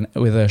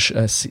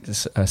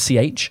a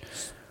CH.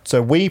 So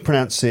we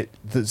pronounce it.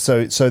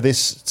 So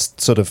this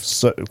sort of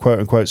quote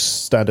unquote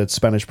standard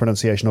Spanish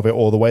pronunciation of it,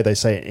 or the way they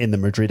say it in the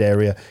Madrid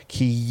area,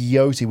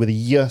 Quixote with a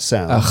y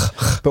sound.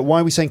 But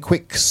why are we saying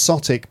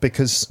quixotic?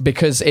 Because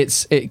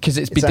It's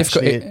difficult.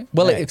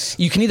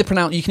 actually You can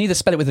either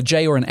spell it with a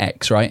J or an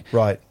X, right?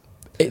 right.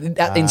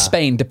 In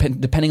Spain,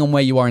 depending on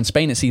where you are in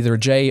Spain, it's either a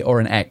J or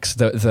an X.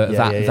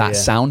 That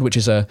sound,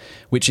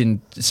 which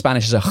in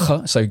Spanish is a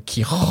ch, so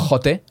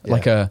Quixote,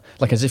 like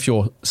as if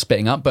you're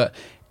spitting up. But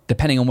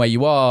depending on where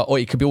you are, or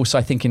it could be also,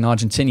 I think in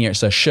Argentina,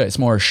 it's a sh. It's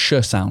more a sh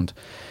sound,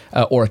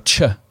 or a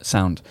ch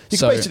sound.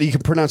 You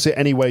can pronounce it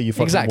any way you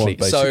fucking Exactly. want.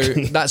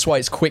 Basically. So that's why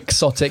it's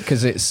quixotic,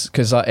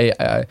 because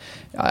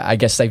I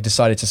guess they've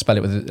decided to spell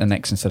it with an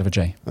X instead of a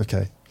J.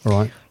 Okay. All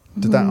right.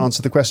 Did that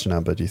answer the question,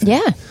 Amber? Do you think?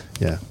 Yeah.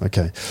 Yeah.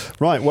 Okay.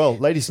 Right. Well,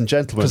 ladies and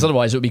gentlemen, Because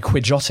otherwise it would be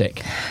quidjotic.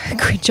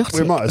 Quixotic.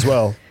 we might as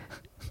well.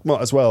 Might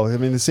as well. I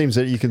mean, it seems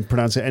that you can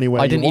pronounce it any way.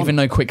 I you didn't want. even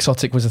know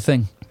quixotic was a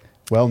thing.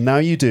 Well, now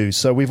you do.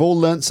 So we've all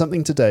learnt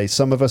something today.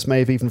 Some of us may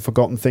have even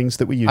forgotten things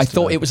that we used I to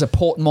thought know. it was a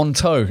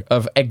portmanteau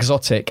of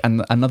exotic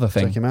and another Check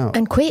thing. him out.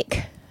 And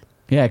quick.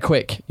 Yeah,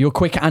 quick. You're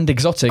quick and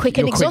exotic. Quick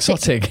and You're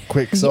exotic.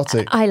 quixotic.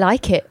 Quixotic. I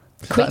like it.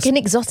 Quick That's- and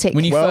exotic.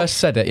 When you Well- first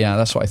said it, yeah,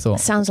 that's what I thought.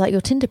 Sounds like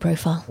your Tinder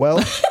profile.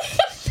 Well,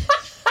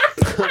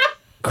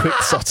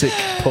 quixotic.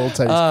 Paul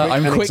Taylor.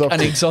 I'm quick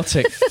and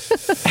exotic.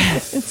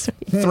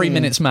 3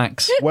 minutes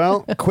max.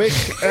 Well, quick.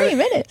 3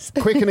 minutes.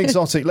 Quick and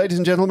exotic, ladies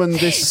and gentlemen. I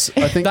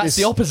think That's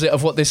the opposite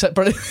of what this.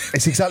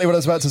 It's exactly what I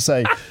was about to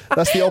say.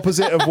 That's the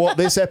opposite of what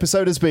this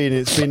episode has been.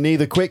 It's been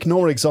neither quick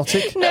nor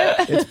exotic.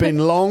 It's been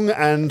long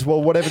and,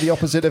 well, whatever the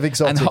opposite of and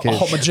exotic is.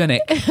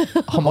 homogenic.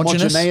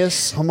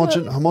 Homogeneous.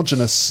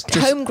 Homogeneous.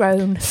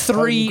 Homegrown.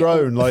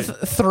 Homegrown, like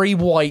three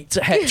white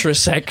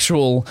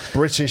heterosexual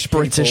British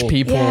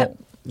people. Yeah.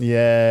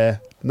 Yeah,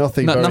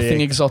 nothing Nothing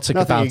exotic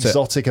nothing about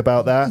exotic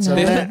about that.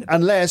 No.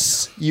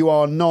 Unless you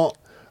are not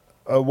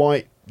a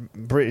white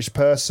British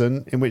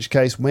person, in which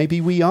case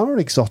maybe we are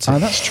exotic. Oh,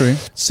 that's true.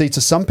 See,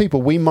 to some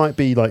people, we might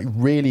be like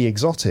really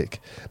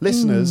exotic.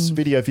 Listeners,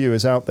 video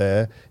viewers out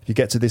there, if you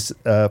get to this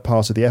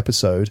part of the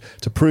episode,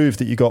 to prove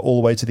that you got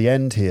all the way to the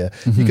end here,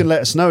 you can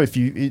let us know if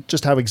you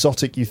just how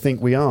exotic you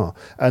think we are.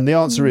 And the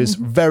answer is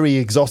very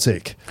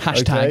exotic.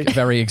 Hashtag okay?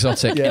 very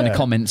exotic in the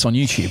comments on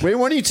YouTube. We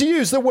want you to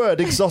use the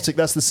word exotic.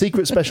 That's the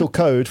secret special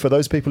code for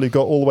those people who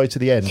got all the way to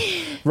the end.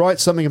 Write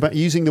something about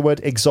using the word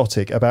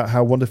exotic, about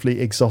how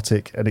wonderfully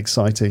exotic and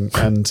exciting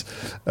and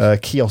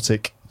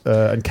chaotic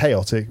and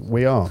chaotic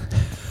we are.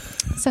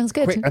 Sounds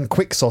good.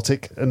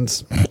 Quixotic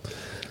and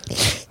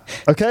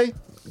okay,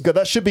 good.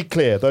 That should be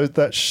clear.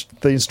 The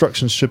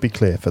instructions should be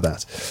clear for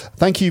that.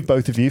 Thank you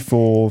both of you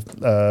for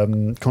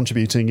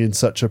contributing in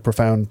such a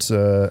profound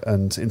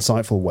and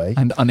insightful way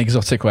And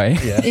unexotic way.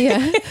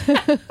 Yeah.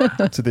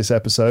 to this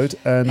episode.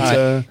 And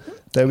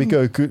there we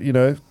go. Good,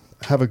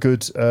 have a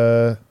good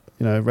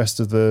rest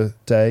of the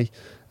day,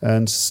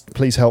 and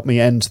please help me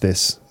end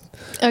this.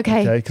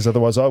 Okay. Because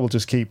otherwise I will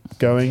just keep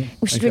going.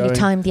 We should really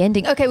time the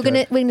ending. Okay, we're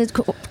gonna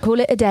call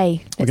it a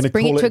day. Let's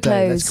bring it to a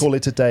close. Let's call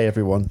it a day,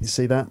 everyone. You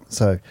see that?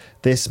 So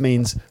this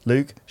means,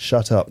 Luke,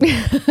 shut up.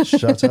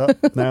 Shut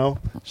up now.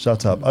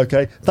 Shut up.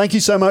 Okay. Thank you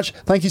so much.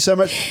 Thank you so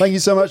much. Thank you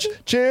so much.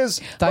 Cheers.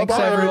 Thanks,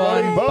 Bye-bye, everyone.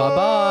 everybody.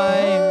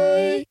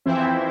 Bye-bye.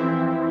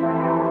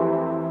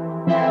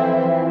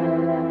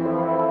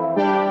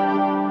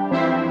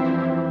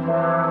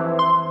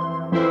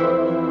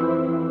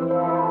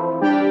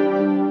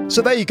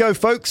 So there you go,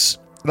 folks.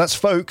 That's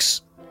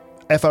folks.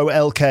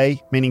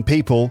 F-O-L-K, meaning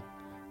people.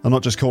 I'm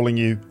not just calling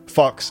you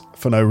fucks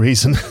for no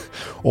reason,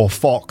 or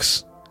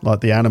fox,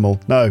 like the animal.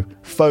 No,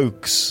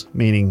 folks,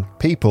 meaning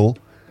people,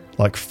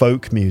 like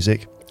folk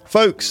music.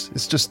 Folks,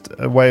 it's just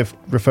a way of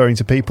referring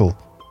to people.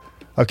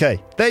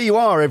 Okay, there you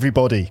are,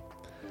 everybody.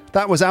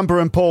 That was Amber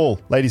and Paul,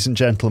 ladies and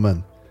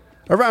gentlemen.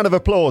 A round of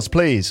applause,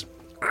 please.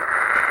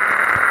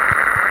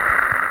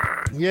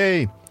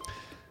 Yay.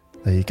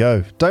 There you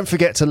go. Don't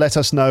forget to let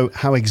us know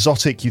how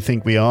exotic you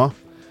think we are.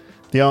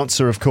 The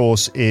answer, of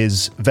course,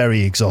 is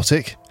very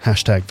exotic.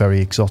 Hashtag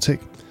very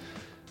exotic.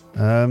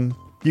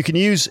 You can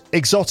use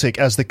exotic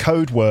as the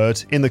code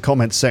word in the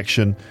comments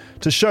section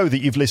to show that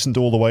you've listened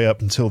all the way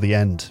up until the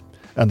end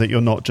and that you're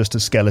not just a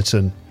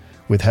skeleton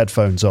with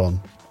headphones on.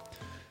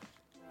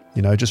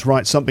 Just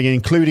write something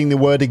including the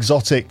word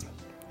exotic.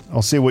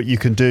 I'll see what you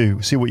can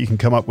do, see what you can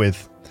come up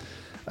with.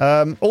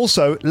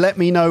 Also, let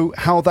me know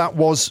how that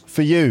was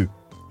for you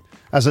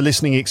as a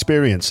listening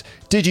experience.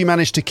 Did you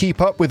manage to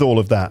keep up with all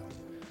of that?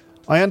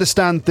 I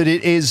understand that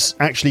it is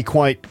actually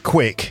quite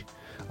quick.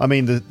 I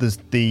mean,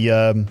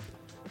 the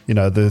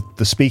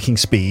speaking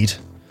speed.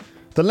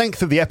 The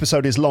length of the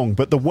episode is long,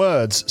 but the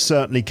words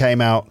certainly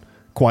came out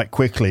quite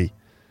quickly.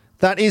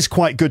 That is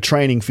quite good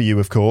training for you,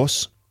 of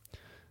course.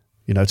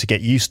 To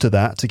get used to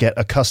that, to get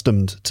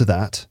accustomed to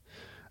that.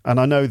 And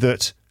I know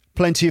that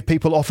plenty of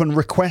people often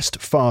request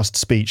fast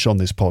speech on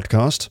this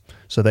podcast.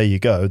 So there you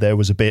go. There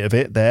was a bit of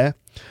it there.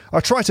 I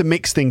try to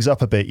mix things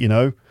up a bit,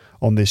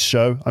 on this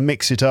show. I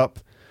mix it up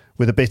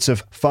with a bit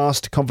of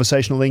fast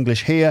conversational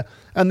English here,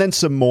 and then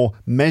some more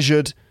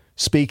measured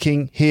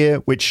speaking here,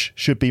 which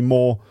should be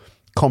more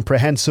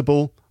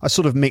comprehensible. I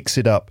sort of mix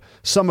it up.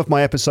 Some of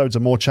my episodes are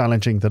more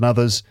challenging than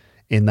others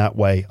in that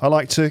way. I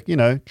like to,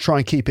 try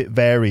and keep it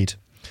varied.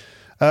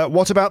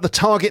 What about the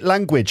target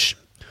language?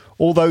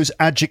 All those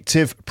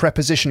adjective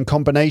preposition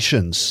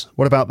combinations.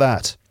 What about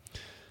that?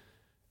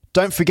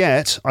 Don't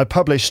forget, I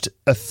published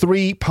a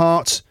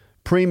 3-part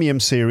premium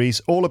series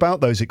all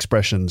about those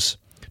expressions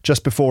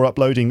just before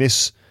uploading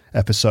this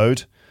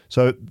episode.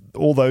 So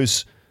all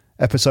those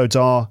episodes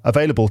are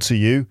available to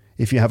you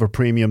if you have a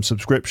premium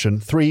subscription.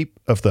 3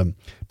 of them.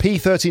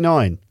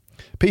 P39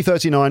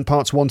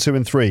 parts 1, 2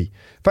 and 3. In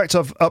fact,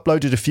 I've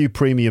uploaded a few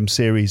premium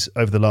series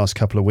over the last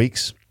couple of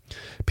weeks.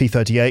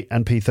 P38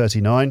 and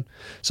P39.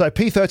 So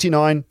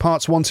P39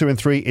 parts 1, 2 and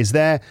 3 is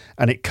there,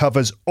 and it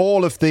covers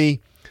all of the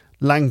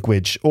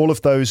language, all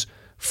of those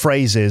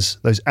phrases,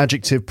 those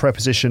adjective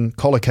preposition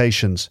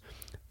collocations.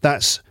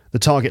 That's the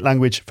target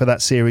language for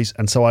that series.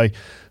 And so I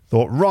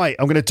thought, right,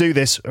 I'm going to do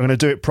this. I'm going to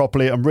do it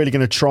properly. I'm really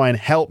going to try and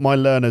help my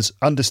learners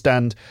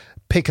understand,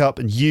 pick up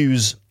and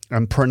use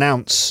and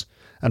pronounce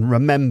and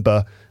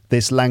remember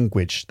this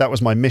language. That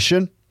was my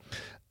mission.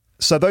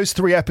 So those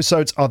 3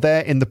 episodes are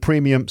there in the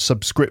premium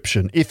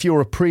subscription. If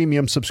you're a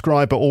premium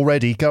subscriber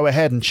already, go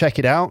ahead and check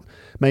it out.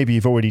 Maybe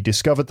you've already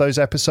discovered those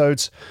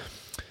episodes.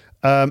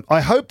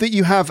 I hope that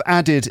you have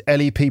added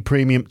LEP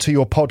Premium to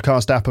your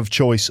podcast app of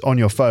choice on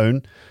your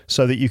phone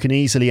so that you can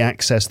easily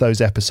access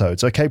those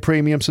episodes. Okay,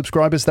 premium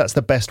subscribers, that's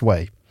the best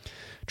way.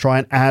 Try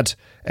and add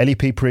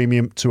LEP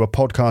Premium to a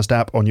podcast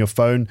app on your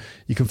phone.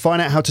 You can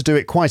find out how to do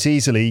it quite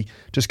easily.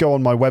 Just go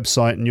on my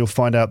website and you'll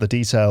find out the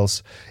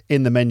details.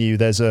 In the menu,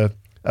 there's a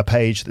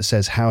page that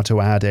says how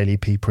to add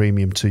LEP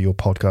Premium to your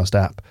podcast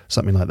app,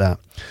 something like that.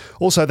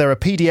 Also, there are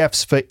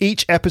PDFs for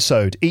each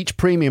episode. Each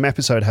premium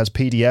episode has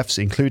PDFs,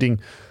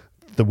 including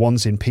the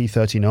ones in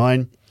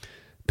P39,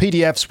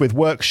 PDFs with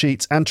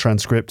worksheets and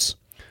transcripts.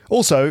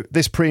 Also,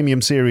 this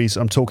premium series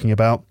I'm talking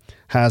about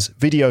has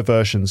video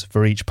versions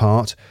for each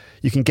part.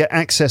 You can get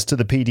access to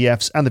the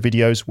PDFs and the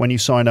videos when you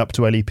sign up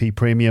to LEP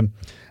Premium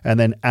and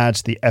then add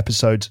the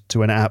episodes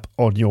to an app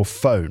on your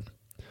phone.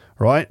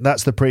 Right?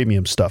 That's the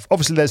premium stuff.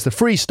 Obviously, there's the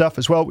free stuff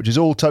as well, which is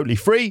all totally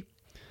free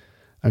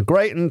and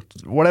great and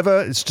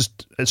whatever.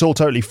 It's all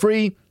totally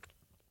free.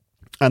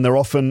 And there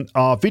often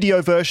are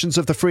video versions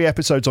of the free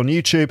episodes on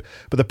YouTube,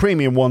 but the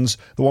premium ones,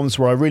 the ones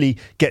where I really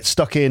get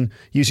stuck in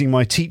using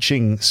my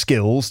teaching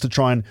skills to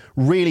try and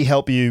really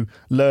help you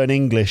learn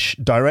English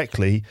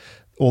directly,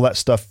 all that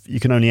stuff you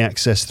can only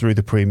access through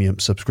the premium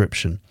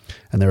subscription.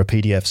 And there are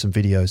PDFs and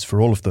videos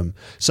for all of them.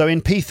 So in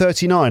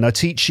P39, I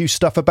teach you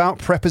stuff about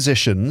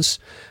prepositions,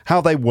 how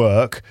they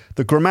work,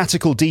 the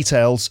grammatical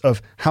details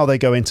of how they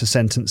go into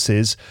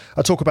sentences.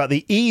 I talk about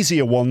the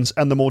easier ones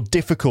and the more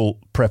difficult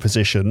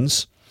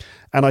prepositions.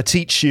 And I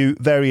teach you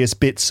various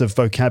bits of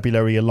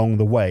vocabulary along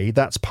the way.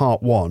 That's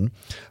part 1.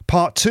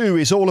 Part 2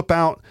 is all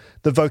about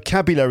the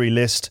vocabulary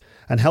list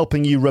and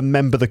helping you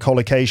remember the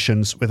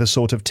collocations with a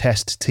sort of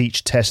test,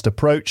 teach, test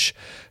approach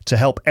to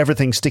help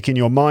everything stick in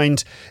your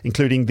mind,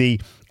 including the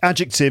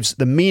adjectives,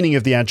 the meaning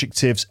of the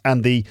adjectives,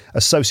 and the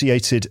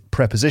associated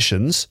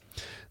prepositions.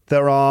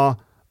 There are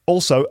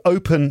also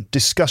open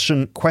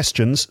discussion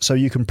questions, so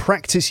you can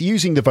practice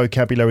using the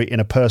vocabulary in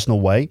a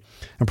personal way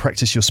and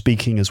practice your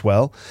speaking as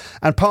well.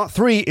 And part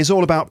 3 is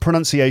all about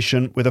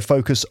pronunciation with a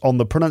focus on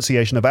the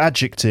pronunciation of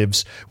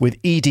adjectives with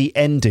ed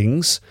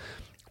endings,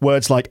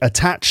 words like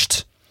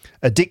attached,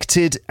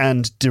 addicted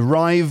and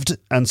derived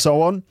and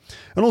so on.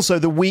 And also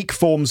the weak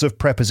forms of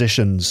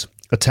prepositions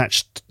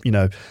attached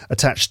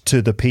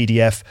to the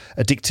PDF,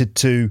 addicted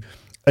to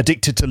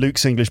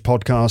Luke's English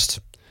podcast,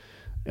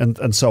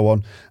 and so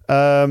on.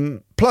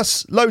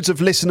 Plus loads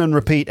of listen and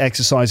repeat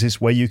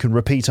exercises where you can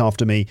repeat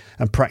after me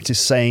and practice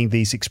saying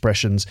these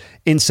expressions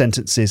in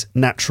sentences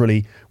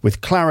naturally,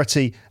 with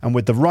clarity and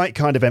with the right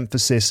kind of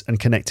emphasis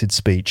and connected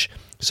speech.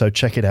 So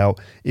check it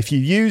out. If you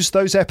use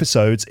those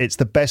episodes, it's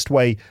the best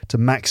way to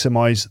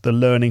maximize the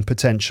learning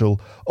potential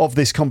of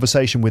this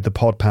conversation with the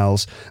Pod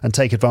Pals and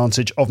take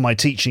advantage of my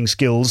teaching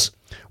skills,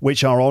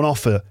 which are on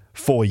offer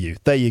for you.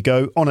 There you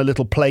go, on a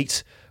little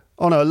plate.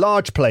 On a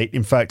large plate,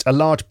 in fact, a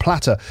large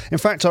platter. In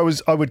fact, I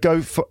would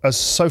go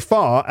so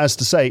far as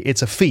to say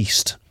it's a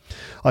feast.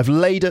 I've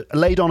laid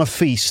on a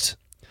feast,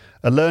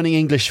 a learning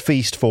English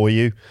feast for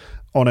you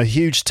on a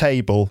huge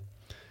table,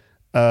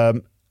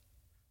 and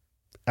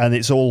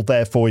it's all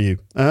there for you.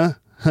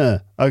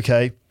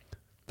 Okay.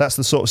 That's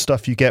the sort of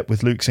stuff you get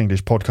with Luke's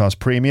English Podcast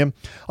Premium.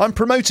 I'm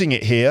promoting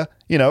it here.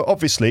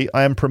 Obviously,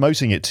 I am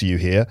promoting it to you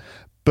here,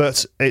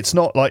 but it's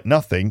not like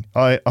nothing.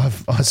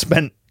 I've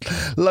spent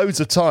loads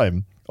of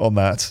time on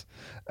that,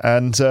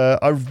 and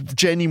I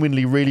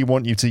genuinely really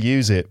want you to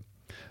use it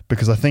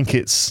because I think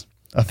it's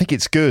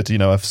good.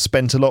 I've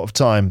spent a lot of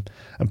time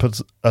and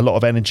put a lot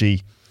of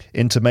energy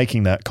into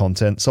making that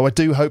content, so I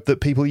do hope that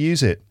people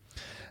use it,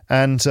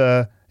 and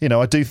I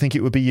do think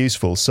it would be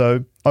useful.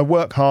 So I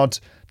work hard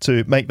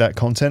to make that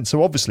content,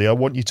 so obviously I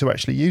want you to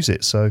actually use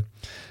it. So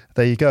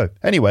there you go.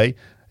 Anyway,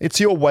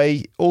 it's your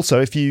way also,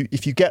 if you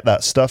get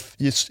that stuff,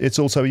 it's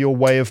also your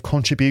way of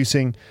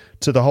contributing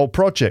to the whole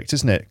project,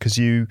 isn't it? Because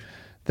you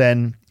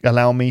then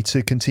allow me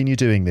to continue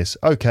doing this.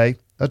 Okay,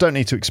 I don't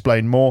need to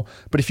explain more,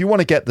 but if you want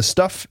to get the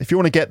stuff,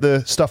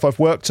 I've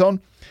worked on,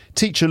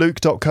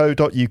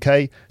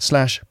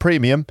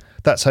 teacherluke.co.uk/premium,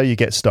 that's how you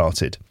get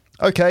started.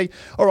 Okay,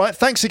 all right,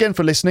 thanks again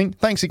for listening.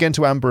 Thanks again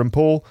to Amber and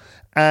Paul,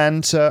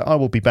 and I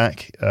will be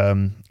back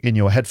in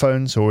your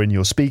headphones or in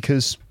your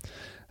speakers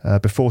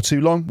before too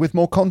long with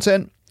more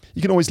content.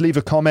 You can always leave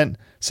a comment,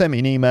 send me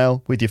an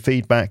email with your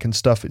feedback and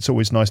stuff. It's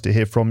always nice to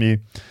hear from you.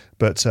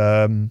 But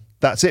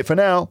that's it for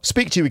now.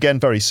 Speak to you again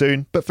very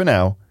soon. But for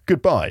now,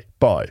 goodbye.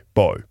 Bye.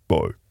 Bye.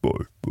 Bye. Bye.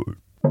 Bye.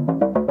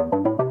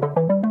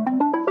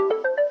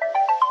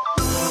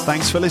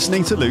 Thanks for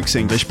listening to Luke's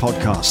English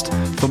Podcast.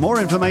 For more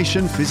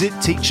information, visit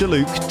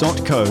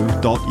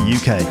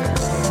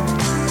teacherluke.co.uk.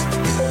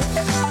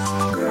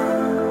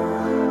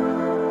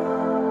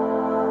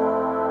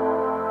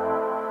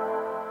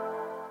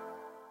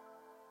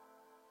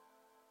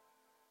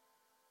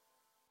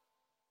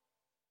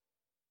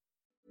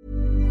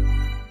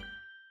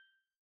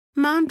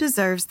 Mom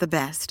deserves the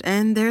best,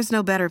 and there's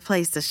no better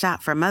place to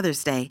shop for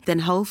Mother's Day than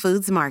Whole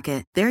Foods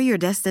Market. They're your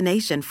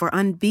destination for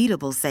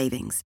unbeatable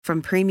savings,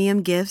 from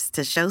premium gifts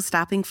to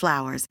show-stopping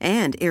flowers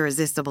and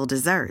irresistible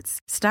desserts.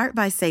 Start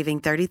by saving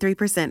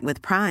 33%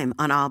 with Prime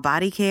on all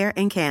body care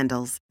and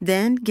candles.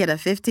 Then get a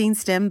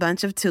 15-stem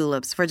bunch of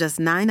tulips for just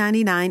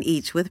 $9.99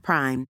 each with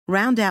Prime.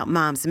 Round out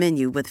Mom's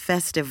menu with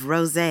festive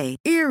rosé,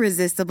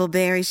 irresistible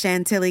berry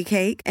chantilly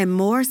cake, and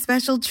more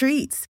special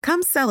treats.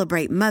 Come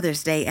celebrate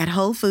Mother's Day at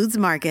Whole Foods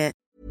Market.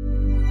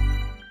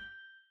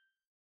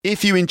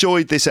 If you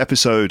enjoyed this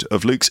episode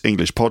of Luke's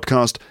English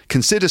Podcast,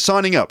 consider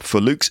signing up for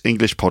Luke's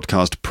English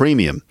Podcast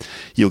Premium.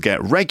 You'll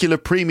get regular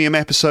premium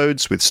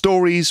episodes with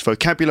stories,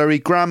 vocabulary,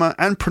 grammar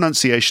and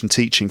pronunciation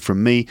teaching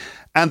from me,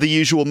 and the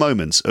usual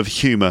moments of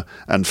humour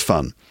and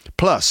fun.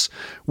 Plus,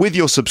 with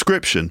your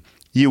subscription,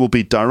 you will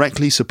be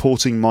directly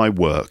supporting my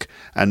work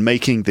and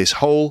making this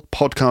whole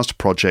podcast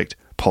project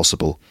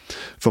possible.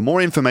 For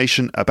more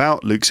information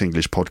about Luke's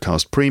English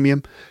Podcast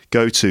Premium,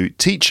 go to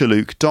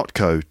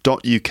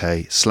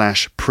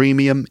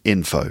teacherluke.co.uk/premium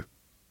info.